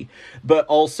ready, but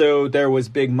also there was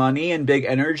big money and big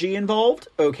energy involved.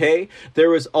 Okay.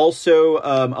 There was also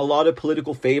a lot of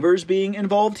political favors being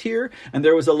involved here. And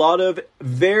there was a lot of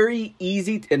very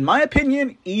easy, in my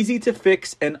opinion, easy to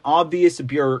fix and obvious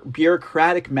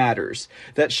bureaucratic matters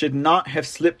that should not have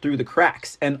slipped through the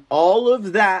cracks. And all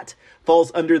of that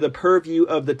falls under the purview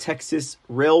of the Texas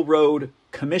Railroad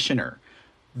Commissioner.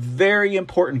 Very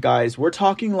important, guys. We're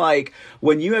talking like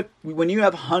when you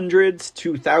have hundreds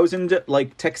to thousands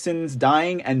like Texans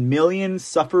dying and millions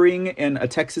suffering in a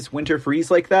Texas winter freeze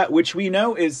like that, which we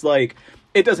know is like,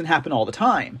 it doesn't happen all the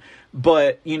time,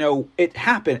 but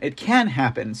it can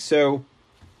happen. So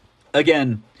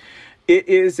again, it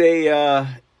is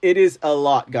a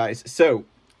lot, guys. So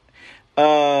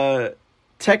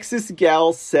Texas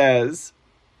Gal says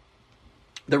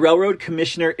the railroad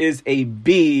commissioner is a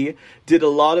B. Did a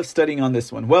lot of studying on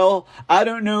this one. Well, I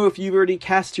don't know if you've already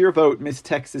cast your vote, Miss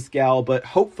Texas Gal, but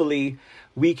hopefully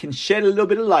we can shed a little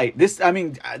bit of light. This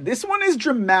one is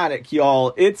dramatic,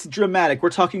 y'all. It's dramatic. We're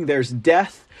talking there's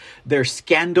death, there's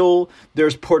scandal,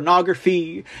 there's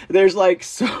pornography, there's like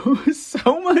so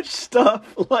much stuff.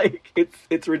 Like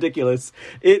it's ridiculous.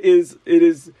 It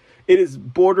is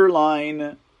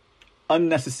borderline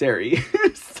unnecessary.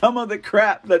 Some of the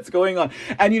crap that's going on.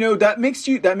 And that makes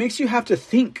you have to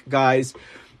think, guys,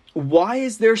 why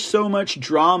is there so much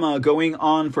drama going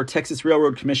on for Texas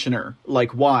Railroad Commissioner?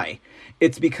 Like, why?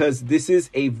 It's because this is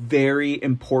a very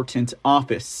important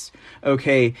office,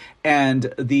 okay?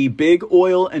 And the big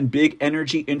oil and big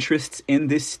energy interests in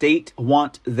this state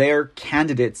want their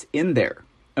candidates in there,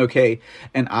 okay?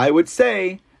 And I would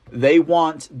say they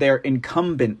want their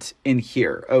incumbent in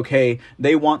here, okay?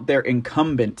 They want their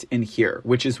incumbent in here,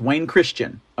 which is Wayne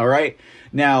Christian, all right?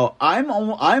 Now,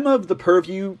 I'm of the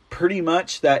purview pretty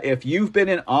much that if you've been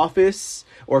in office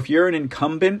or if you're an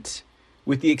incumbent,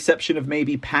 with the exception of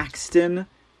maybe Paxton,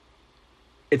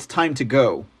 it's time to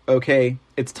go, okay?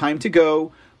 It's time to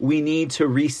go. We need to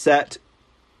reset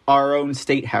our own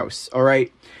state house, all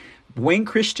right? Wayne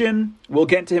Christian, we'll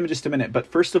get to him in just a minute. But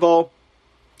first of all,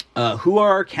 who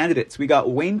are our candidates? We got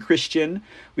Wayne Christian.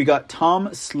 We got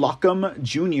Tom Slocum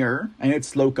Jr. I know it's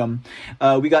Slocum.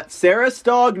 We got Sarah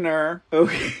Stogner.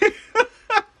 Okay.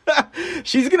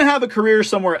 She's going to have a career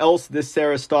somewhere else, this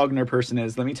Sarah Stogner person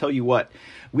is. Let me tell you what.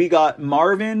 We got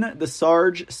Marvin the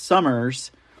Sarge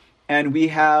Summers. And we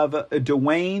have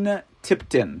Dwayne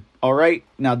Tipton. All right.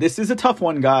 Now, this is a tough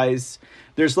one, guys.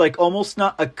 There's like almost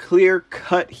not a clear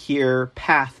cut here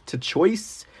path to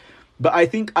choice. But I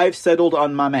think I've settled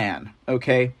on my man,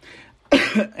 okay?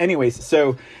 Anyways,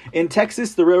 so in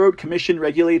Texas, the Railroad Commission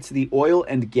regulates the oil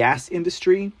and gas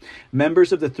industry.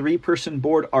 Members of the 3-person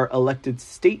board are elected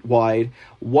statewide.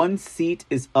 1 seat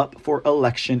is up for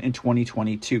election in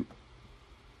 2022.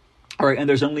 All right, and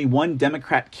there's only 1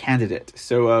 Democrat candidate.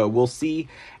 So we'll see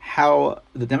how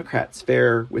the Democrats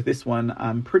fare with this one.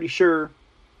 I'm pretty sure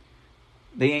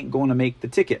they ain't going to make the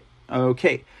ticket.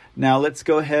 Okay. Now let's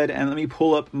go ahead and let me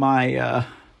pull up my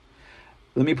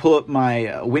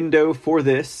window for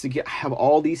this to have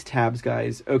all these tabs,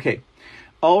 guys. Okay.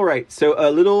 All right. So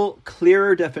a little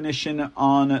clearer definition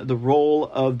on the role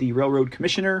of the railroad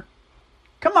commissioner.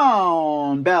 Come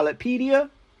on, Ballotpedia.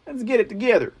 Let's get it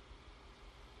together.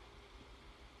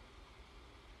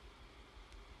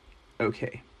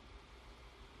 Okay.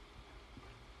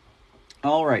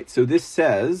 All right. So this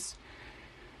says...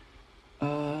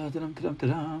 Oh,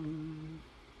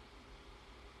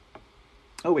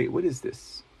 wait, what is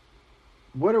this?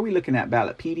 What are we looking at,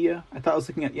 Ballotpedia? I thought I was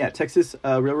looking at, Texas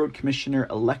Railroad Commissioner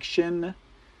election.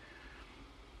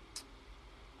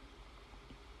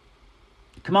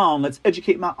 Come on, let's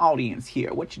educate my audience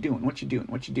here. What you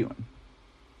doing?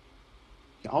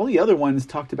 All the other ones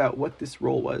talked about what this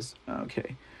role was.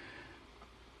 Okay.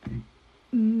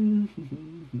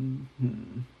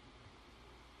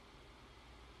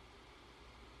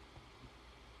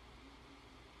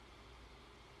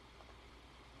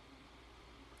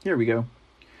 Here we go.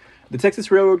 The Texas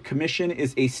Railroad Commission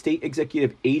is a state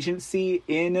executive agency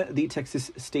in the Texas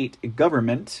state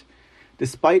government.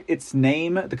 Despite its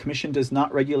name, the commission does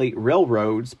not regulate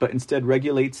railroads, but instead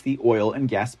regulates the oil and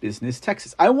gas business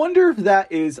Texas. I wonder if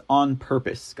that is on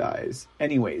purpose, guys.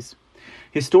 Anyways,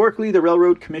 historically, the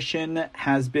Railroad Commission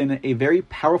has been a very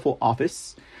powerful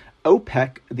office.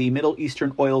 OPEC, the Middle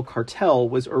Eastern oil cartel,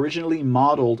 was originally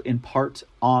modeled in part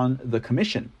on the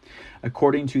commission.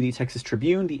 According to the Texas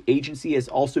Tribune, the agency has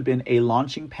also been a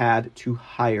launching pad to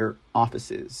higher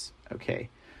offices. Okay,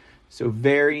 so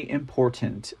very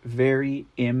importante,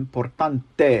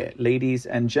 ladies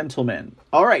and gentlemen.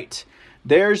 All right,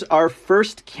 there's our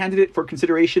first candidate for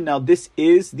consideration. Now, this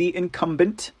is the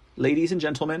incumbent, ladies and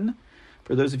gentlemen.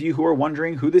 For those of you who are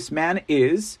wondering who this man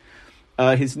is,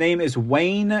 his name is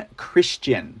Wayne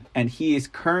Christian, and he is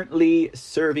currently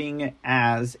serving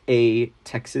as a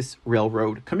Texas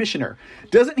Railroad Commissioner.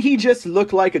 Doesn't he just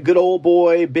look like a good old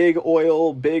boy, big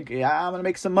oil, I'm going to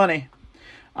make some money.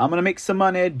 I'm going to make some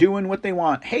money doing what they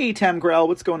want. Hey, Tam Grell,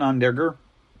 what's going on there, girl?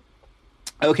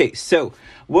 Okay, so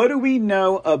what do we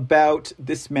know about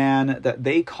this man that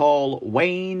they call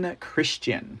Wayne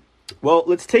Christian? Well,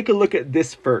 let's take a look at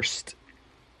this first.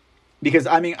 Because,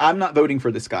 I'm not voting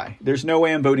for this guy. There's no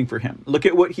way I'm voting for him. Look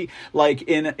at what he... Like,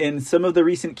 in some of the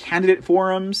recent candidate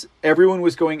forums, everyone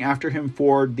was going after him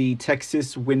for the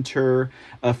Texas winter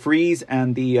freeze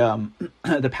and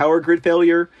the power grid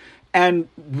failure. And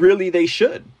really they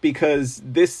should, because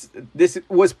this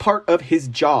was part of his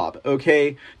job,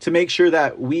 okay, to make sure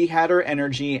that we had our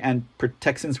energy and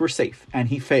Texans were safe, and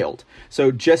he failed.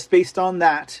 So just based on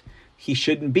that, he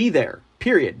shouldn't be there,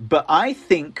 period. But I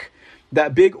think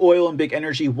that big oil and big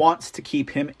energy wants to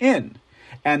keep him in.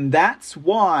 And that's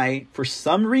why, for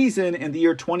some reason, in the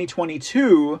year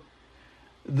 2022,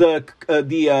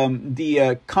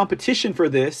 the competition for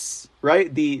this,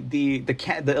 right, the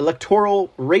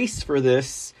electoral race for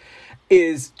this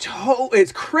is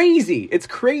it's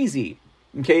crazy,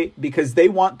 okay, because they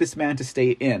want this man to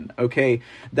stay in, okay.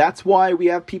 That's why we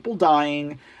have people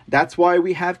dying. That's why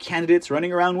we have candidates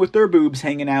running around with their boobs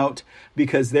hanging out,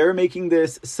 because they're making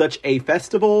this such a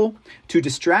festival to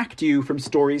distract you from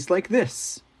stories like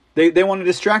this. They want to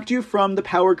distract you from the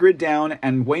power grid down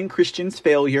and Wayne Christian's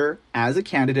failure as a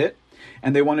candidate,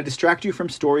 and they want to distract you from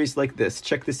stories like this.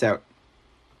 Check this out.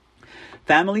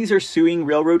 Families are suing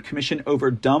Railroad Commission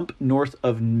over dump north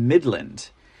of Midland.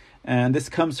 And this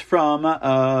comes from,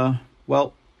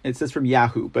 well, it says from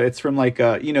Yahoo, but it's from like,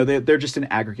 they're just an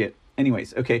aggregate.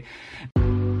 Anyways, okay.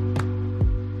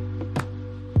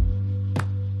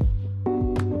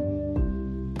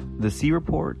 The C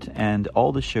Report and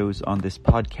all the shows on this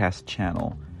podcast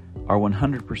channel are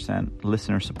 100%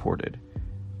 listener supported.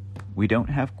 We don't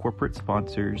have corporate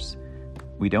sponsors.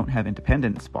 We don't have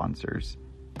independent sponsors.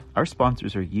 Our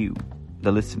sponsors are you,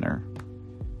 the listener.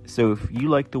 So if you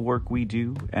like the work we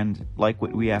do and like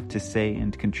what we have to say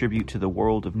and contribute to the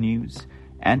world of news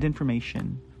and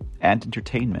information and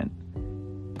entertainment,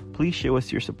 please show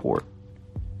us your support.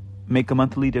 Make a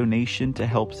monthly donation to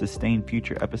help sustain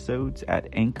future episodes at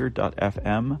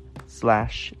anchor.fm/The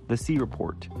C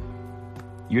Report.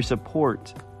 Your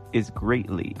support is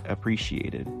greatly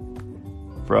appreciated.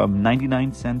 From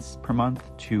 99 cents per month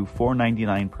to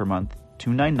 $4.99 per month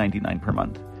to $9.99 per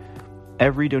month.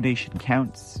 Every donation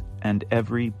counts and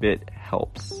every bit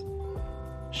helps.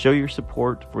 Show your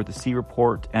support for The C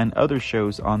Report and other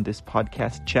shows on this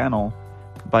podcast channel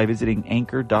by visiting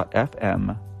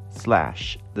anchor.fm/The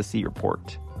C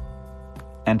Report.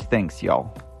 And thanks,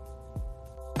 y'all.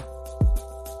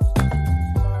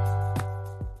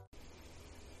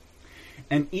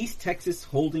 An East Texas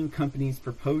holding company's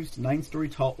proposed 9-story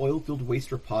tall oil-filled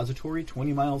waste repository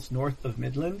 20 miles north of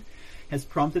Midland has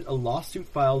prompted a lawsuit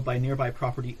filed by nearby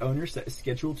property owners that is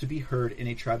scheduled to be heard in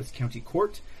a Travis County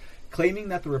court, claiming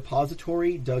that the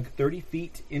repository dug 30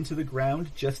 feet into the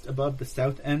ground just above the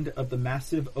south end of the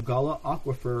massive Ogalla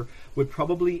Aquifer would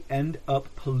probably end up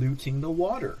polluting the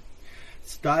water.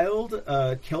 Styled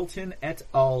Kelton et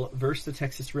al. Versus the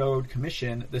Texas Railroad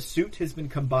Commission, the suit has been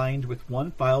combined with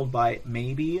one filed by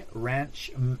Mabee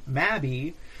Ranch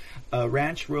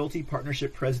Royalty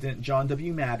Partnership President John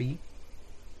W. Mabee,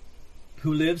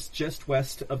 who lives just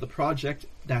west of the project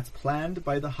that's planned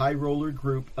by the High Roller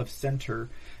Group of Center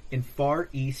in far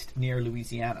east near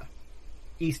Louisiana,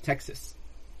 East Texas.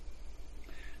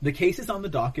 The case is on the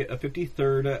docket of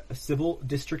 53rd Civil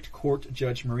District Court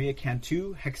Judge Maria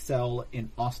Cantu Hexel in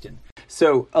Austin.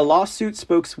 So, a lawsuit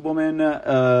spokeswoman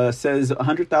says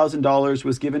 $100,000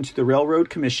 was given to the Railroad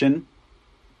Commission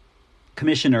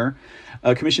Commission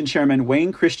Chairman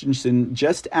Wayne Christensen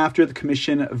just after the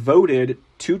commission voted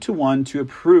 2-1 to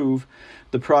approve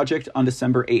the project on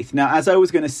December 8th. Now, as I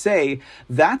was going to say,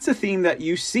 that's a theme that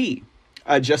you see.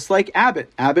 Just like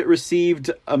Abbott. Abbott received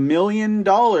 $1 million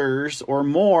or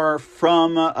more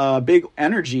from Big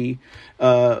Energy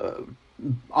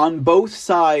on both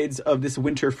sides of this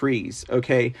winter freeze.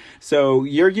 Okay, so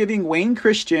you're giving Wayne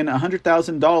Christian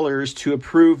 $100,000 to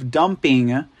approve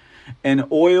dumping an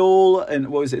oil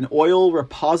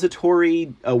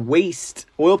repository,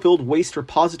 oil-filled waste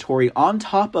repository on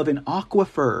top of an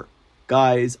aquifer,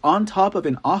 guys, on top of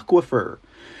an aquifer.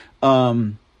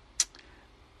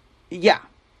 Yeah,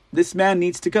 this man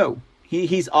needs to go.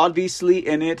 He's obviously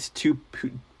in it to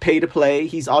pay to play.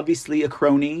 He's obviously a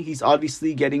crony. He's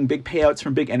obviously getting big payouts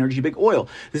from Big Energy, Big Oil.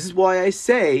 This is why I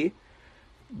say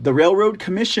the Railroad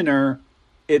Commissioner,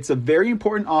 it's a very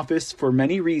important office for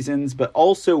many reasons, but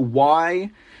also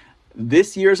why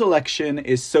this year's election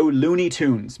is so Looney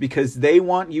Tunes, because they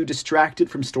want you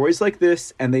distracted from stories like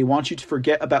this, and they want you to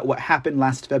forget about what happened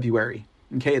last February.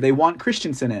 Okay, they want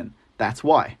Christensen in. That's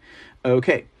why.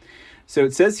 Okay. So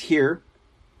it says here,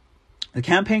 The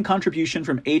campaign contribution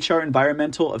from HR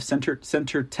Environmental of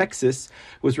Center Texas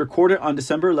was recorded on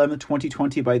December 11,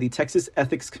 2020 by the Texas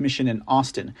Ethics Commission in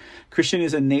Austin. Christian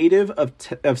is a native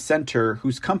of Center,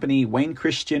 whose company, Wayne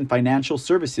Christian Financial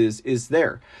Services, is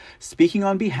there. Speaking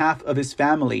on behalf of his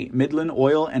family, Midland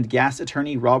Oil and Gas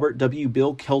attorney Robert W.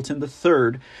 Bill Kelton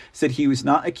III said he was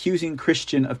not accusing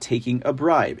Christian of taking a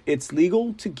bribe. It's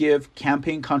legal to give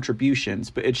campaign contributions,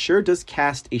 but it sure does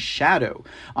cast a shadow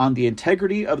on the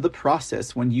integrity of the process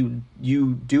when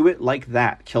you do it like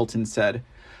that, Kelton said.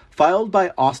 Filed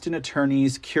by Austin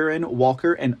attorneys Kieran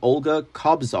Walker and Olga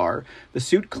Kobzar, the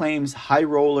suit claims High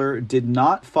Roller did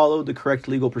not follow the correct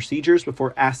legal procedures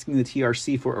before asking the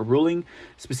TRC for a ruling,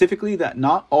 specifically that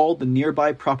not all the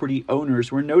nearby property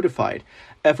owners were notified.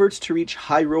 Efforts to reach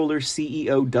High Roller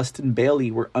CEO Dustin Bailey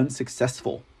were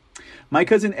unsuccessful. My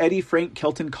cousin Eddie Frank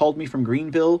Kelton called me from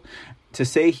Greenville to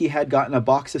say he had gotten a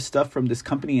box of stuff from this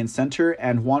company in Center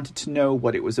and wanted to know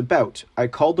what it was about. I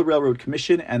called the Railroad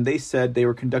Commission and they said they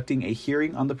were conducting a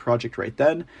hearing on the project right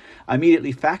then. I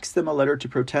immediately faxed them a letter to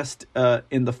protest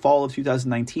in the fall of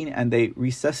 2019 and they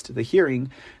recessed the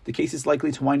hearing. The case is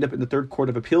likely to wind up in the Third Court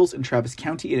of Appeals in Travis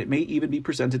County and it may even be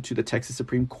presented to the Texas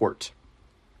Supreme Court.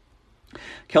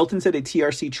 Kelton said a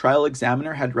TRC trial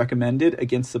examiner had recommended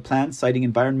against the plan, citing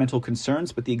environmental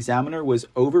concerns, but the examiner was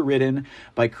overridden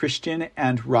by Christian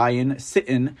and Ryan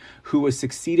Sitton, who was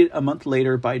succeeded a month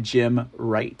later by Jim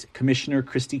Wright. Commissioner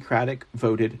Christy Craddock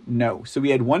voted no. So we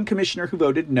had one commissioner who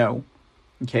voted no.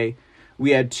 Okay.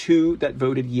 We had two that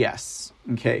voted yes.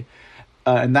 Okay.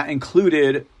 And that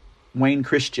included Wayne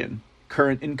Christian,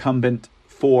 current incumbent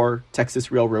for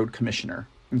Texas Railroad Commissioner.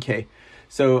 Okay.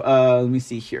 So let me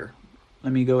see here.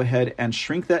 Let me go ahead and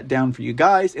shrink that down for you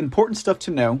guys. Important stuff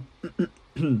to know.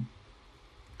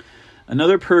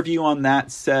 Another purview on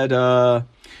that said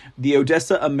the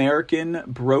Odessa American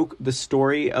broke the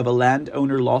story of a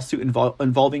landowner lawsuit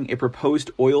involving a proposed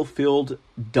oil field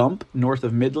dump north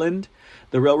of Midland.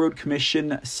 The Railroad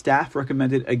Commission staff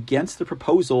recommended against the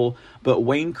proposal, but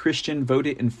Wayne Christian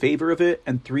voted in favor of it,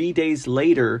 and 3 days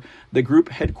later, the group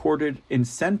headquartered in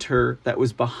Center that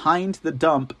was behind the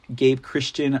dump gave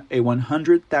Christian a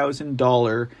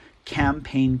 $100,000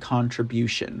 campaign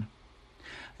contribution.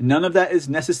 None of that is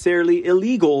necessarily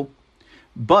illegal,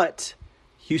 but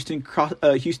Houston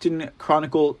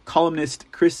Chronicle columnist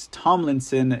Chris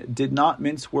Tomlinson did not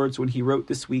mince words when he wrote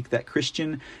this week that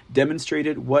Christian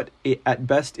demonstrated what at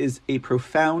best is a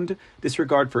profound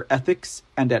disregard for ethics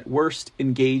and at worst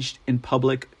engaged in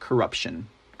public corruption.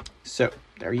 So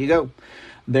there you go.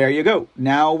 There you go.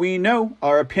 Now we know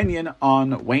our opinion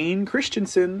on Wayne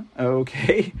Christensen.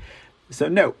 Okay. So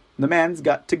no, the man's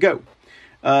got to go.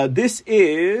 This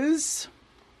is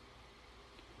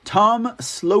Tom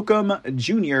Slocum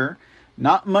Jr.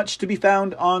 Not much to be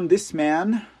found on this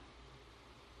man.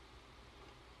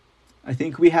 I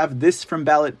think we have this from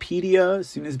Ballotpedia as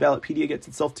soon as Ballotpedia gets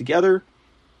itself together.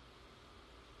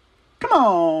 Come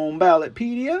on,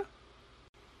 Ballotpedia.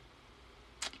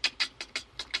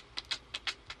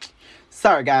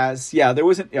 Sorry, guys. Yeah, there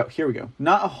wasn't... Oh, here we go.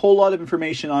 Not a whole lot of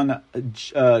information on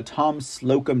Tom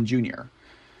Slocum Jr.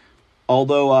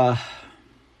 Although...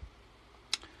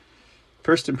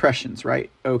 First impressions,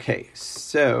 right? Okay,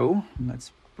 so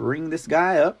let's bring this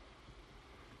guy up.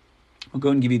 I'll go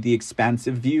and give you the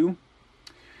expansive view.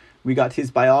 We got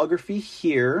his biography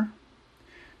here.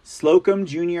 Slocum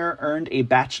Jr. earned a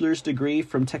bachelor's degree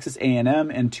from Texas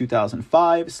A&M in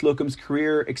 2005. Slocum's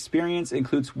career experience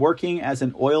includes working as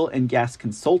an oil and gas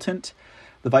consultant,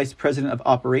 the vice president of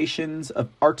operations of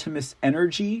Artemis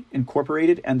Energy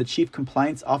Incorporated, and the chief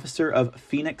compliance officer of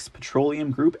Phoenix Petroleum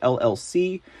Group,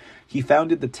 LLC. He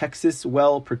founded the Texas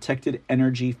Well Protected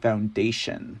Energy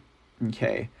Foundation.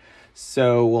 Okay,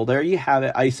 so, well, there you have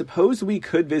it. I suppose we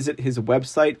could visit his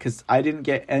website because I didn't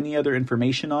get any other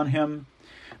information on him.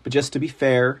 But just to be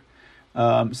fair,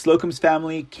 Slocum's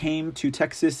family came to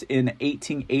Texas in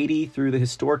 1880 through the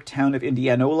historic town of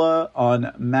Indianola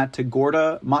on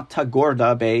Matagorda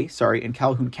Bay, in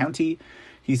Calhoun County.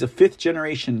 He's a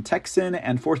fifth-generation Texan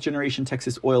and fourth-generation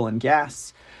Texas oil and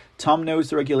gas. Tom knows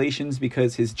the regulations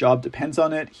because his job depends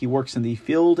on it. He works in the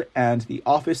field and the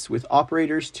office with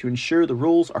operators to ensure the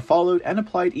rules are followed and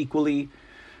applied equally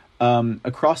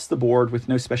across the board with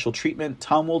no special treatment.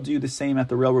 Tom will do the same at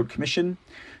the Railroad Commission.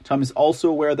 Tom is also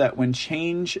aware that when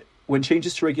changes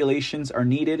to regulations are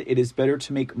needed, it is better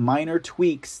to make minor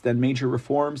tweaks than major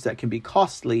reforms that can be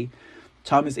costly.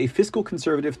 Tom is a fiscal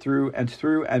conservative through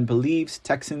and believes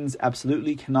Texans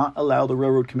absolutely cannot allow the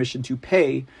Railroad Commission to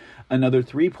pay another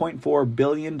 $3.4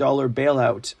 billion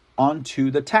bailout onto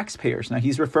the taxpayers. Now,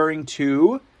 he's referring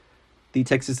to the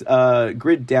Texas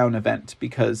grid down event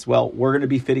because, well, we're going to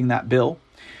be fitting that bill.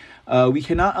 We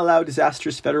cannot allow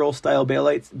disastrous federal-style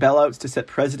bailouts to set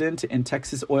precedent in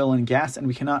Texas oil and gas, and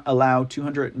we cannot allow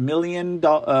 $200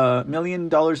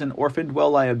 million in orphaned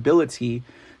well liability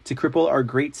to cripple our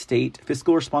great state.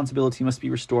 Fiscal responsibility must be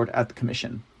restored at the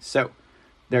commission. So,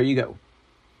 there you go.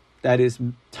 That is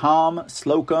Tom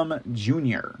Slocum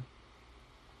Jr.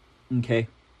 Okay.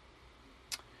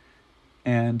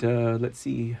 And let's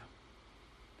see.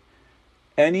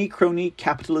 Any crony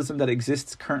capitalism that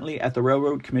exists currently at the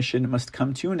Railroad Commission must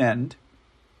come to an end.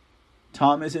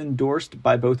 Tom is endorsed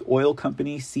by both oil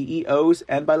company CEOs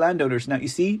and by landowners. Now, you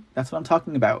see, that's what I'm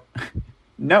talking about.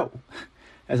 No,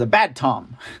 as a bad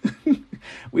Tom.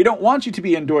 We don't want you to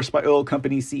be endorsed by oil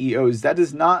company CEOs. That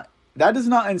does not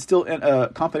instill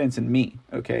confidence in me,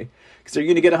 okay? Because are you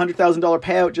going to get a $100,000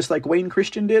 payout just like Wayne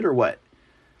Christian did, or what?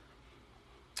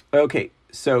 Okay,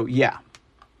 so yeah.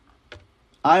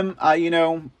 I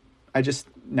just,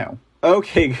 no.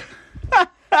 Okay.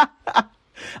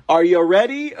 Are you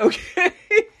ready? Okay.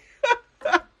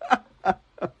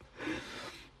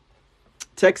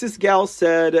 Texas Gal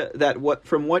said that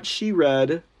from what she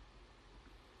read,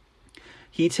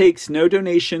 he takes no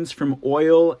donations from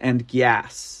oil and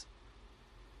gas.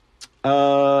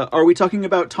 Are we talking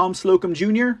about Tom Slocum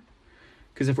Jr.?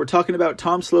 Because if we're talking about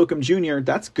Tom Slocum Jr.,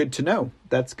 that's good to know.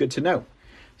 That's good to know.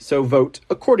 So vote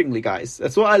accordingly, guys.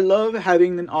 That's why I love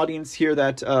having an audience here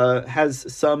that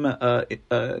has some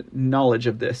knowledge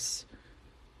of this.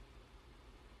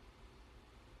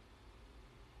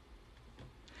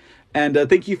 And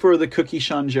thank you for the cookie,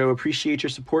 Sean Joe. Appreciate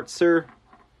your support, sir.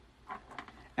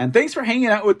 And thanks for hanging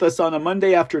out with us on a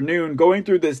Monday afternoon, going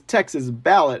through this Texas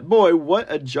ballot. Boy,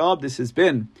 what a job this has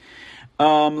been.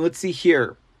 Let's see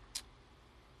here.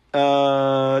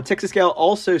 Texas Gal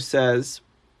also says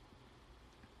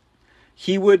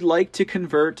he would like to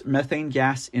convert methane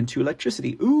gas into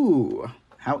electricity. Ooh,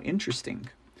 how interesting.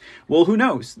 Well, who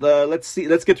knows? Let's see.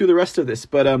 Let's get through the rest of this.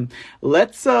 But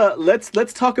let's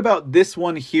talk about this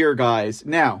one here, guys.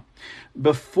 Now,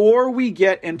 before we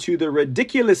get into the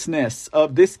ridiculousness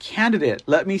of this candidate,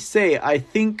 let me say I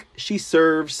think she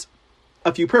serves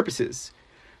a few purposes.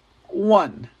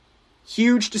 One,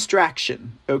 huge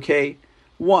distraction. Okay,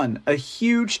 a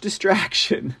huge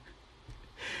distraction.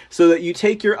 So that you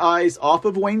take your eyes off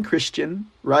of Wayne Christian,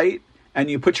 right? And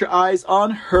you put your eyes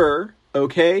on her,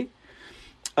 okay?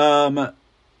 The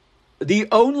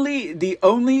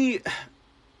only,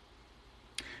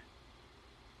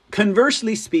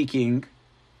 conversely speaking,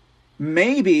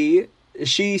 maybe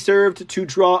she served to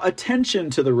draw attention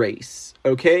to the race,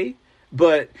 okay?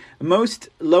 But most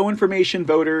low information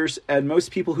voters and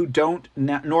most people who don't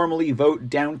normally vote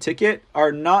down ticket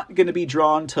are not going to be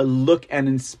drawn to look and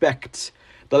inspect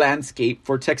the landscape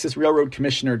for Texas Railroad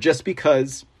Commissioner just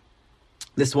because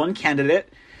this one candidate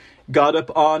got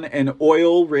up on an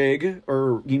oil rig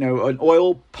or, an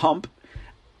oil pump,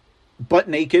 butt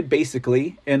naked,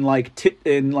 basically, in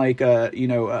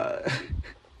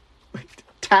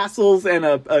tassels and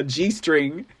a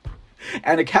G-string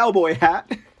and a cowboy hat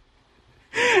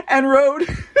and rode.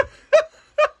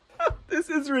 This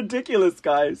is ridiculous,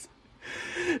 guys.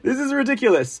 This is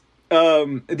ridiculous.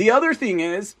 The other thing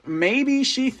is, maybe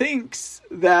she thinks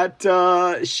that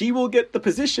she will get the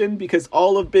position because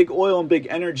all of big oil and big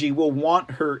energy will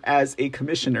want her as a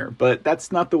commissioner. But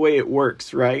that's not the way it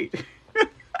works, right?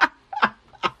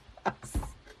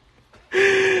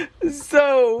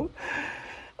 So,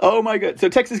 oh my God. So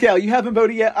Texas Gal, you haven't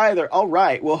voted yet either. All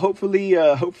right. Well, hopefully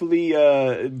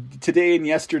today and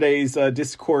yesterday's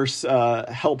discourse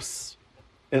helps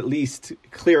at least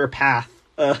clear a path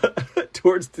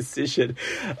towards decision.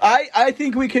 I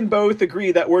think we can both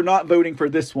agree that we're not voting for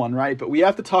this one, right? But we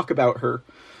have to talk about her.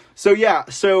 So yeah,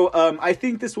 I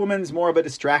think this woman's more of a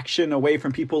distraction away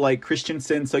from people like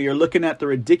Christensen. So you're looking at the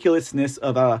ridiculousness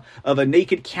of a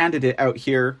naked candidate out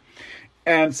here.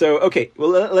 And so, okay,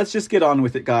 well, let's just get on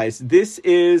with it, guys. This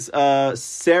is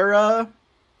Sarah.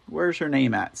 Where's her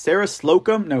name at? Sarah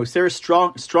Slocum? No, Sarah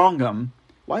Strongham.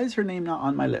 Why is her name not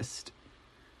on my list?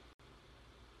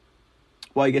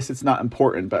 Well, I guess it's not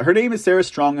important, but her name is Sarah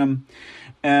Strongham.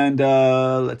 And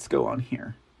let's go on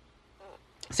here.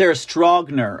 Sarah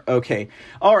Strogner. Okay.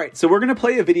 All right. So we're going to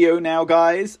play a video now,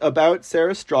 guys, about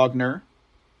Sarah Strogner.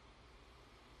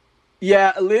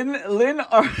 Yeah, Lynn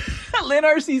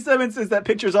RC7 says that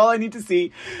picture's all I need to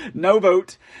see. No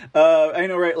vote. I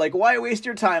know, right? Like, why waste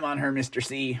your time on her, Mr.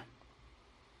 C?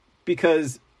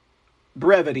 Because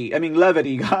levity,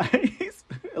 guys.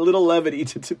 A little levity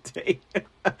to today.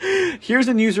 Here's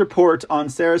a news report on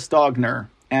Sarah Stogner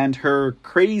and her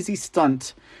crazy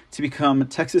stunt to become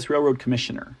Texas Railroad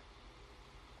Commissioner.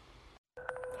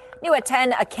 New at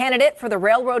 10, a candidate for the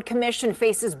Railroad Commission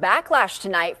faces backlash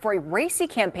tonight for a racy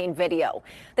campaign video.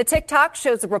 The TikTok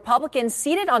shows the Republican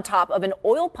seated on top of an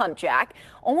oil pump jack,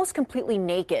 almost completely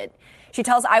naked. She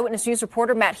tells Eyewitness News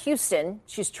reporter Matt Houston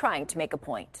she's trying to make a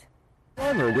point.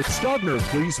 Farmer with Stogner,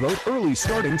 please vote early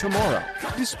starting tomorrow.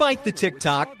 Despite the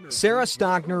TikTok, Sarah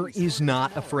Stogner is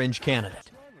not a fringe candidate.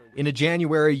 In a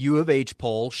January U of H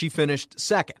poll, she finished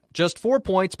second, just 4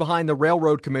 points behind the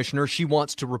railroad commissioner she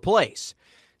wants to replace.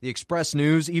 The Express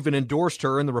News even endorsed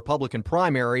her in the Republican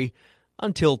primary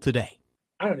until today.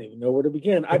 I don't even know where to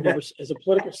begin. As a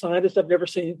political scientist, I've never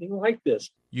seen anything like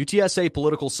this. UTSA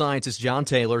political scientist John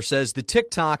Taylor says the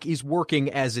TikTok is working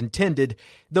as intended,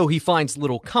 though he finds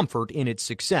little comfort in its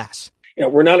success. You know,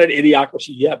 we're not an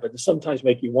idiocracy yet, but it sometimes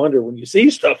make you wonder when you see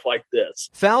stuff like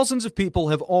this. Thousands of people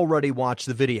have already watched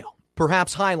the video,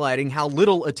 perhaps highlighting how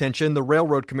little attention the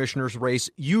railroad commissioner's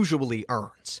race usually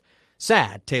earns.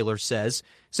 Sad, Taylor says,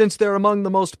 since they're among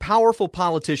the most powerful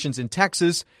politicians in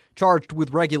Texas, charged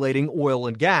with regulating oil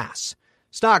and gas.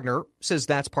 Stogner says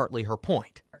that's partly her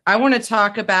point. I want to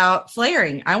talk about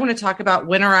flaring. I want to talk about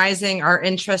winterizing our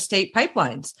intrastate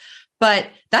pipelines. But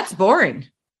that's boring.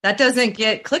 That doesn't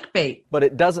get clickbait. But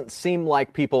it doesn't seem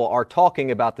like people are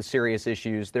talking about the serious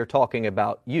issues. They're talking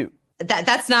about you.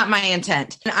 That's not my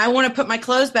intent. I want to put my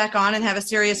clothes back on and have a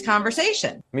serious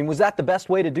conversation. I mean, was that the best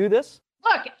way to do this?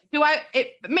 Look,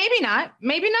 maybe not,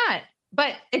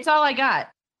 but it's all I got.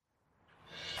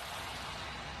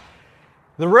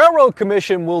 The Railroad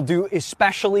Commission will do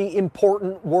especially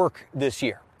important work this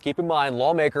year. Keep in mind,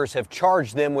 lawmakers have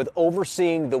charged them with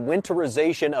overseeing the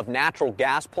winterization of natural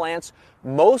gas plants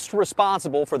most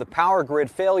responsible for the power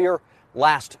grid failure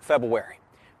last February.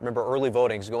 Remember, early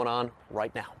voting is going on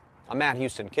right now. I'm Matt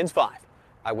Houston, KINS 5,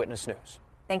 Eyewitness News.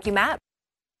 Thank you, Matt.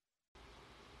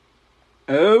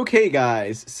 Okay,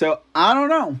 guys. So, I don't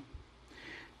know.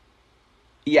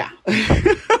 Yeah.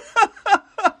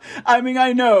 I mean,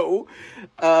 I know.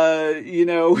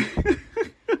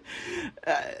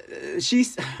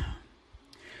 She's,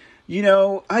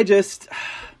 I just,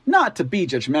 not to be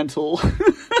judgmental.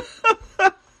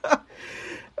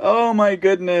 Oh my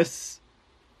goodness.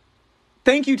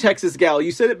 Thank you, Texas Gal.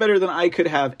 You said it better than I could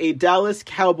have. A Dallas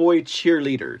Cowboy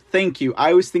cheerleader. Thank you.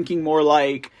 I was thinking more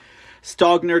like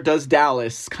Stogner does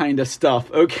Dallas kind of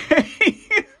stuff. Okay.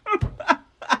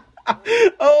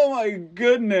 Oh my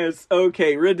goodness.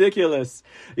 Okay, ridiculous.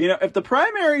 If the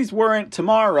primaries weren't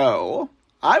tomorrow,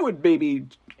 I would maybe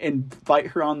invite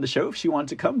her on the show if she wanted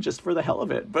to come just for the hell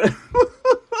of it. But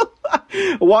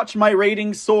watch my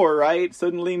ratings soar, right?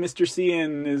 Suddenly Mr.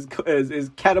 Cian is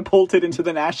catapulted into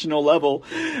the national level.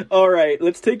 All right,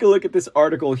 let's take a look at this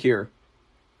article here.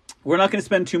 We're not going to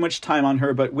spend too much time on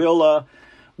her, but we'll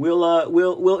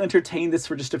entertain this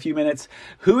for just a few minutes.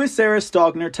 Who is Sarah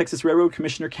Stogner? Texas Railroad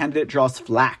Commissioner candidate draws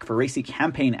flack for racy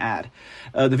campaign ad.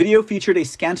 The video featured a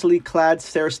scantily clad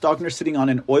Sarah Stogner sitting on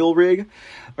an oil rig.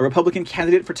 A Republican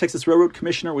candidate for Texas Railroad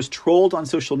Commissioner was trolled on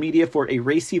social media for a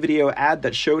racy video ad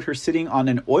that showed her sitting on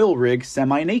an oil rig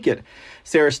semi-naked.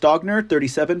 Sarah Stogner,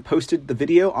 37, posted the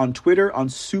video on Twitter on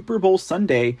Super Bowl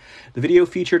Sunday. The video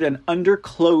featured an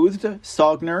underclothed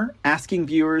Stogner asking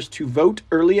viewers to vote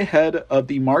early ahead of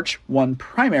the March 1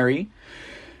 primary.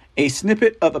 A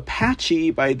snippet of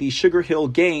Apache by the Sugar Hill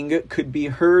Gang could be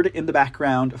heard in the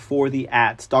background for the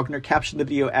ad. Stogner captioned the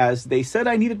video as, "They said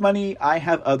I needed money, I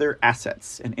have other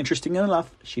assets." And interesting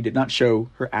enough, she did not show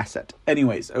her asset.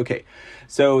 Anyways, okay.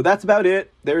 So that's about it.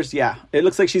 It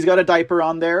looks like she's got a diaper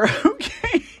on there.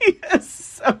 Okay.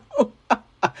 So,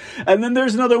 and then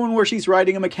there's another one where she's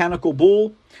riding a mechanical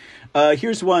bull.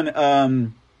 Here's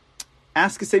one.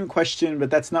 Ask the same question, but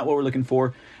that's not what we're looking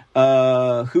for.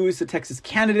 Who is the Texas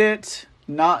candidate?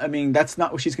 That's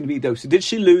not what she's going to be, though. So did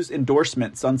she lose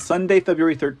endorsements? On Sunday,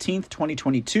 February 13th,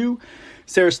 2022,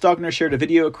 Sarah Stogner shared a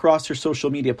video across her social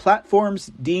media platforms,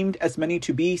 deemed as many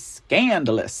to be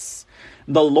scandalous.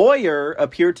 The lawyer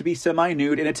appeared to be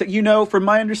semi-nude, and from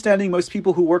my understanding, most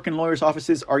people who work in lawyers'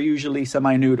 offices are usually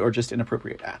semi-nude or just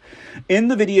inappropriate. In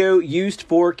the video, used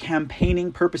for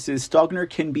campaigning purposes, Stogner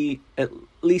can be, at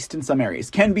least in some areas,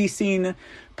 can be seen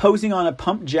posing on a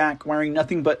pump jack wearing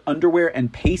nothing but underwear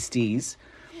and pasties.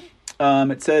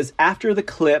 It says, after the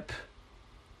clip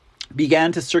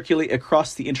began to circulate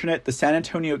across the internet, the San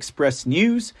Antonio Express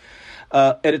News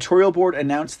editorial board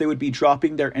announced they would be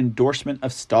dropping their endorsement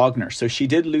of Stogner. So she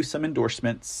did lose some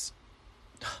endorsements.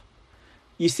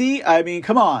 You see,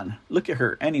 come on, look at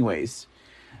her. Anyways,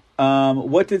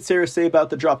 what did Sarah say about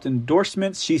the dropped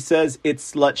endorsements? She says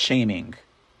it's slut shaming.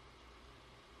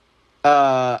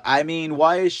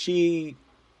 Why is she...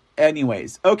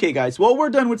 Anyways. Okay, guys. Well, we're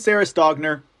done with Sarah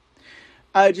Stogner.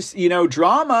 I just,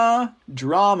 drama.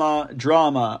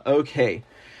 Okay.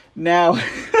 Now,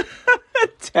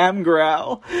 Tam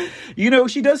Growl.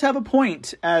 She does have a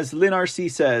point, as Lynn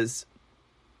RC says.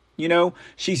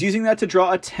 She's using that to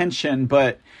draw attention,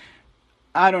 but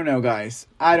I don't know, guys.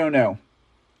 I don't know.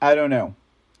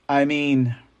 I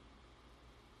mean,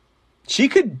 she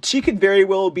could very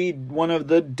well be one of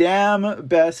the damn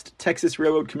best Texas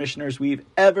Railroad Commissioners we've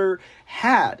ever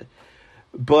had.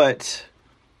 But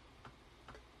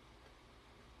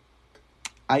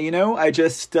I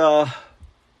just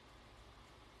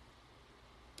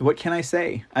what can I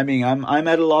say? I mean, I'm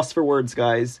at a loss for words,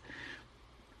 guys.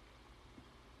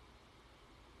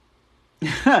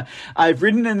 I've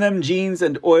ridden in them jeans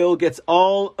and oil gets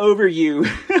all over you.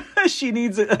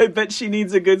 I bet she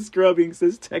needs a good scrubbing,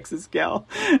 says Texas Gal.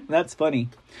 That's funny.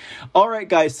 All right,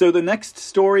 guys. So the next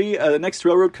story, the next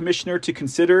railroad commissioner to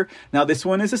consider. Now, this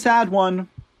one is a sad one.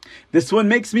 This one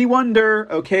makes me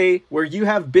wonder, okay, where you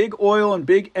have big oil and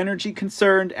big energy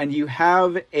concerned, and you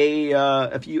have an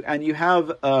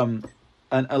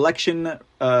election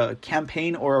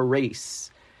campaign or a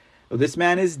race. Well, this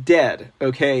man is dead,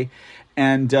 okay,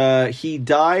 and he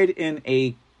died in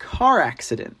a car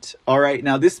accident. All right,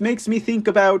 now this makes me think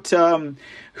about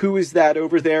who is that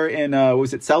over there in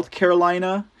was it South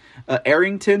Carolina?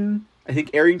 Arrington. I think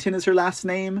Arrington is her last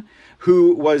name.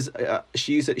 Who was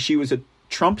she was a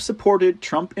Trump-supported,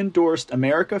 Trump-endorsed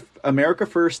America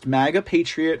First MAGA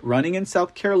patriot running in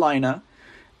South Carolina,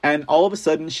 and all of a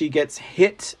sudden she gets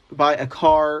hit by a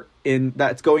car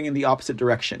that's going in the opposite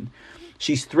direction.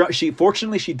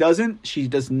 Fortunately she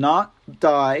does not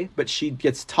die, but she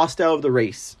gets tossed out of the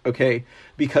race, okay,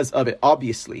 because of it,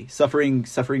 obviously suffering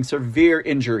severe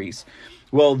injuries.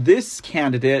 Well, this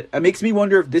candidate, it makes me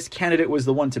wonder if this candidate was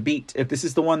the one to beat, if this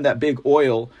is the one that big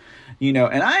oil, and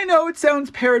I know it sounds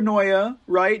paranoia,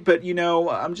 right? But,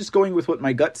 I'm just going with what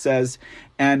my gut says.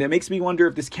 And it makes me wonder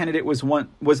if this candidate was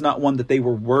not one that they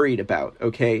were worried about,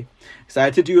 okay? So I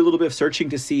had to do a little bit of searching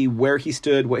to see where he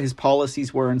stood, what his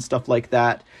policies were and stuff like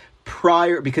that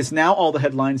because now all the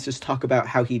headlines just talk about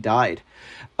how he died.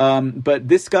 But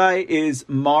this guy is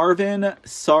Marvin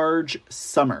Sarge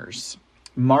Summers.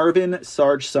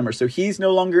 So he's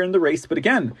no longer in the race. But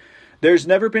again, there's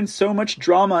never been so much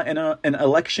drama in an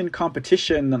election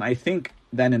competition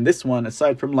than in this one,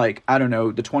 aside from the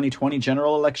 2020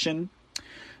 general election,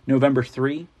 November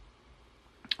 3.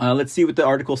 Let's see what the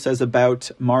article says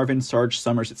about Marvin Sarge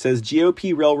Summers. It says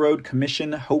GOP Railroad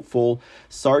Commission hopeful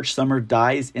Sarge Summers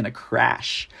dies in a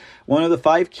crash. One of the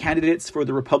 5 candidates for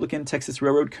the Republican Texas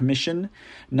Railroad Commission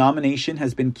nomination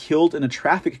has been killed in a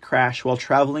traffic crash while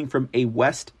traveling from a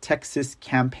West Texas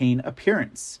campaign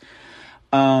appearance.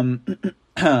 It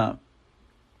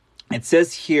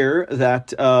says here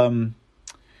that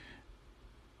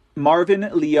Marvin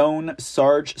Leon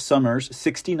Sarge Summers,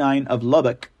 69, of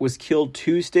Lubbock, was killed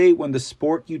Tuesday when the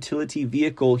sport utility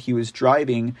vehicle he was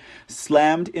driving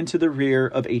slammed into the rear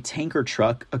of a tanker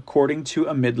truck, according to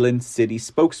a Midland City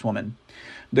spokeswoman.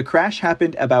 The crash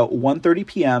happened about 1:30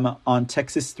 p.m. on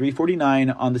Texas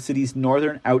 349 on the city's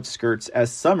northern outskirts as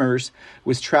Summers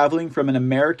was traveling from an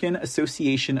American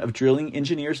Association of Drilling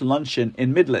Engineers luncheon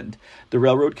in Midland. The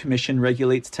Railroad Commission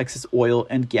regulates Texas oil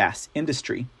and gas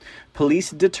industry.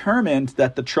 Police determined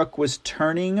that the truck was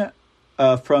turning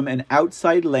from an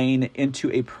outside lane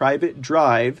into a private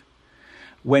drive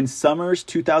when Summers'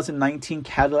 2019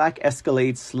 Cadillac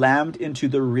Escalade slammed into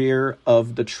the rear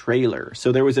of the trailer.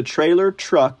 So there was a trailer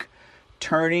truck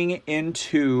turning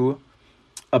into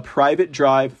a private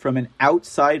drive from an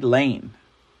outside lane.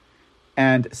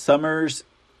 And Summers'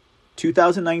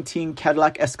 2019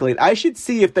 Cadillac Escalade. I should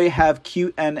see if they have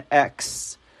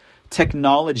QNX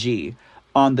technology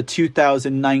on the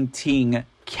 2019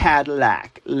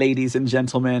 Cadillac, ladies and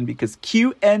gentlemen, because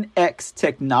QNX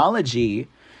technology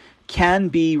can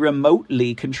be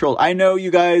remotely controlled. I know,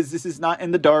 you guys, this is not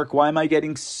in the dark. Why am I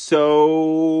getting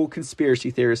so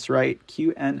conspiracy theorist, right?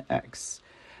 QNX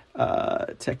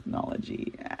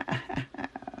technology.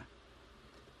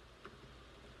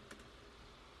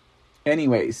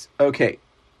 Anyways, okay.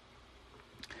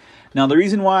 Now, the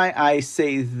reason why I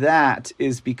say that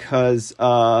is because,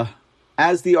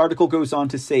 as the article goes on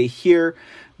to say here,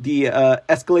 the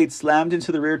Escalade slammed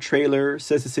into the rear trailer,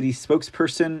 says the city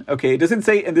spokesperson. Okay, it doesn't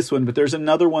say in this one, but there's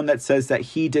another one that says that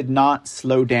he did not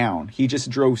slow down. He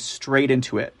just drove straight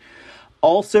into it.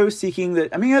 Also seeking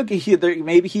that,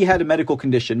 maybe he had a medical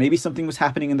condition. Maybe something was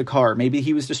happening in the car. Maybe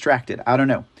he was distracted. I don't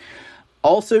know.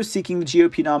 Also seeking the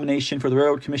GOP nomination for the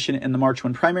Railroad Commission in the March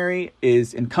 1 primary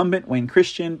is incumbent Wayne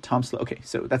Christian, Tom Slow. Okay,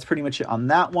 so that's pretty much it on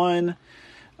that one.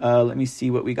 Let me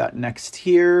see what we got next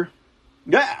here.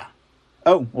 Yeah!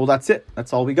 Oh, well, that's it.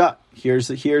 That's all we got. Here's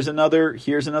another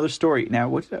story. Now,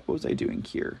 what was I doing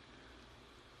here?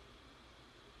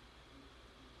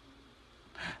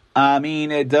 I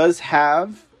mean, it does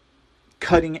have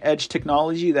cutting edge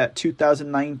technology, that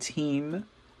 2019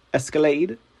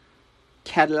 Escalade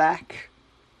Cadillac.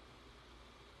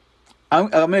 I'm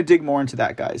going to dig more into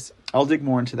that, guys. I'll dig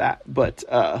more into that, but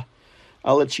I'll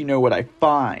let you know what I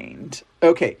find.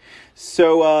 Okay,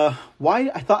 so why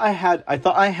I thought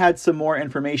I had some more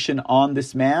information on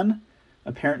this man.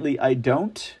 Apparently, I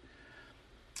don't.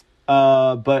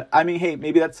 But I mean, hey,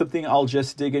 maybe that's something I'll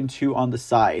just dig into on the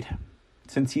side,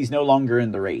 since he's no longer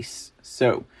in the race.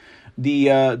 So,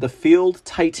 the field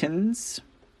Titans,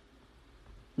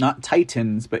 not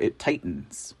Titans, but it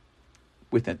Titans,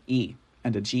 with an E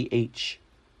and a GH.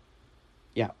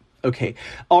 Yeah. Okay.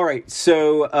 All right.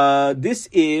 So this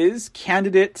is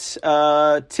candidate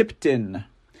Tipton.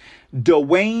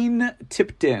 Dwayne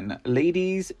Tipton.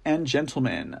 Ladies and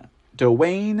gentlemen.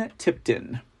 Dwayne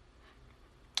Tipton.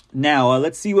 Now,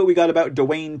 let's see what we got about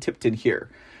Dwayne Tipton here.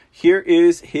 Here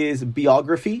is his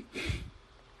biography.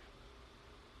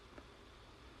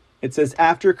 It says,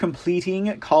 after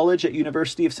completing college at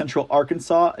University of Central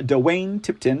Arkansas, Dwayne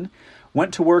Tipton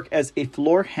went to work as a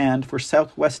floor hand for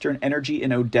Southwestern Energy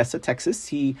in Odessa, Texas.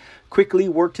 He quickly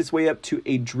worked his way up to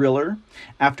a driller.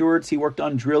 Afterwards, he worked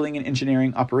on drilling and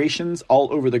engineering operations all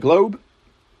over the globe,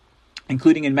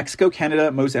 including in Mexico,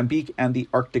 Canada, Mozambique, and the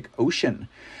Arctic Ocean.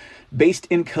 Based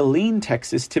in Killeen,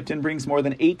 Texas, Tipton brings more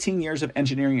than 18 years of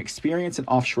engineering experience in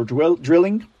offshore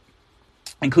drilling,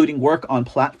 including work on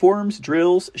platforms,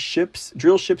 drill ships,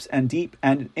 and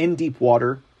in deep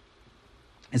water.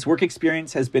 His work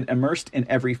experience has been immersed in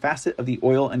every facet of the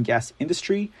oil and gas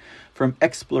industry, from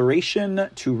exploration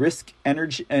to risk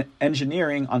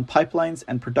engineering on pipelines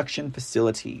and production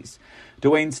facilities.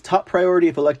 Dwayne's top priority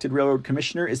if elected railroad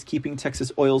commissioner is keeping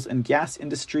Texas oils and gas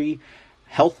industry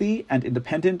healthy and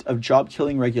independent of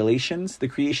job-killing regulations. The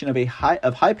creation of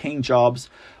high-paying jobs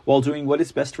while doing what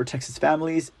is best for Texas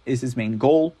families is his main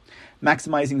goal.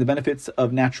 Maximizing the benefits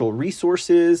of natural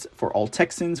resources for all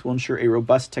Texans will ensure a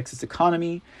robust Texas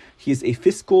economy. He is a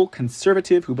fiscal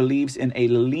conservative who believes in a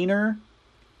leaner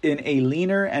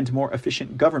and more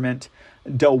efficient government.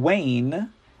 Dwayne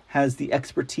has the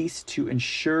expertise to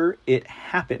ensure it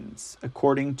happens,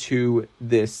 according to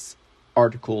this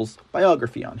article's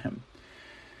biography on him.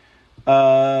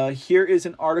 Here is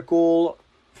an article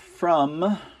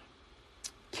from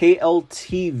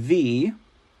KLTV.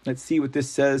 Let's see what this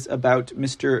says about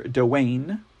Mr.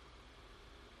 Dwayne.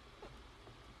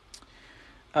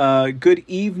 Good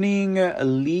evening,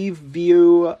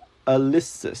 Levi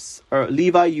Ulysses.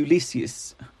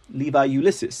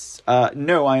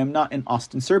 No, I am not in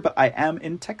Austin, sir, but I am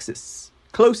in Texas.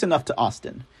 Close enough to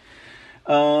Austin.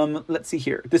 Let's see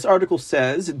here. This article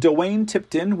says, Dwayne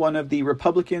Tipton, one of the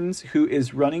Republicans who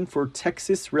is running for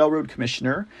Texas Railroad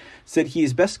Commissioner, said he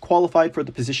is best qualified for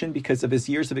the position because of his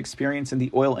years of experience in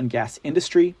the oil and gas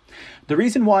industry. The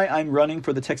reason why I'm running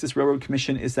for the Texas Railroad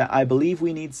Commission is that I believe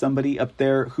we need somebody up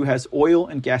there who has oil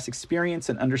and gas experience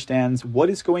and understands what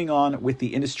is going on with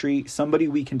the industry, somebody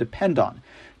we can depend on.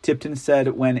 Tipton said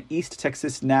when East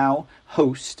Texas Now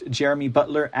host Jeremy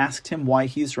Butler asked him why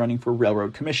he is running for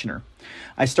railroad commissioner.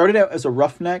 I started out as a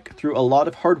roughneck. Through a lot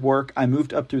of hard work, I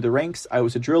moved up through the ranks. I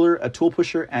was a driller, a tool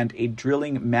pusher, and a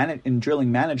drilling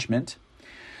management.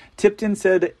 Tipton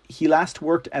said he last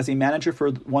worked as a manager for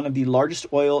one of the largest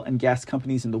oil and gas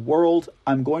companies in the world.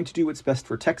 I'm going to do what's best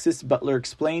for Texas. Butler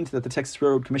explained that the Texas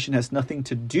Railroad Commission has nothing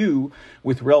to do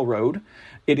with railroad.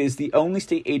 It is the only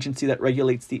state agency that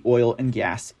regulates the oil and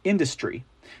gas industry.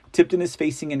 Tipton is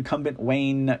facing incumbent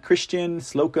Wayne Christian,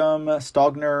 Slocum,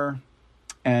 Stogner,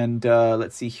 and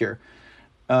let's see here.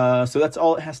 So that's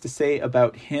all it has to say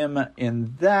about him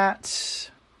in that.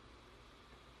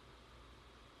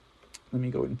 Let me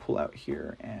go and pull out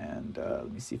here and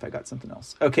let me see if I got something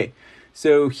else. Okay,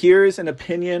 so here's an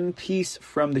opinion piece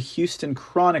from the Houston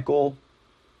Chronicle.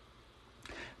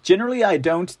 Generally, I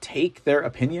don't take their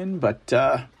opinion, but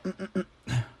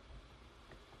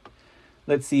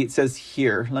let's see. It says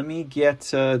here, let me get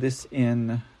this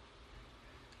in.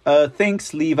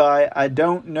 Thanks, Levi. I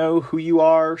don't know who you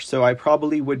are, so I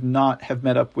probably would not have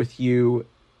met up with you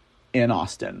in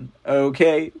Austin.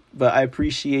 Okay, but I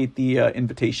appreciate the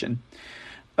invitation.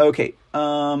 Okay,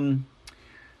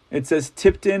 it says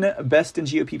Tipton, best in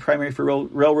GOP primary for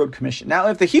Railroad Commission. Now,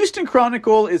 if the Houston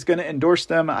Chronicle is going to endorse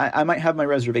them, I might have my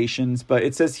reservations, but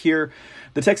it says here,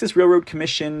 the Texas Railroad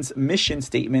Commission's mission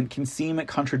statement can seem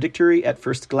contradictory at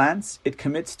first glance. It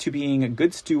commits to being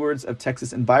good stewards of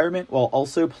Texas environment while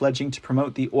also pledging to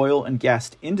promote the oil and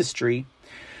gas industry.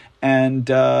 and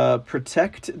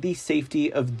protect the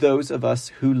safety of those of us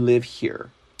who live here.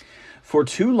 For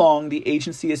too long, the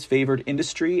agency has favored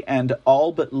industry and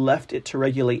all but left it to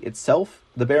regulate itself.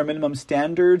 The bare minimum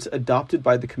standards adopted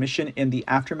by the Commission in the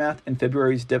aftermath in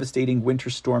February's devastating winter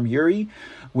storm Uri,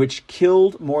 which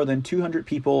killed more than 200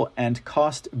 people and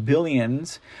cost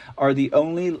billions, are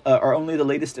only the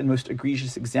latest and most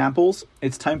egregious examples.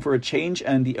 It's time for a change,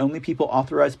 and the only people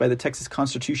authorized by the Texas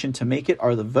Constitution to make it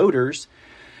are the voters.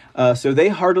 So they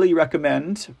heartily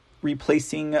recommend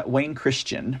replacing Wayne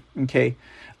Christian. Okay.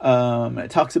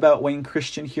 It talks about Wayne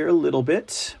Christian here a little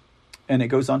bit, and it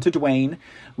goes on to Dwayne.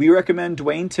 We recommend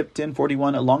Dwayne Tipton,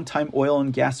 41, a longtime oil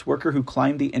and gas worker who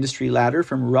climbed the industry ladder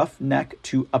from roughneck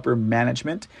to upper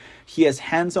management. He has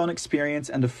hands-on experience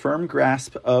and a firm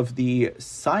grasp of the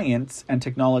science and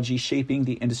technology shaping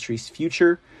the industry's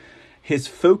future. His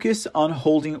focus on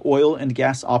holding oil and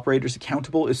gas operators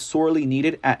accountable is sorely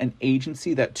needed at an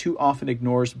agency that too often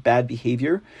ignores bad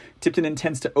behavior. Tipton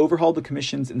intends to overhaul the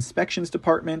Commission's inspections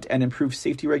department and improve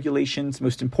safety regulations.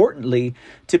 Most importantly,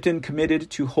 Tipton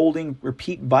committed to holding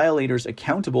repeat violators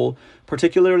accountable,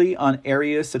 particularly on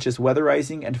areas such as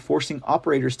weatherizing and forcing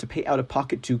operators to pay out of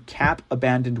pocket to cap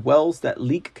abandoned wells that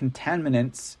leak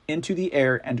contaminants into the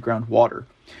air and groundwater.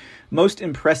 Most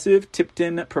impressive,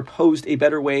 Tipton proposed a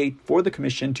better way for the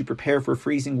Commission to prepare for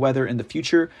freezing weather in the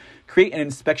future, create an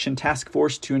inspection task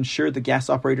force to ensure the gas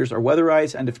operators are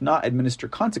weatherized, and if not, administer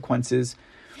consequences.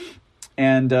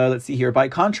 And let's see here. By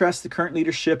contrast, the current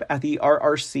leadership at the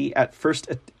RRC at first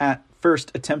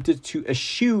attempted to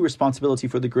eschew responsibility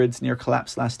for the grid's near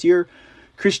collapse last year.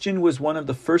 Christian was one of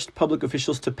the first public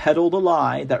officials to peddle the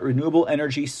lie that renewable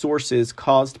energy sources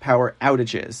caused power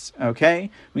outages. Okay?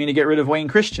 We need to get rid of Wayne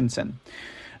Christian,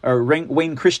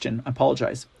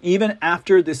 apologize. Even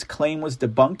after this claim was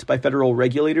debunked by federal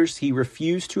regulators, he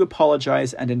refused to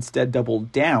apologize and instead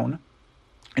doubled down.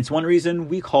 It's one reason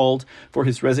we called for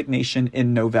his resignation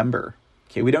in November.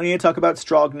 Okay, we don't need to talk about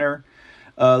Strogner.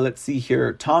 Let's see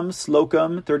here. Tom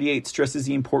Slocum, 38, stresses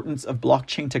the importance of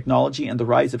blockchain technology and the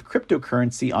rise of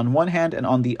cryptocurrency on one hand, and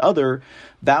on the other,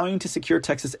 vowing to secure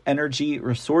Texas energy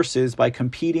resources by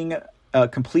completing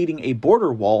a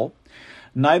border wall.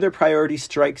 Neither priority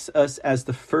strikes us as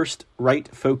the first right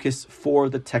focus for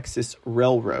the Texas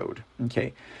Railroad.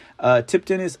 Okay.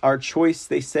 Tipton is our choice,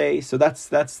 they say. So that's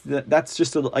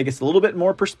just, I guess, a little bit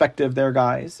more perspective there,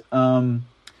 guys,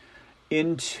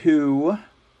 into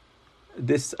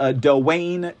this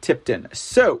Dwayne Tipton.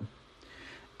 So,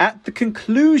 at the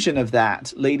conclusion of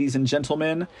that, ladies and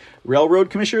gentlemen, Railroad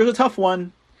Commissioner is a tough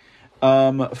one.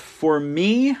 For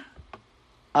me,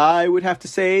 I would have to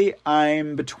say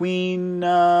I'm between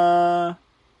Tom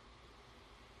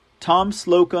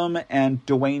Slocum and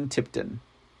Dwayne Tipton.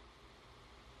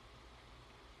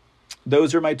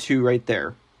 Those are my two right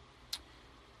there.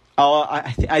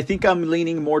 I think I'm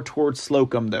leaning more towards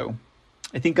Slocum, though.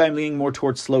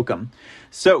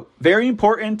 So, very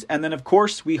important. And then, of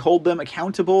course, we hold them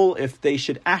accountable if they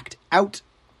should act out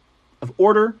of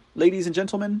order, ladies and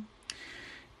gentlemen.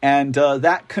 And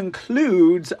that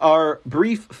concludes our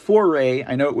brief foray,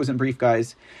 I know it wasn't brief,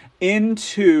 guys,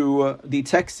 into the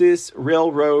Texas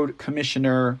Railroad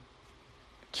Commissioner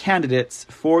candidates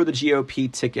for the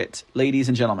GOP ticket, ladies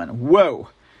and gentlemen. Whoa,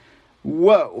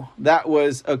 that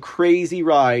was a crazy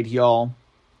ride, y'all.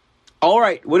 All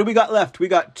right, what do we got left? We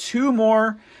got two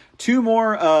more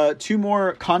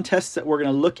contests that we're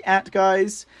going to look at,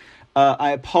 guys. I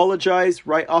apologize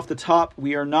right off the top.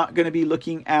 We are not going to be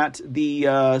looking at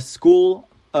the school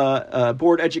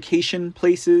board education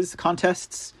places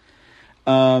contests.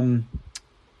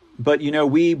 But you know,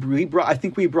 I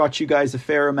think we brought you guys a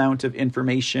fair amount of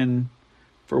information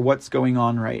for what's going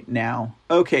on right now.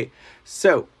 Okay,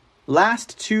 so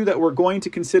last two that we're going to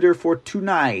consider for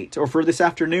tonight or for this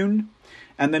afternoon,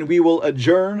 and then we will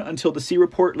adjourn until the C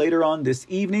report later on this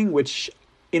evening, which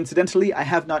incidentally I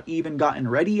have not even gotten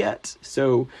ready yet.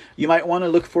 So you might want to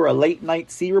look for a late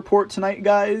night C report tonight,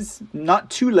 guys. Not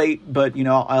too late, but you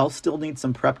know, I'll still need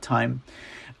some prep time.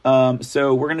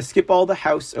 So we're going to skip all the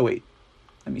House. Oh wait,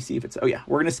 let me see if it's, we're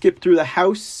going to skip through the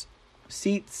House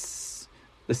seats,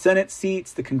 the Senate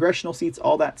seats, the congressional seats,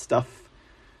 all that stuff.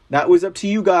 That was up to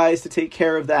you guys to take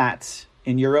care of that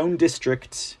in your own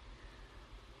district.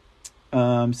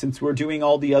 Since we're doing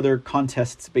all the other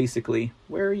contests, basically.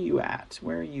 Where are you at?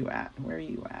 Really?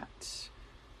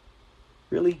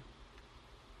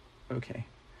 Okay.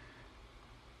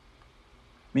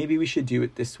 Maybe we should do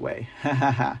it this way.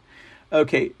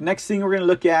 Okay, next thing we're going to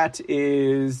look at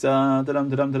is we're going to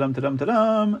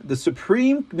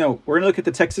look at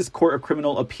the Texas Court of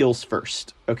Criminal Appeals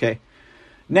first. Okay.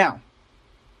 Now,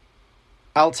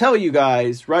 I'll tell you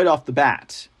guys right off the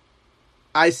bat,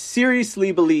 I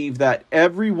seriously believe that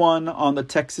everyone on the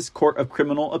Texas Court of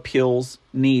Criminal Appeals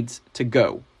needs to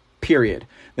go. Period.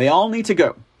 They all need to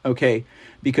go, okay?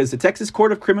 Because the Texas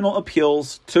Court of Criminal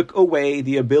Appeals took away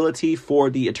the ability for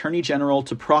the Attorney General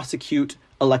to prosecute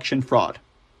election fraud.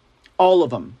 All of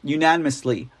them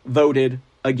unanimously voted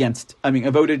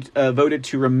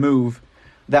to remove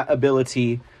that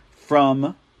ability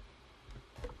from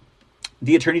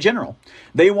the Attorney General.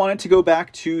 They wanted to go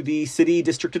back to the city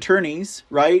district attorneys,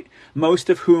 right?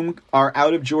 Most of whom are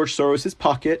out of George Soros's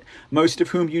pocket. Most of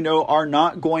whom, are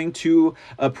not going to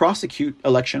prosecute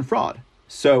election fraud.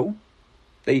 So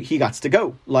he got to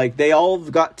go. Like, they all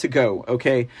got to go,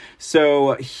 okay?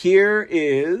 So here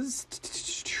is...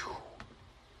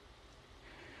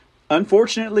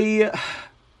 Unfortunately,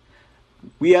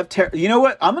 we have... you know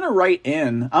what? I'm going to write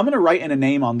in a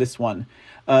name on this one.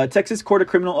 Texas Court of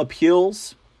Criminal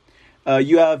Appeals.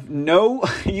 You have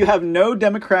no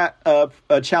Democrat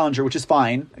challenger, which is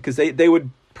fine because they would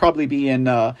probably be in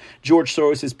George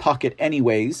Soros's pocket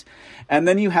anyways. And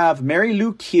then you have Mary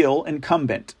Lou Keel,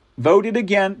 incumbent, voted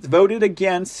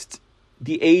against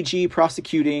the AG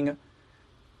prosecuting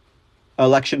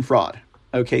election fraud.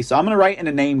 Okay, so I'm going to write in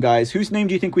a name, guys. Whose name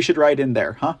do you think we should write in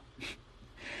there, huh?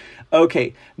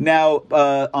 Okay, now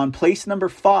on place number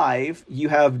 5, you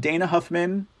have Dana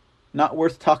Huffman, not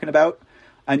worth talking about,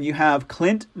 and you have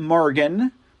Clint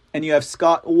Morgan, and you have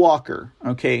Scott Walker,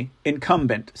 okay,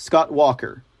 incumbent, Scott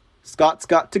Walker. Scott's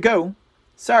got to go.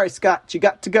 Sorry, Scott, you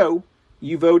got to go.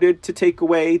 You voted to take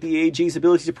away the AG's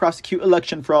ability to prosecute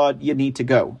election fraud. You need to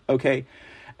go, okay?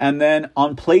 And then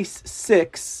on place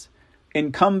 6,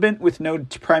 incumbent with no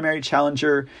primary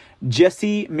challenger,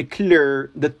 Jesse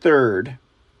McClure III.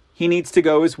 He needs to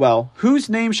go as well. Whose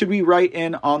name should we write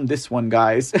in on this one,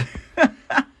 guys?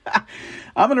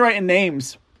 I'm going to write in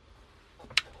names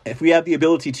if we have the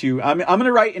ability to. I'm going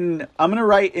to write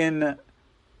in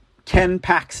Ken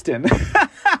Paxton.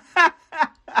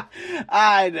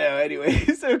 I know.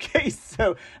 Anyways, okay.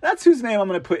 So that's whose name I'm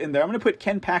going to put in there. I'm going to put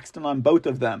Ken Paxton on both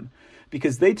of them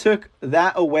because they took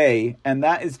that away, and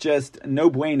that is just no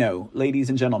bueno, ladies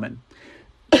and gentlemen.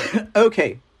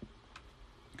 Okay.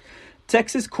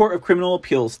 Texas Court of Criminal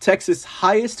Appeals, Texas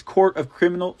highest court of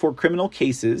criminal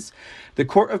cases. The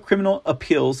Court of Criminal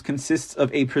Appeals consists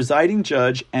of a presiding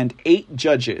judge and 8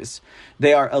 judges.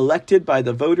 They are elected by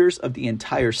the voters of the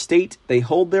entire state. They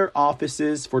hold their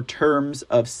offices for terms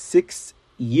of 6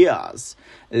 years,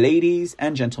 ladies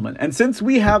and gentlemen. And since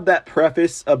we have that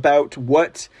preface about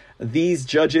what these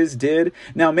judges did,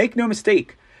 now make no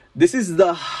mistake, this is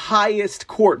the highest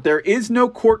court. There is no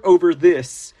court over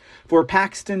this for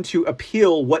Paxton to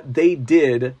appeal what they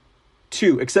did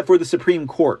to, except for the Supreme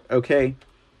Court, okay?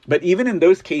 But even in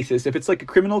those cases, if it's like a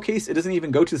criminal case, it doesn't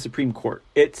even go to the Supreme Court.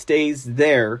 It stays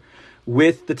there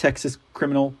with the Texas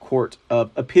Criminal Court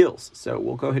of Appeals. So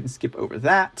we'll go ahead and skip over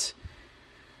that.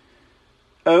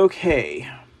 Okay.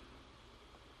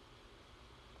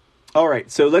 All right,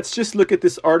 so let's just look at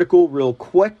this article real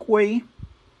quickly,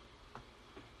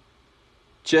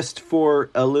 just for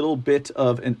a little bit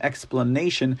of an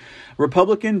explanation.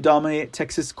 Republican-dominated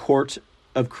Texas Court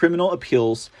of Criminal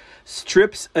Appeals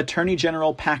strips Attorney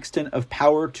General Paxton of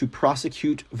power to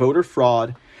prosecute voter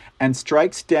fraud and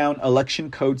strikes down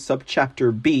Election Code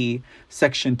Subchapter B,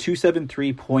 Section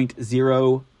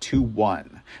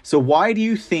 273.021. So why do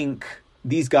you think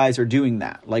these guys are doing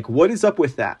that? Like, what is up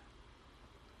with that?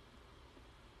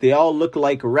 They all look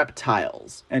like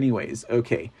reptiles. Anyways,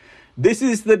 okay. This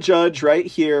is the judge right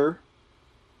here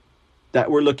that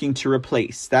we're looking to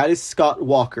replace. That is Scott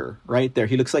Walker right there.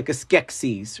 He looks like a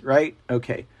Skeksis, right?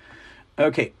 Okay.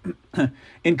 Okay.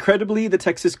 Incredibly, the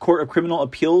Texas Court of Criminal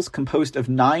Appeals, composed of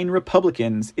 9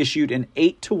 Republicans, issued an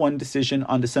 8-1 decision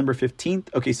on December 15th.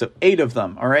 Okay, so 8 of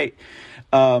them, all right.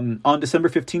 On December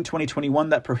 15, 2021,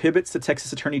 that prohibits the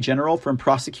Texas Attorney General from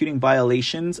prosecuting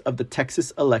violations of the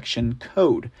Texas Election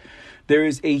Code. There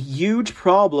is a huge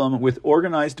problem with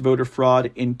organized voter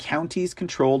fraud in counties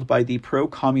controlled by the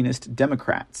pro-communist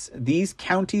Democrats. These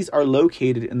counties are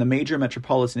located in the major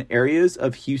metropolitan areas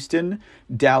of Houston,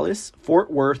 Dallas, Fort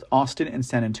Worth, Austin, and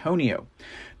San Antonio.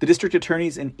 The district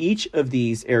attorneys in each of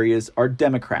these areas are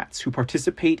Democrats who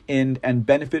participate in and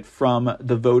benefit from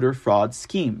the voter fraud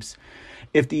schemes.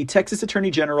 If the Texas Attorney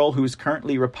General, who is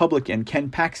currently Republican, Ken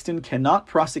Paxton, cannot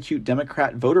prosecute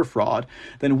Democrat voter fraud,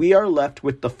 then we are left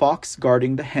with the fox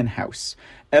guarding the henhouse.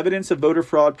 Evidence of voter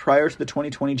fraud prior to the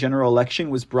 2020 general election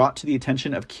was brought to the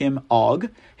attention of Kim Ogg,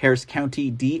 Harris County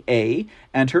DA,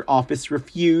 and her office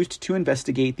refused to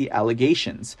investigate the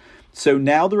allegations. So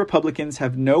now the Republicans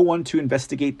have no one to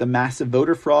investigate the massive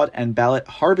voter fraud and ballot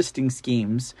harvesting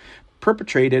schemes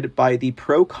perpetrated by the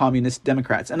pro-communist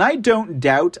Democrats. And I don't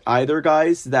doubt either,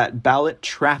 guys, that ballot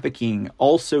trafficking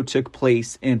also took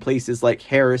place in places like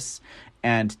Harris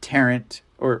and Tarrant,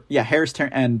 Harris,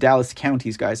 Tarrant, and Dallas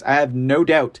counties, guys. I have no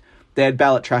doubt they had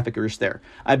ballot traffickers there.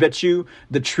 I bet you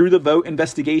the True the Vote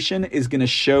investigation is going to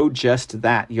show just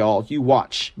that, y'all. You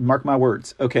watch. Mark my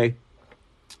words, okay?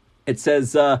 It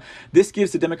says, this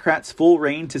gives the Democrats full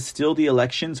reign to steal the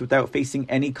elections without facing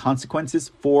any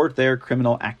consequences for their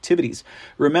criminal activities.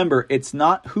 Remember, it's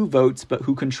not who votes, but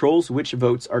who controls which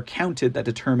votes are counted that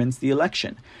determines the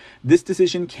election. This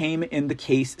decision came in the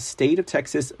case State of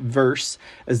Texas versus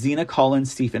Zena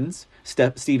Collins Stevens.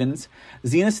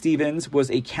 Zena Stevens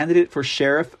was a candidate for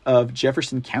sheriff of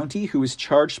Jefferson County who was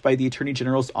charged by the Attorney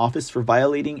General's office for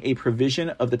violating a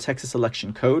provision of the Texas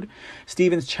Election Code.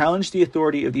 Stevens challenged the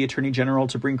authority of the Attorney General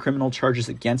to bring criminal charges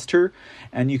against her,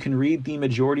 and you can read the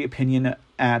majority opinion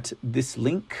at this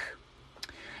link.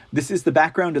 This is the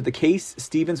background of the case.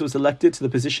 Stevens was elected to the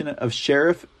position of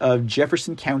sheriff of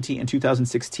Jefferson County in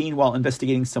 2016 while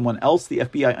investigating someone else. The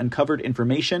FBI uncovered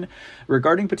information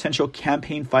regarding potential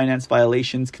campaign finance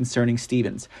violations concerning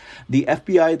Stevens. The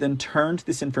FBI then turned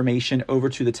this information over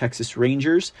to the Texas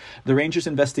Rangers. The Rangers'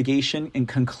 investigation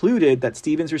concluded that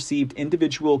Stevens received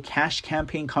individual cash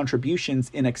campaign contributions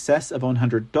in excess of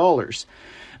 $100.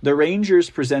 The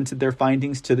Rangers presented their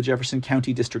findings to the Jefferson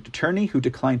County District Attorney, who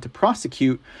declined to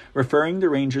prosecute, referring the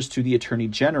Rangers to the Attorney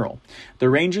General. The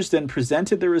Rangers then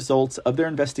presented the results of their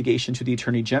investigation to the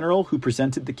Attorney General, who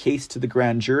presented the case to the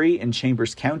grand jury in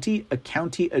Chambers County, a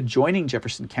county adjoining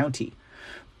Jefferson County.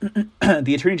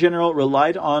 The Attorney General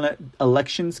relied on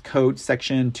Elections Code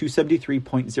Section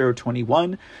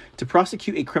 273.021 to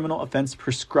prosecute a criminal offense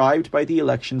prescribed by the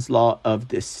elections law of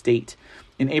this state.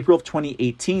 In April of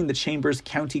 2018, the Chambers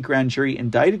County Grand Jury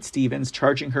indicted Stevens,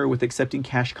 charging her with accepting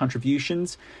cash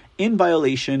contributions in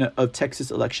violation of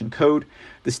Texas Election Code.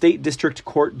 The state district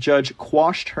court judge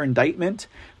quashed her indictment.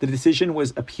 The decision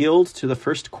was appealed to the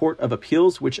First Court of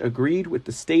Appeals, which agreed with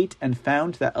the state and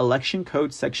found that Election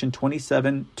Code Section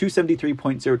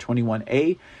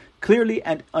 273.021A clearly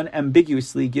and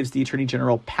unambiguously gives the Attorney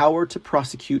General power to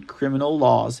prosecute criminal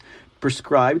laws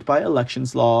prescribed by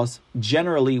elections laws,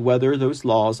 generally whether those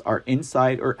laws are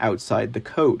inside or outside the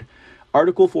code.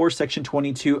 Article 4, Section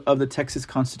 22 of the Texas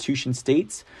Constitution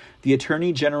states, the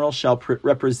Attorney General shall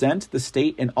represent the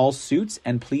state in all suits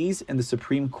and pleas in the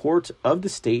Supreme Court of the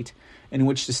state, in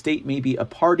which the state may be a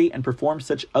party and perform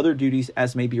such other duties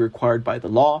as may be required by the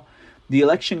law. The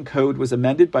Election Code was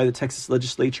amended by the Texas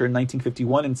Legislature in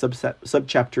 1951 in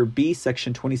subchapter B,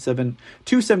 Section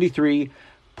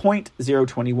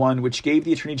 273.021, which gave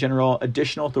the Attorney General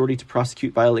additional authority to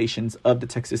prosecute violations of the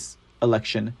Texas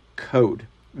Election Code.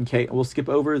 Okay, we'll skip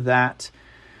over that,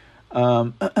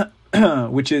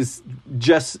 which is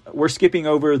just, we're skipping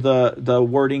over the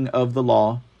wording of the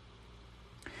law.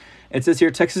 It says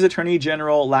here, Texas Attorney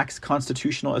General lacks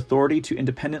constitutional authority to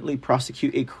independently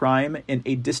prosecute a crime in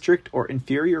a district or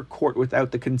inferior court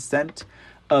without the consent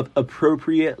of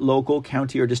appropriate local,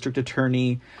 county, or district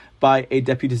attorney by a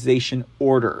deputization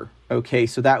order. Okay,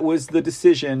 so that was the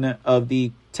decision of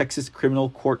the Texas Criminal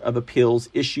Court of Appeals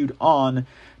issued on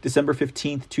December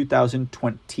 15th,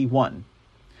 2021.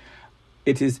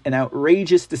 It is an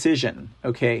outrageous decision,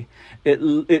 okay?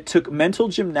 It took mental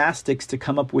gymnastics to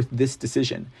come up with this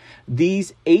decision.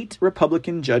 These 8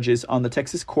 Republican judges on the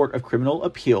Texas Court of Criminal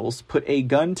Appeals put a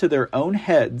gun to their own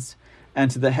heads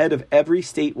and to the head of every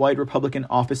statewide Republican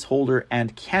office holder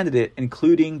and candidate,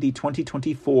 including the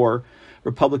 2024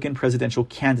 Republican presidential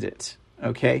candidate,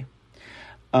 okay?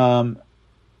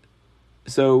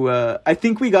 So I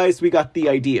think we got the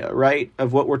idea, right,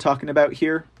 of what we're talking about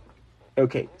here?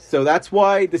 Okay, so that's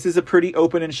why this is a pretty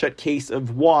open and shut case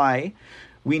of why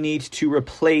we need to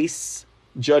replace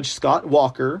Judge Scott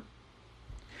Walker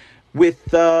with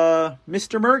Mr.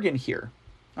 Mergen here.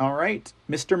 All right,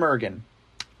 Mr. Mergen.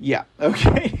 Yeah,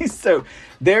 okay, so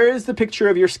there is the picture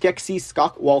of your Skeksis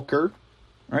Scott Walker,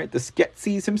 all right, the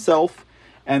Skeksis himself,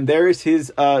 and there's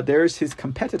his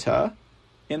competitor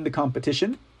in the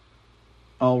competition.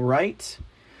 All right.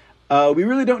 We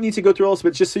really don't need to go through all this,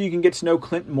 but just so you can get to know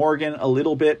Clint Morgan a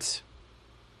little bit.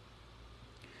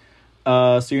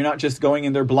 So you're not just going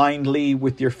in there blindly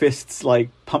with your fists, like,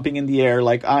 pumping in the air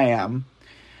like I am.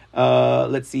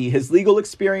 Let's see. His legal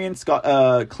experience,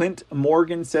 Clint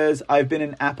Morgan says, I've been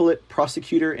an appellate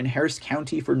prosecutor in Harris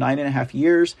County for 9.5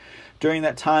 years. During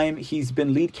that time, he's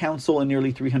been lead counsel in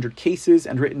nearly 300 cases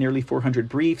and written nearly 400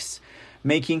 briefs.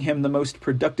 making him the most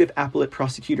productive appellate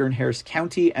prosecutor in Harris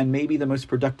County and maybe the most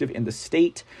productive in the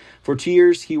state. For 2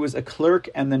 years, he was a clerk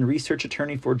and then research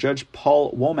attorney for Judge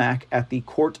Paul Womack at the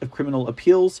Court of Criminal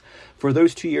Appeals. For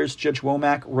those 2 years, Judge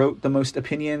Womack wrote the most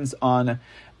opinions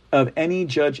of any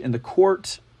judge in the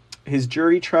court. His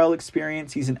jury trial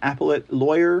experience, he's an appellate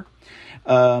lawyer,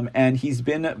 and he's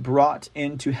been brought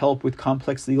in to help with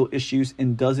complex legal issues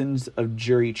in dozens of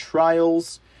jury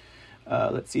trials.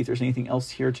 Let's see if there's anything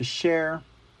else here to share.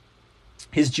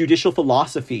 His judicial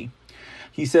philosophy.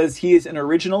 He says he is an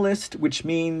originalist, which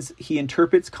means he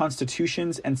interprets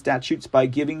constitutions and statutes by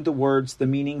giving the words the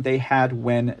meaning they had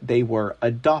when they were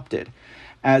adopted.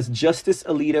 As Justice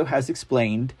Alito has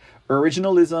explained,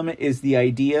 originalism is the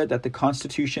idea that the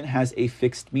Constitution has a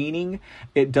fixed meaning.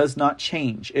 It does not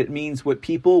change. It means what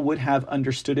people would have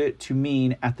understood it to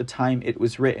mean at the time it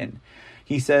was written.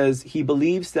 He says he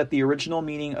believes that the original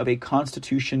meaning of a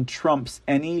constitution trumps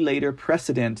any later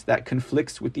precedent that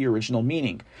conflicts with the original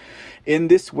meaning. In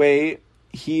this way,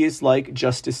 he is like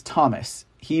Justice Thomas.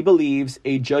 He believes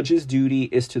a judge's duty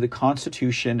is to the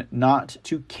Constitution, not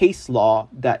to case law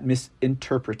that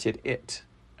misinterpreted it.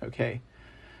 Okay.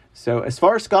 So as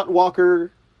far as Scott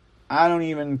Walker, I don't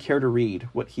even care to read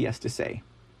what he has to say.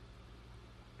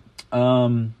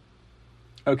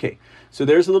 Okay, so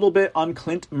there's a little bit on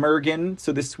Clint Morgan,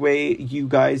 so this way you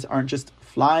guys aren't just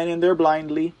flying in there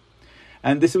blindly.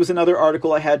 And this was another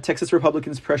article I had, Texas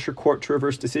Republicans pressure court to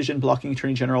reverse decision blocking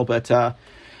Attorney General, but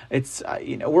it's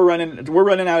we're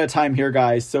running out of time here,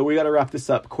 guys, so we got to wrap this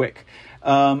up quick.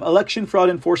 Election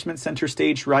Fraud Enforcement Center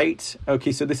stage right.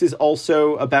 Okay, so this is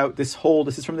also about this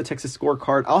is from the Texas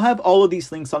Scorecard. I'll have all of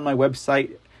these links on my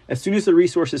website as soon as the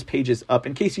resources page is up,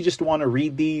 in case you just want to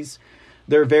read these.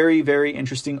 They're very, very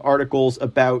interesting articles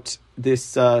about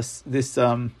this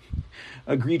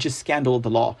egregious scandal of the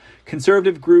law.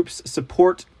 Conservative groups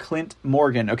support Clint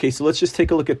Morgan. Okay, so let's just take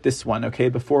a look at this one, okay,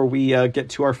 before we get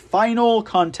to our final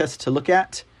contest to look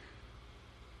at.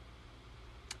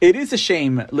 It is a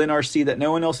shame, Lynn RC, that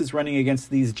no one else is running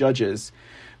against these judges.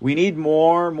 We need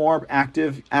more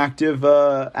active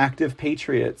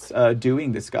patriots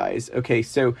doing this, guys. Okay,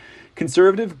 so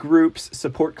conservative groups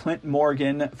support Clint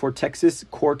Morgan for Texas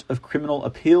Court of Criminal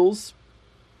Appeals.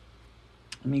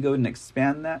 Let me go ahead and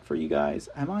expand that for you guys.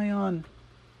 Are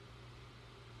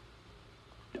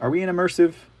we in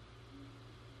immersive?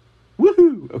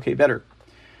 Woohoo! Okay, better.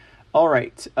 All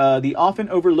right. The often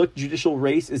overlooked judicial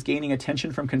race is gaining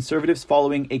attention from conservatives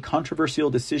following a controversial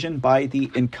decision by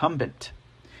the incumbent.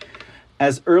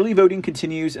 As early voting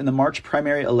continues in the March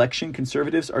primary election,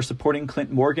 conservatives are supporting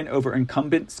Clint Morgan over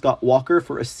incumbent Scott Walker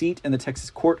for a seat in the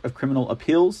Texas Court of Criminal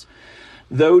Appeals.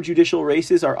 Though judicial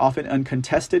races are often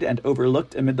uncontested and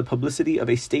overlooked amid the publicity of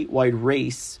a statewide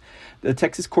race, the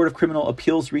Texas Court of Criminal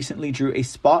Appeals recently drew a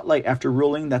spotlight after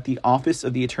ruling that the Office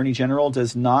of the Attorney General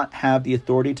does not have the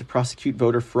authority to prosecute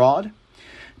voter fraud.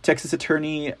 Texas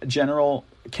Attorney General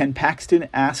Ken Paxton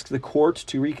asked the court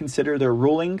to reconsider their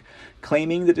ruling,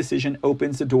 claiming the decision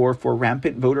opens the door for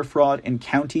rampant voter fraud in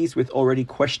counties with already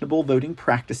questionable voting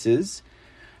practices.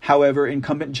 However,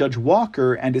 incumbent Judge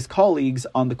Walker and his colleagues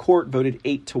on the court voted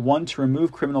 8-1 to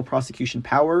remove criminal prosecution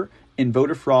power in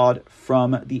voter fraud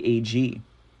from the AG.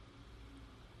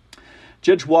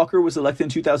 Judge Walker was elected in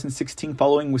 2016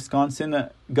 following Wisconsin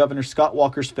Governor Scott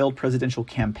Walker's failed presidential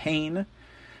campaign.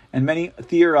 And many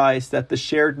theorize that the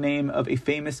shared name of a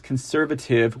famous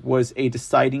conservative was a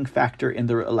deciding factor in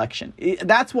the election.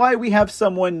 That's why we have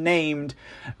someone named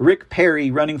Rick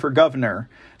Perry running for governor,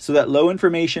 so that low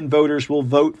information voters will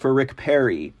vote for Rick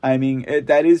Perry. I mean,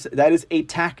 that is a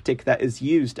tactic that is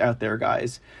used out there,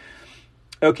 guys.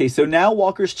 Okay, so now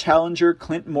Walker's challenger,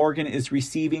 Clint Morgan, is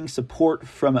receiving support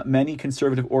from many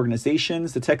conservative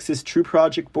organizations. The Texas True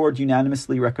Project Board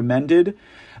unanimously recommended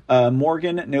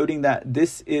Morgan, noting that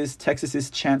this is Texas's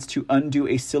chance to undo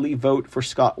a silly vote for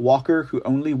Scott Walker, who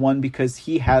only won because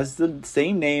he has the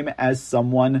same name as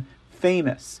someone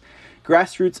famous.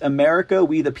 Grassroots America,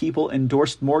 We the People,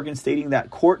 endorsed Morgan, stating that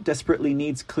court desperately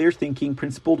needs clear-thinking,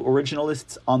 principled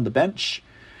originalists on the bench.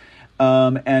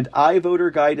 And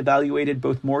iVoter Guide evaluated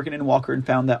both Morgan and Walker and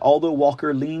found that although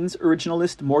Walker leans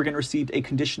originalist, Morgan received a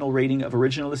conditional rating of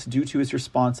originalist due to his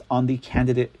response on the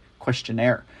candidate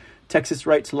questionnaire. Texas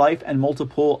Rights Life and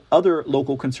multiple other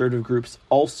local conservative groups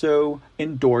also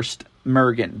endorsed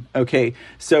Morgan. Okay,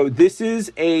 so this is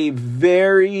a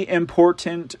very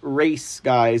important race,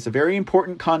 guys, a very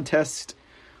important contest,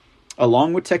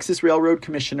 along with Texas Railroad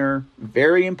Commissioner,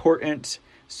 very important.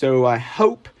 So I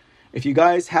hope if you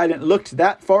guys hadn't looked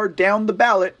that far down the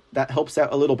ballot, that helps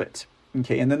out a little bit.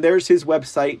 Okay, and then there's his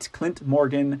website, Clint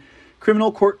Morgan,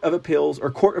 Criminal Court of Appeals,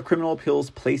 or Court of Criminal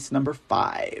Appeals, place number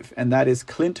 5. And that is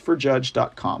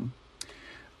clintforjudge.com.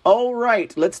 All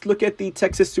right, let's look at the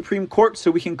Texas Supreme Court so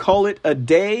we can call it a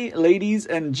day, ladies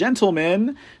and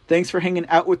gentlemen. Thanks for hanging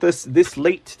out with us this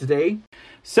late today.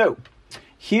 So,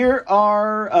 here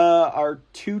are our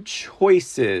 2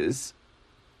 choices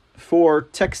for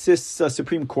Texas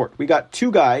Supreme Court. We got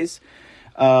 2 guys.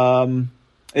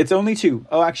 It's only 2.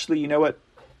 Oh, actually, you know what?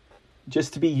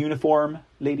 Just to be uniform,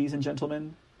 ladies and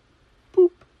gentlemen.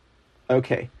 Boop.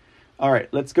 Okay. All right,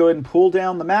 let's go ahead and pull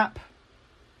down the map.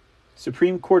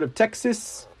 Supreme Court of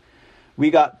Texas.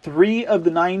 We got 3 of the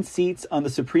 9 seats on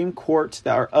the Supreme Court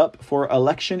that are up for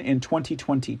election in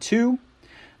 2022.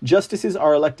 Justices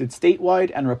are elected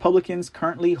statewide, and Republicans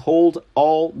currently hold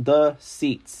all the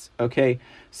seats. Okay,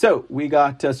 so we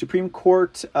got Supreme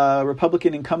Court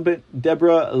Republican incumbent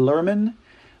Deborah Lerman.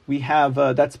 We have,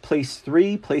 that's place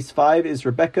 3. Place 5 is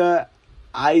Rebecca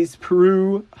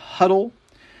Eisperu Huddle.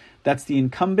 That's the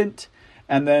incumbent.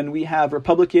 And then we have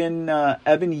Republican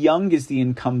Evan Young is the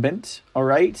incumbent, all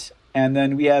right? And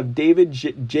then we have David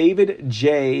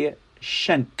J.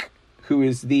 Schenck, who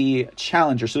is the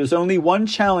challenger. So there's only one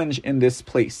challenge in this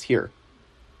place here.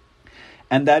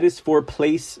 And that is for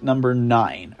place number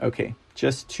 9. Okay,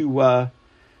 just to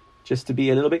be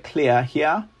a little bit clear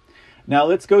here. Now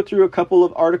let's go through a couple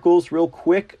of articles real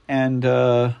quick. And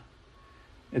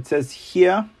it says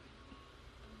here,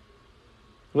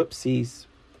 whoopsies.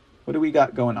 What do we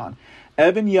got going on?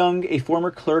 Evan Young, a former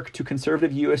clerk to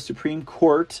conservative U.S. Supreme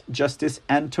Court, Justice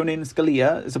Antonin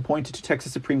Scalia, is appointed to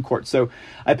Texas Supreme Court. So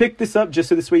I picked this up just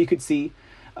so this way you could see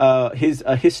his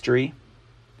history.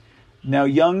 Now,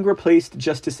 Young replaced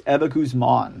Justice Eva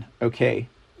Guzman. Okay.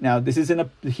 Now, this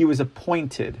isn't he was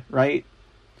appointed, right?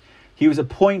 He was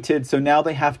appointed, so now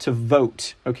they have to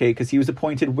vote, okay, because he was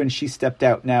appointed when she stepped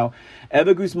out. Now,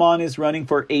 Eva Guzman is running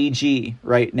for AG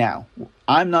right now.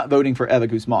 I'm not voting for Eva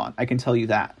Guzman, I can tell you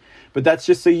that. But that's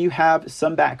just so you have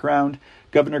some background.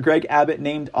 Governor Greg Abbott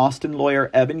named Austin lawyer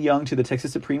Evan Young to the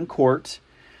Texas Supreme Court.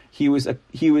 He was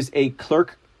a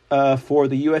clerk for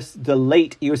the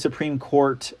late U.S. Supreme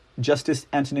Court Justice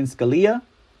Antonin Scalia,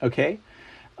 okay?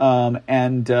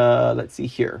 Let's see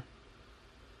here.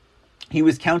 He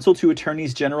was counsel to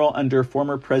attorneys general under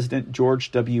former President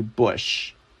George W.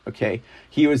 Bush. Okay.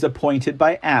 He was appointed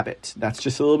by Abbott. That's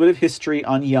just a little bit of history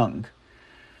on Young.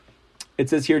 It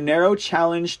says here, narrow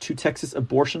challenge to Texas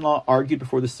abortion law argued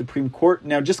before the Supreme Court.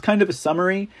 Now, just kind of a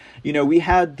summary. You know, we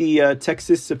had the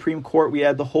Texas Supreme Court. We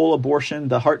had the whole abortion,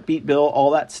 the heartbeat bill,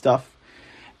 all that stuff.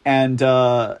 And,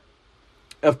 of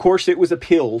course, it was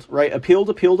appealed, right?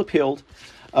 Appealed.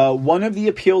 One of the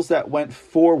appeals that went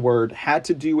forward had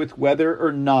to do with whether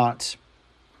or not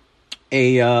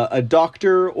a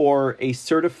doctor or a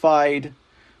certified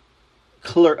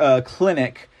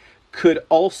clinic could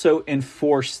also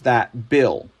enforce that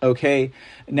bill. Okay.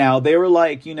 Now they were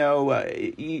like, you're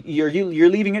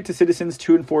leaving it to citizens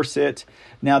to enforce it.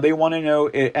 Now they want to know,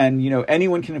 and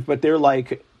anyone can, but they're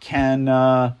like,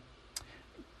 can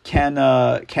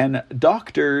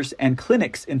doctors and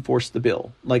clinics enforce the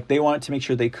bill? Like, they wanted to make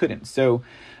sure they couldn't. So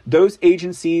those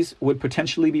agencies would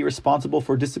potentially be responsible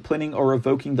for disciplining or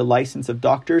revoking the license of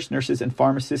doctors, nurses, and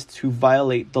pharmacists who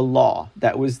violate the law.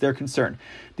 That was their concern.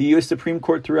 The U.S. Supreme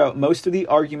Court threw out most of the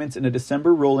arguments in a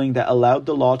December ruling that allowed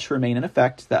the law to remain in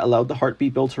effect, that allowed the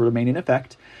heartbeat bill to remain in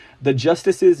effect. The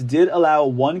justices did allow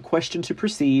one question to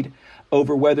proceed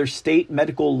over whether state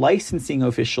medical licensing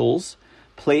officials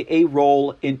play a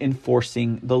role in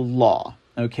enforcing the law,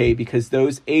 okay? Because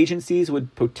those agencies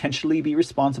would potentially be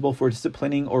responsible for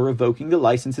disciplining or revoking the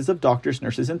licenses of doctors,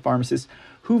 nurses, and pharmacists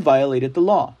who violated the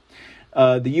law.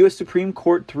 The U.S. Supreme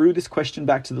Court threw this question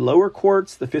back to the lower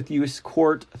courts. The Fifth U.S.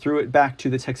 Court threw it back to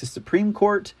the Texas Supreme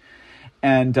Court.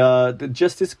 And the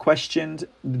justices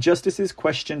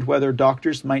questioned whether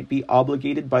doctors might be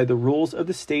obligated by the rules of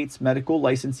the state's medical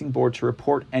licensing board to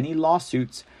report any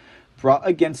lawsuits brought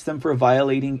against them for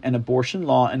violating an abortion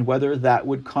law, and whether that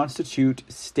would constitute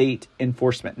state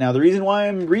enforcement. Now, the reason why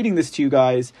I'm reading this to you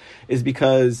guys is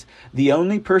because the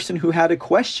only person who had a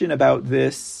question about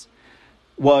this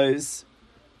was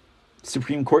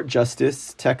Supreme Court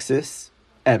Justice Texas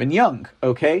Evan Young,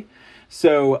 okay?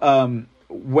 So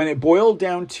when it boiled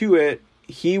down to it,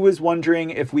 he was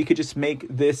wondering if we could just make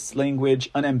this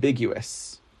language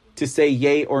unambiguous to say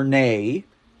yay or nay,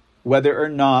 whether or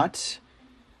not,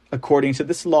 according to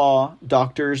this law,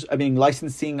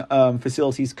 licensing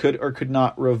facilities could or could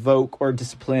not revoke or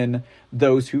discipline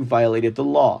those who violated the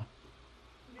law.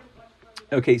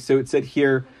 Okay, so it said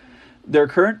here, their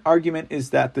current argument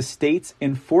is that the state's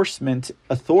enforcement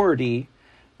authority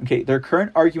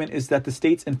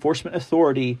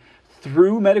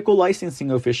through medical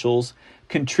licensing officials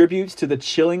contributes to the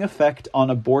chilling effect on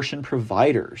abortion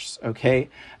providers, okay?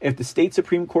 If the state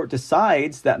Supreme Court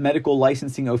decides that medical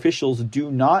licensing officials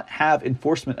do not have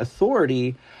enforcement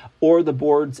authority, or the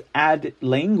boards add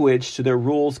language to their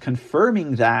rules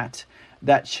confirming that,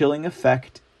 that chilling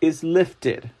effect is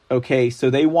lifted, okay? So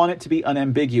they want it to be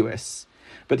unambiguous.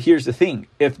 But here's the thing.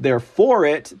 If they're for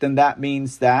it, then that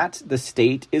means that the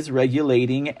state is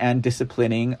regulating and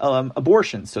disciplining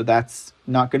abortion. So that's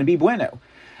not going to be bueno.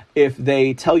 If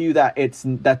they tell you that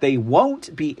that they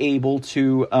won't be able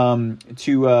to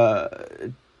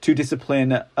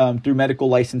discipline through medical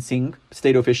licensing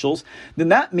state officials, then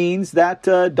that means that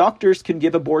doctors can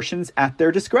give abortions at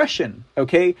their discretion.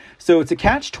 Okay, so it's a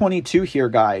catch-22 here,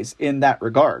 guys, in that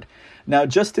regard. Now,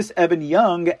 Justice Evan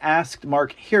Young asked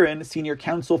Mark Heron, senior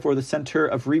counsel for the Center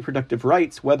of Reproductive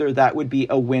Rights, whether that would be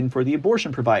a win for the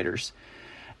abortion providers.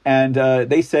 And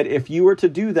they said if you were to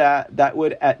do that, that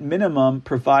would at minimum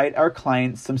provide our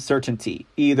clients some certainty.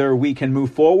 Either we can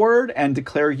move forward and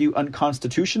declare you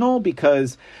unconstitutional,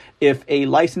 because if a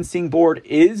licensing board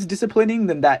is disciplining,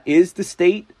 then that is the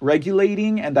state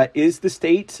regulating, and that is the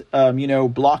state,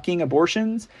 blocking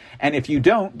abortions. And if you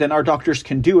don't, then our doctors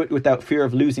can do it without fear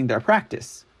of losing their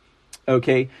practice.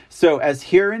 Okay, so as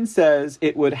Heron says,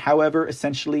 it would, however,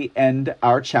 essentially end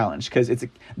our challenge, because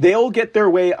they'll get their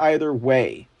way either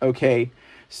way. Okay,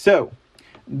 so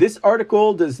this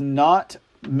article does not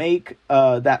make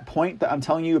that point that I'm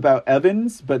telling you about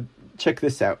Evans, but check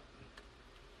this out.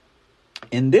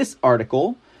 In this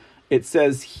article, it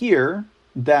says here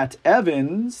that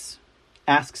Evans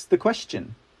asks the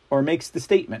question or makes the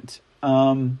statement.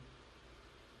 Where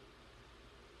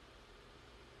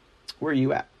are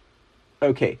you at?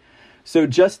 Okay, so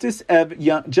Justice Evan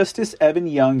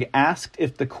Young asked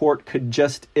if the court could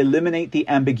just eliminate the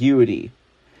ambiguity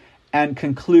and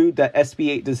conclude that SB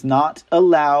 8 does not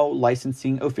allow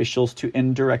licensing officials to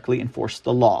indirectly enforce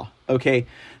the law. Okay,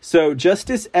 so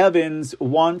Justice Evans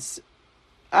wants,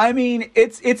 I think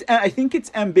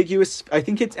it's ambiguous. I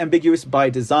think it's ambiguous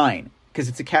by design, because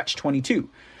it's a catch-22.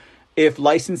 If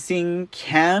licensing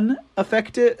can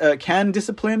affect it, can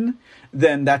discipline,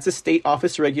 then that's a state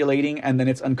office regulating, and then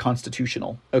it's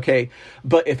unconstitutional. Okay.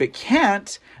 But if it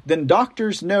can't, then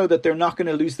doctors know that they're not going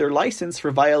to lose their license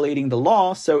for violating the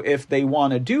law. So if they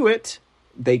want to do it,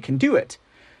 they can do it.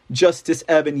 Justice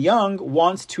Evan Young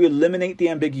wants to eliminate the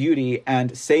ambiguity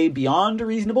and say beyond a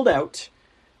reasonable doubt,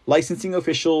 licensing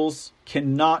officials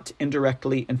cannot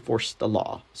indirectly enforce the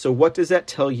law. So what does that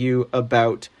tell you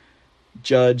about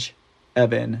Judge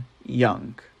Evan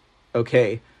Young?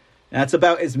 Okay, that's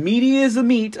about as meaty as the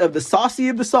meat of the saucy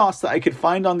of the sauce that I could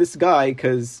find on this guy,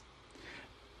 because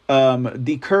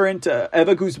the current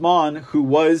Eva Guzman, who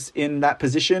was in that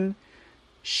position,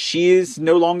 she is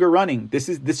no longer running. This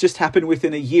just happened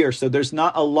within a year, so there's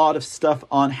not a lot of stuff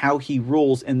on how he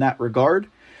rules in that regard,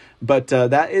 but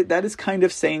that is kind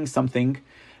of saying something.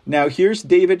 Now here's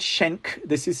David Schenck.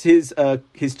 This is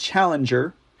his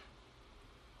challenger.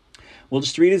 We'll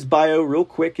just read his bio real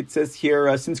quick. It says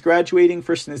here, since graduating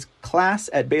first in his class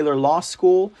at Baylor Law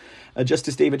School,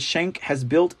 Justice David Schenck has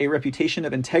built a reputation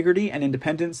of integrity and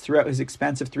independence throughout his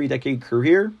expansive 3-decade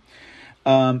career.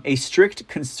 A strict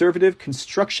conservative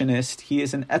constructionist, he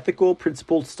is an ethical,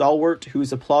 principled stalwart who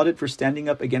is applauded for standing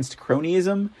up against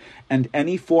cronyism and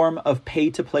any form of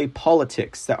pay-to-play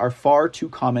politics that are far too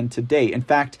common today. In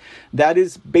fact, that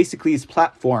is basically his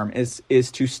platform, is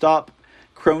to stop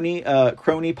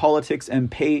crony politics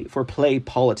and pay for play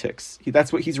politics.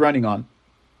 That's what he's running on.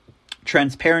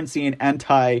 Transparency and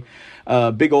anti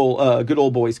good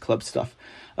old boys club stuff.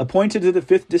 Appointed to the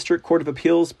 5th District Court of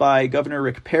Appeals by Governor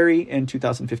Rick Perry in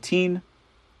 2015.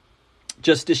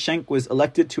 Justice Schenck was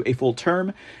elected to a full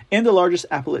term in the largest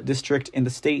appellate district in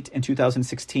the state in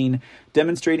 2016,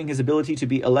 demonstrating his ability to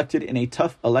be elected in a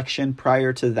tough election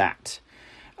prior to that.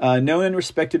 Known and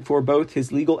respected for both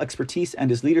his legal expertise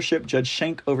and his leadership, Judge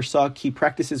Schenck oversaw key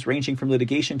practices ranging from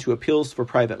litigation to appeals for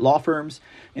private law firms.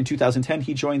 In 2010,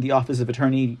 he joined the Office of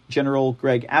Attorney General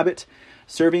Greg Abbott,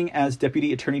 serving as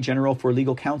Deputy Attorney General for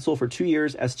Legal Counsel for 2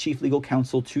 years as Chief Legal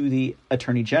Counsel to the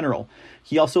Attorney General.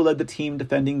 He also led the team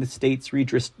defending the state's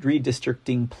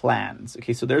redistricting plans.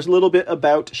 Okay, so there's a little bit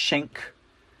about Schenck.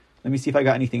 Let me see if I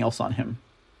got anything else on him.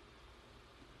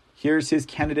 Here's his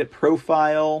candidate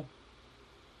profile.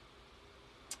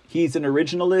 He's an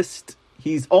originalist.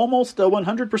 He's almost a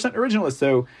 100% originalist,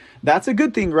 so that's a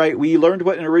good thing, right? We learned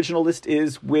what an originalist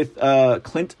is with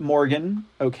Clint Morgan,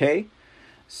 okay?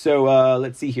 So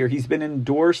let's see here. He's been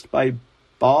endorsed by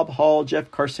Bob Hall,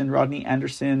 Jeff Carson, Rodney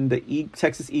Anderson, the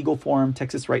Texas Eagle Forum,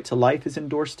 Texas Right to Life has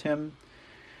endorsed him.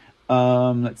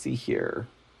 Let's see here.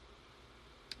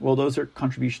 Well, those are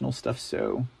contributional stuff,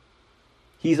 so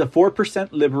he's a 4%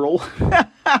 liberal.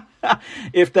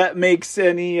 If that makes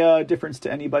any difference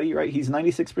to anybody, right? He's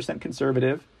 96%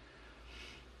 conservative.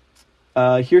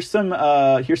 Here's some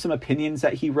opinions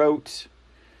that he wrote.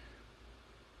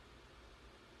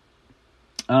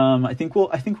 I think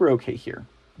we're okay here.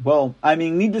 Well, I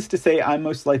mean, needless to say, I'm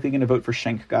most likely going to vote for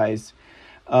Schenck, guys,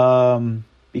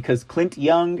 because Clint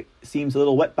Young seems a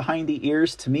little wet behind the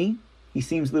ears to me. He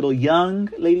seems a little young,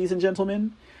 ladies and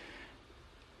gentlemen.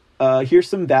 Here's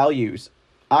some values.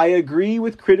 I agree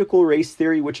with critical race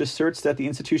theory, which asserts that the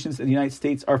institutions of the United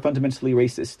States are fundamentally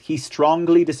racist. He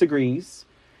strongly disagrees.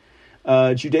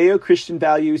 Judeo-Christian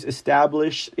values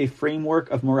establish a framework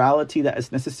of morality that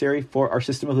is necessary for our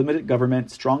system of limited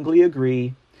government. Strongly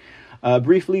agree.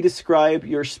 Briefly describe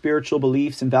your spiritual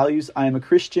beliefs and values. I am a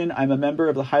Christian. I'm a member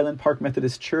of the Highland Park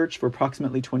Methodist Church for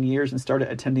approximately 20 years and started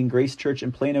attending Grace Church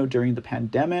in Plano during the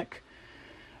pandemic.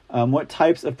 What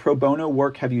types of pro bono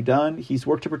work have you done? He's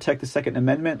worked to protect the Second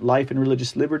Amendment, life and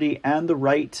religious liberty, and the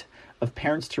right of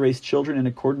parents to raise children in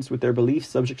accordance with their beliefs,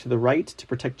 subject to the right to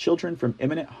protect children from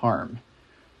imminent harm.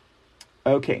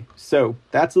 Okay, so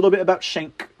that's a little bit about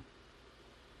Schenck.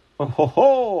 Oh ho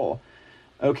ho!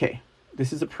 Okay,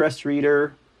 this is a press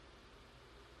reader.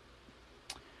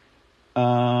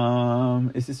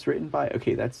 Is this written by?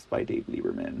 Okay, that's by Dave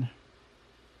Lieberman.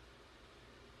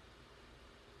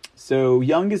 So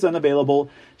Young is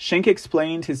unavailable. Schenck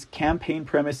explained his campaign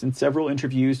premise in several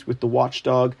interviews with the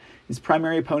Watchdog. His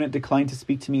primary opponent declined to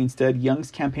speak to me. Instead, Young's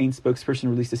campaign spokesperson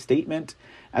released a statement.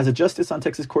 As a justice on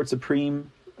Texas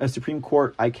Supreme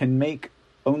Court, I can make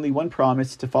only one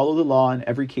promise: to follow the law in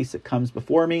every case that comes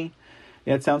before me.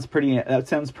 Yeah, that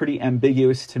sounds pretty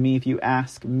ambiguous to me if you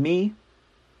ask me.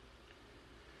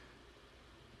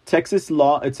 Texas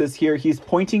law, it says here, he's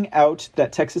pointing out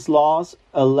that Texas law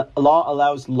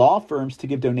allows law firms to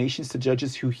give donations to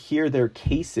judges who hear their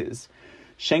cases.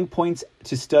 Schenck points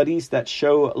to studies that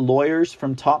show lawyers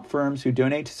from top firms who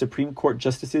donate to Supreme Court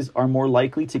justices are more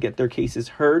likely to get their cases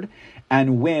heard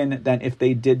and win than if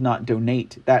they did not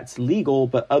donate. That's legal,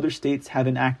 but other states have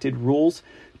enacted rules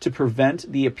to prevent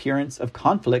the appearance of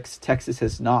conflicts. Texas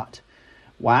has not.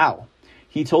 Wow.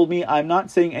 He told me, I'm not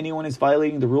saying anyone is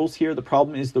violating the rules here. The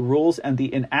problem is the rules and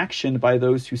the inaction by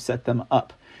those who set them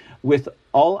up. With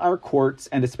all our courts,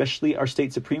 and especially our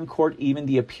state Supreme Court, even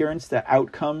the appearance that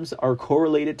outcomes are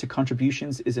correlated to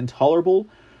contributions is intolerable.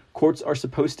 Courts are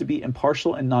supposed to be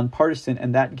impartial and nonpartisan,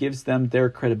 and that gives them their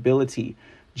credibility.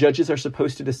 Judges are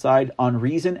supposed to decide on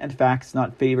reason and facts,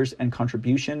 not favors and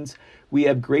contributions. We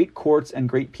have great courts and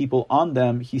great people on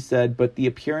them, he said, but the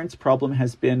appearance problem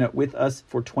has been with us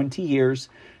for 20 years.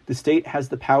 The state has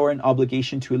the power and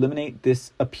obligation to eliminate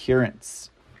this appearance.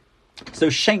 So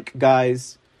Schenck,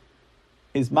 guys,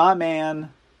 is my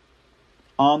man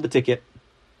on the ticket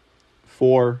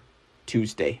for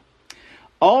Tuesday.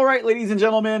 All right, ladies and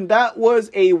gentlemen, that was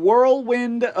a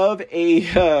whirlwind of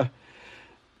a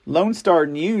Lonestar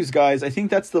news, guys. I think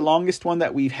that's the longest one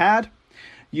that we've had.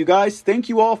 You guys, thank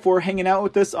you all for hanging out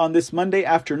with us on this Monday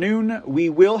afternoon. We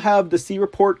will have the C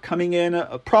report coming in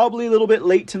probably a little bit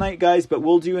late tonight, guys, but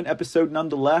we'll do an episode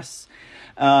nonetheless.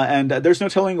 And there's no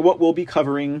telling what we'll be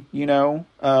covering, you know.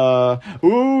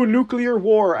 Nuclear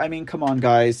war. I mean, come on,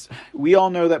 guys. We all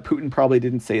know that Putin probably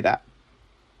didn't say that.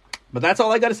 But that's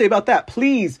all I got to say about that.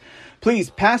 Please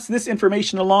pass this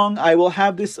information along. I will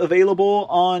have this available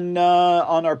on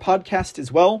our podcast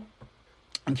as well.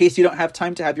 In case you don't have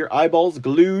time to have your eyeballs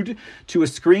glued to a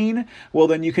screen, well,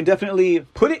 then you can definitely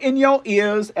put it in your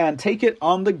ears and take it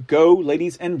on the go,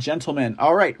 ladies and gentlemen.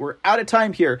 All right, we're out of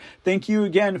time here. Thank you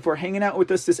again for hanging out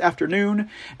with us this afternoon.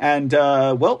 And,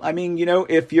 well, I mean, you know,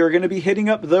 if you're going to be hitting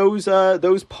up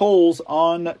those polls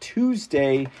on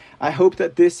Tuesday, I hope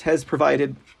that this has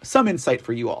provided some insight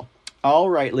for you all.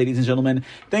 All right, ladies and gentlemen,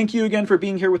 thank you again for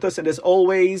being here with us. And as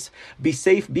always, be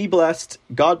safe, be blessed.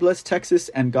 God bless Texas,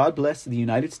 and God bless the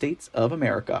United States of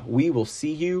America. We will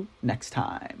see you next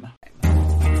time.